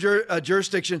jury, and blue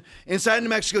jurisdiction inside New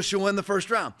Mexico. She'll win the first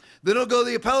round. Then it'll go to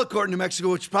the appellate court in New Mexico,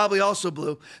 which is probably also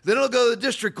blue. Then it'll go to the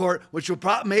district court, which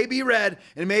may be red,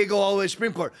 and may go all the way to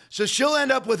Supreme Court. So she'll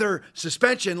end up with her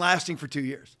suspension lasting for 2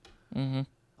 years. Mm-hmm.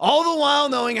 All the while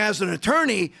knowing as an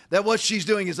attorney that what she's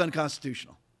doing is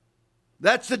unconstitutional.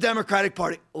 That's the Democratic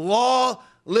Party.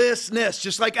 Lawlessness.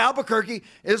 Just like Albuquerque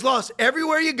is lost.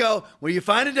 Everywhere you go, where you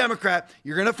find a Democrat,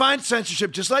 you're going to find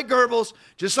censorship, just like Goebbels,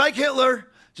 just like Hitler,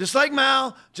 just like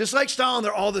Mao, just like Stalin.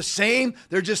 They're all the same.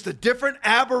 They're just a different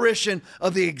aberration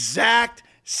of the exact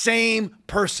same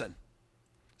person.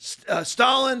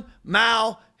 Stalin,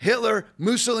 Mao, Hitler,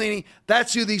 Mussolini,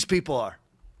 that's who these people are.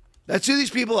 That's who these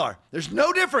people are. There's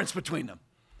no difference between them.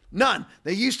 None.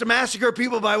 They used to massacre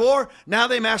people by war. Now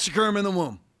they massacre them in the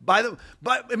womb. I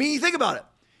mean, you think about it.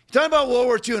 You're talking about World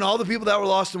War II and all the people that were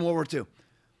lost in World War II.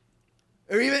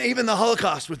 Or even the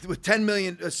Holocaust with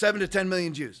 7 to 10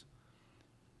 million Jews.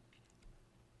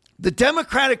 The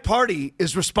Democratic Party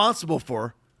is responsible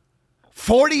for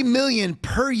 40 million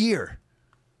per year.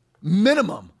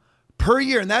 Minimum per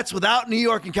year. And that's without New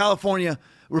York and California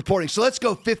reporting. So let's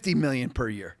go 50 million per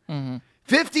year. Mm-hmm.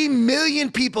 50 million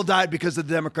people died because of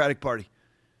the Democratic Party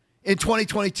in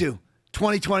 2022,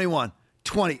 2021,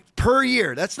 20 per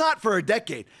year. That's not for a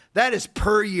decade. That is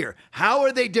per year. How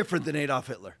are they different than Adolf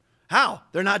Hitler? How?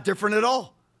 They're not different at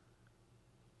all.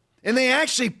 And they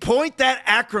actually point that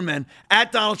acronym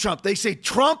at Donald Trump. They say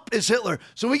Trump is Hitler,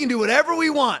 so we can do whatever we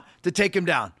want to take him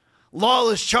down.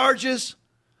 Lawless charges,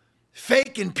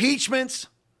 fake impeachments,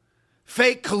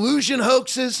 fake collusion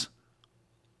hoaxes,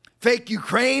 fake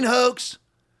Ukraine hoax,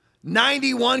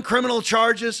 91 criminal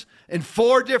charges in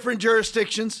 4 different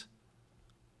jurisdictions,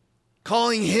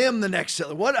 calling him the next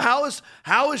Hitler. How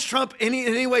is Trump in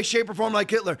any way, shape, or form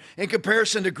like Hitler in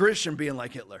comparison to Grisham being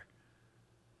like Hitler?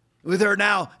 With her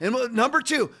now. And number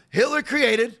 2, Hitler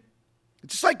created,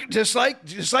 just like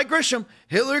Grisham,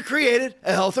 Hitler created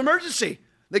a health emergency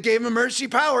that gave him emergency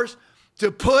powers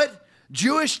to put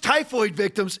Jewish typhoid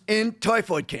victims in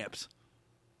typhoid camps.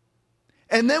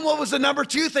 And then what was the number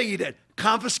 2 thing he did?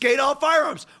 Confiscate all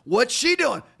firearms. What's she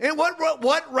doing? And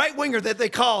what right-winger that they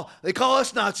call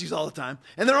us Nazis all the time.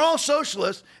 And they're all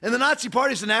socialists, and the Nazi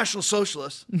Party is a national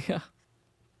socialist. Yeah.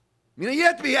 You know, you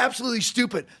have to be absolutely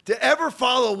stupid to ever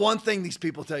follow one thing these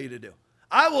people tell you to do.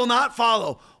 I will not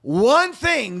follow one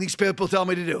thing these people tell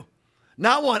me to do.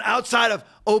 Not one, outside of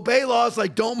obey laws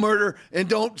like don't murder and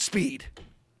don't speed.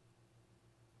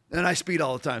 And I speed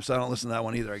all the time, so I don't listen to that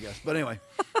one either, I guess. But anyway.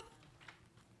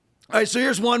 All right, so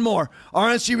here's one more.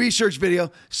 RNC research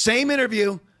video. Same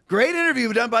interview. Great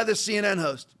interview done by the CNN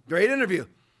host. Great interview.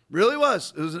 Really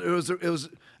was. It was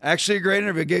actually a great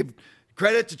interview. Gave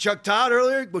credit to Chuck Todd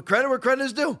earlier, but credit where credit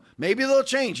is due. Maybe they'll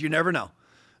change. You never know.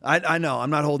 I know. I'm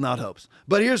not holding out hopes.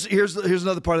 But here's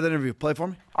another part of the interview. Play for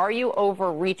me. Are you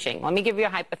overreaching? Let me give you a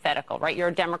hypothetical, right? You're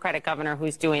a Democratic governor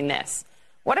who's doing this.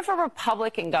 What if a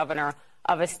Republican governor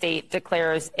of a state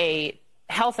declares a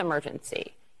health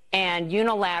emergency and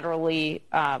unilaterally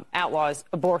outlaws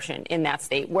abortion in that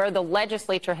state, where the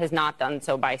legislature has not done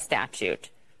so by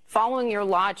statute? Following your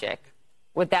logic,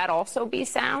 would that also be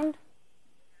sound?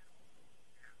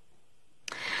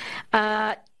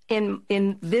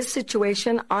 In this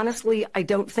situation, honestly, I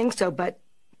don't think so, but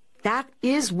that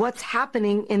is what's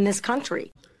happening in this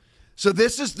country. So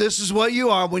this is what you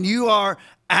are when you are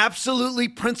absolutely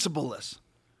principleless.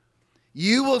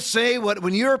 You will say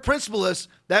when you're a principleless,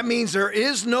 that means there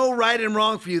is no right and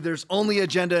wrong for you. There's only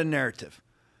agenda and narrative.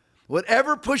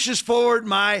 Whatever pushes forward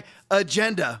my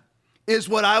agenda is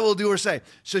what I will do or say.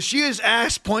 So she is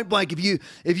asked point blank,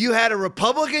 if you had a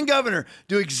Republican governor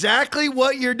do exactly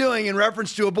what you're doing in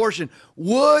reference to abortion,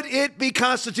 would it be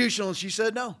constitutional? And she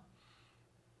said no.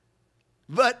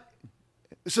 But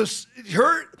so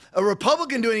a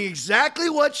Republican doing exactly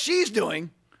what she's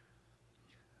doing,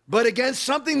 but against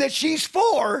something that she's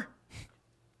for,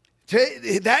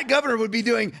 that governor would be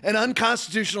doing an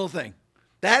unconstitutional thing.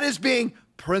 That is being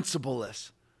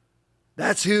principleless.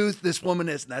 That's who this woman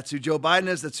is. That's who Joe Biden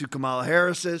is. That's who Kamala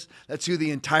Harris is. That's who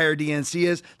the entire DNC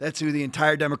is. That's who the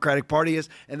entire Democratic Party is.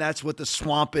 And that's what the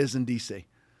swamp is in D.C.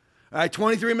 All right,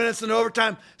 23 minutes into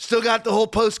overtime. Still got the whole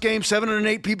post game.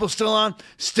 708 people still on.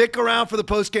 Stick around for the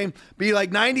post game. Be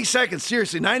like 90 seconds.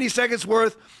 Seriously, 90 seconds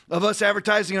worth of us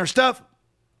advertising our stuff.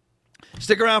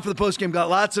 Stick around for the post game. Got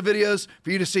lots of videos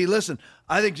for you to see. Listen,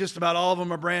 I think just about all of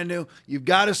them are brand new. You've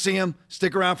got to see them.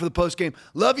 Stick around for the post game.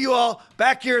 Love you all.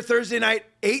 Back here Thursday night,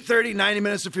 8:30, 90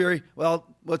 minutes of Fury.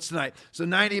 Well, what's tonight? So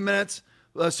 90 minutes.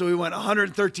 So we went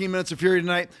 113 minutes of Fury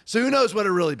tonight. So who knows what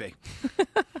it'll really be.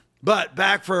 But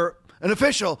back for an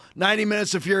official 90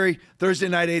 minutes of Fury, Thursday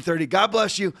night, 8:30. God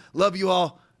bless you. Love you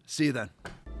all. See you then.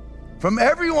 From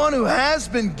everyone who has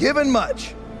been given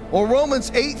much, or Romans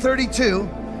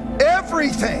 8:32,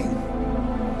 everything,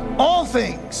 all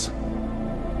things.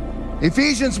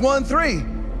 Ephesians 1:3,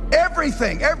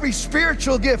 everything, every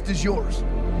spiritual gift is yours.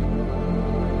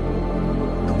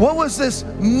 What was this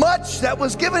much that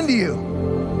was given to you?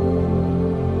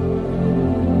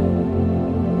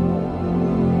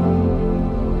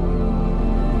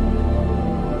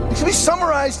 It can be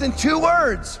summarized in 2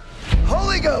 words: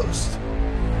 Holy Ghost.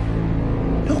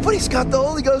 Nobody's got the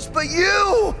Holy Ghost but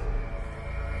you.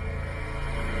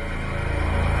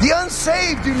 The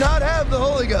unsaved do not have the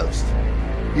Holy Ghost.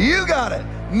 You got it.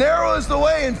 Narrow is the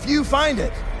way and few find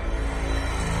it.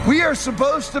 We are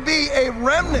supposed to be a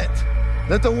remnant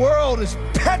that the world is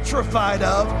petrified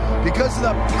of because of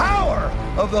the power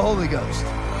of the Holy Ghost.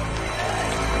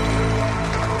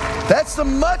 That's the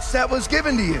much that was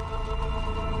given to you.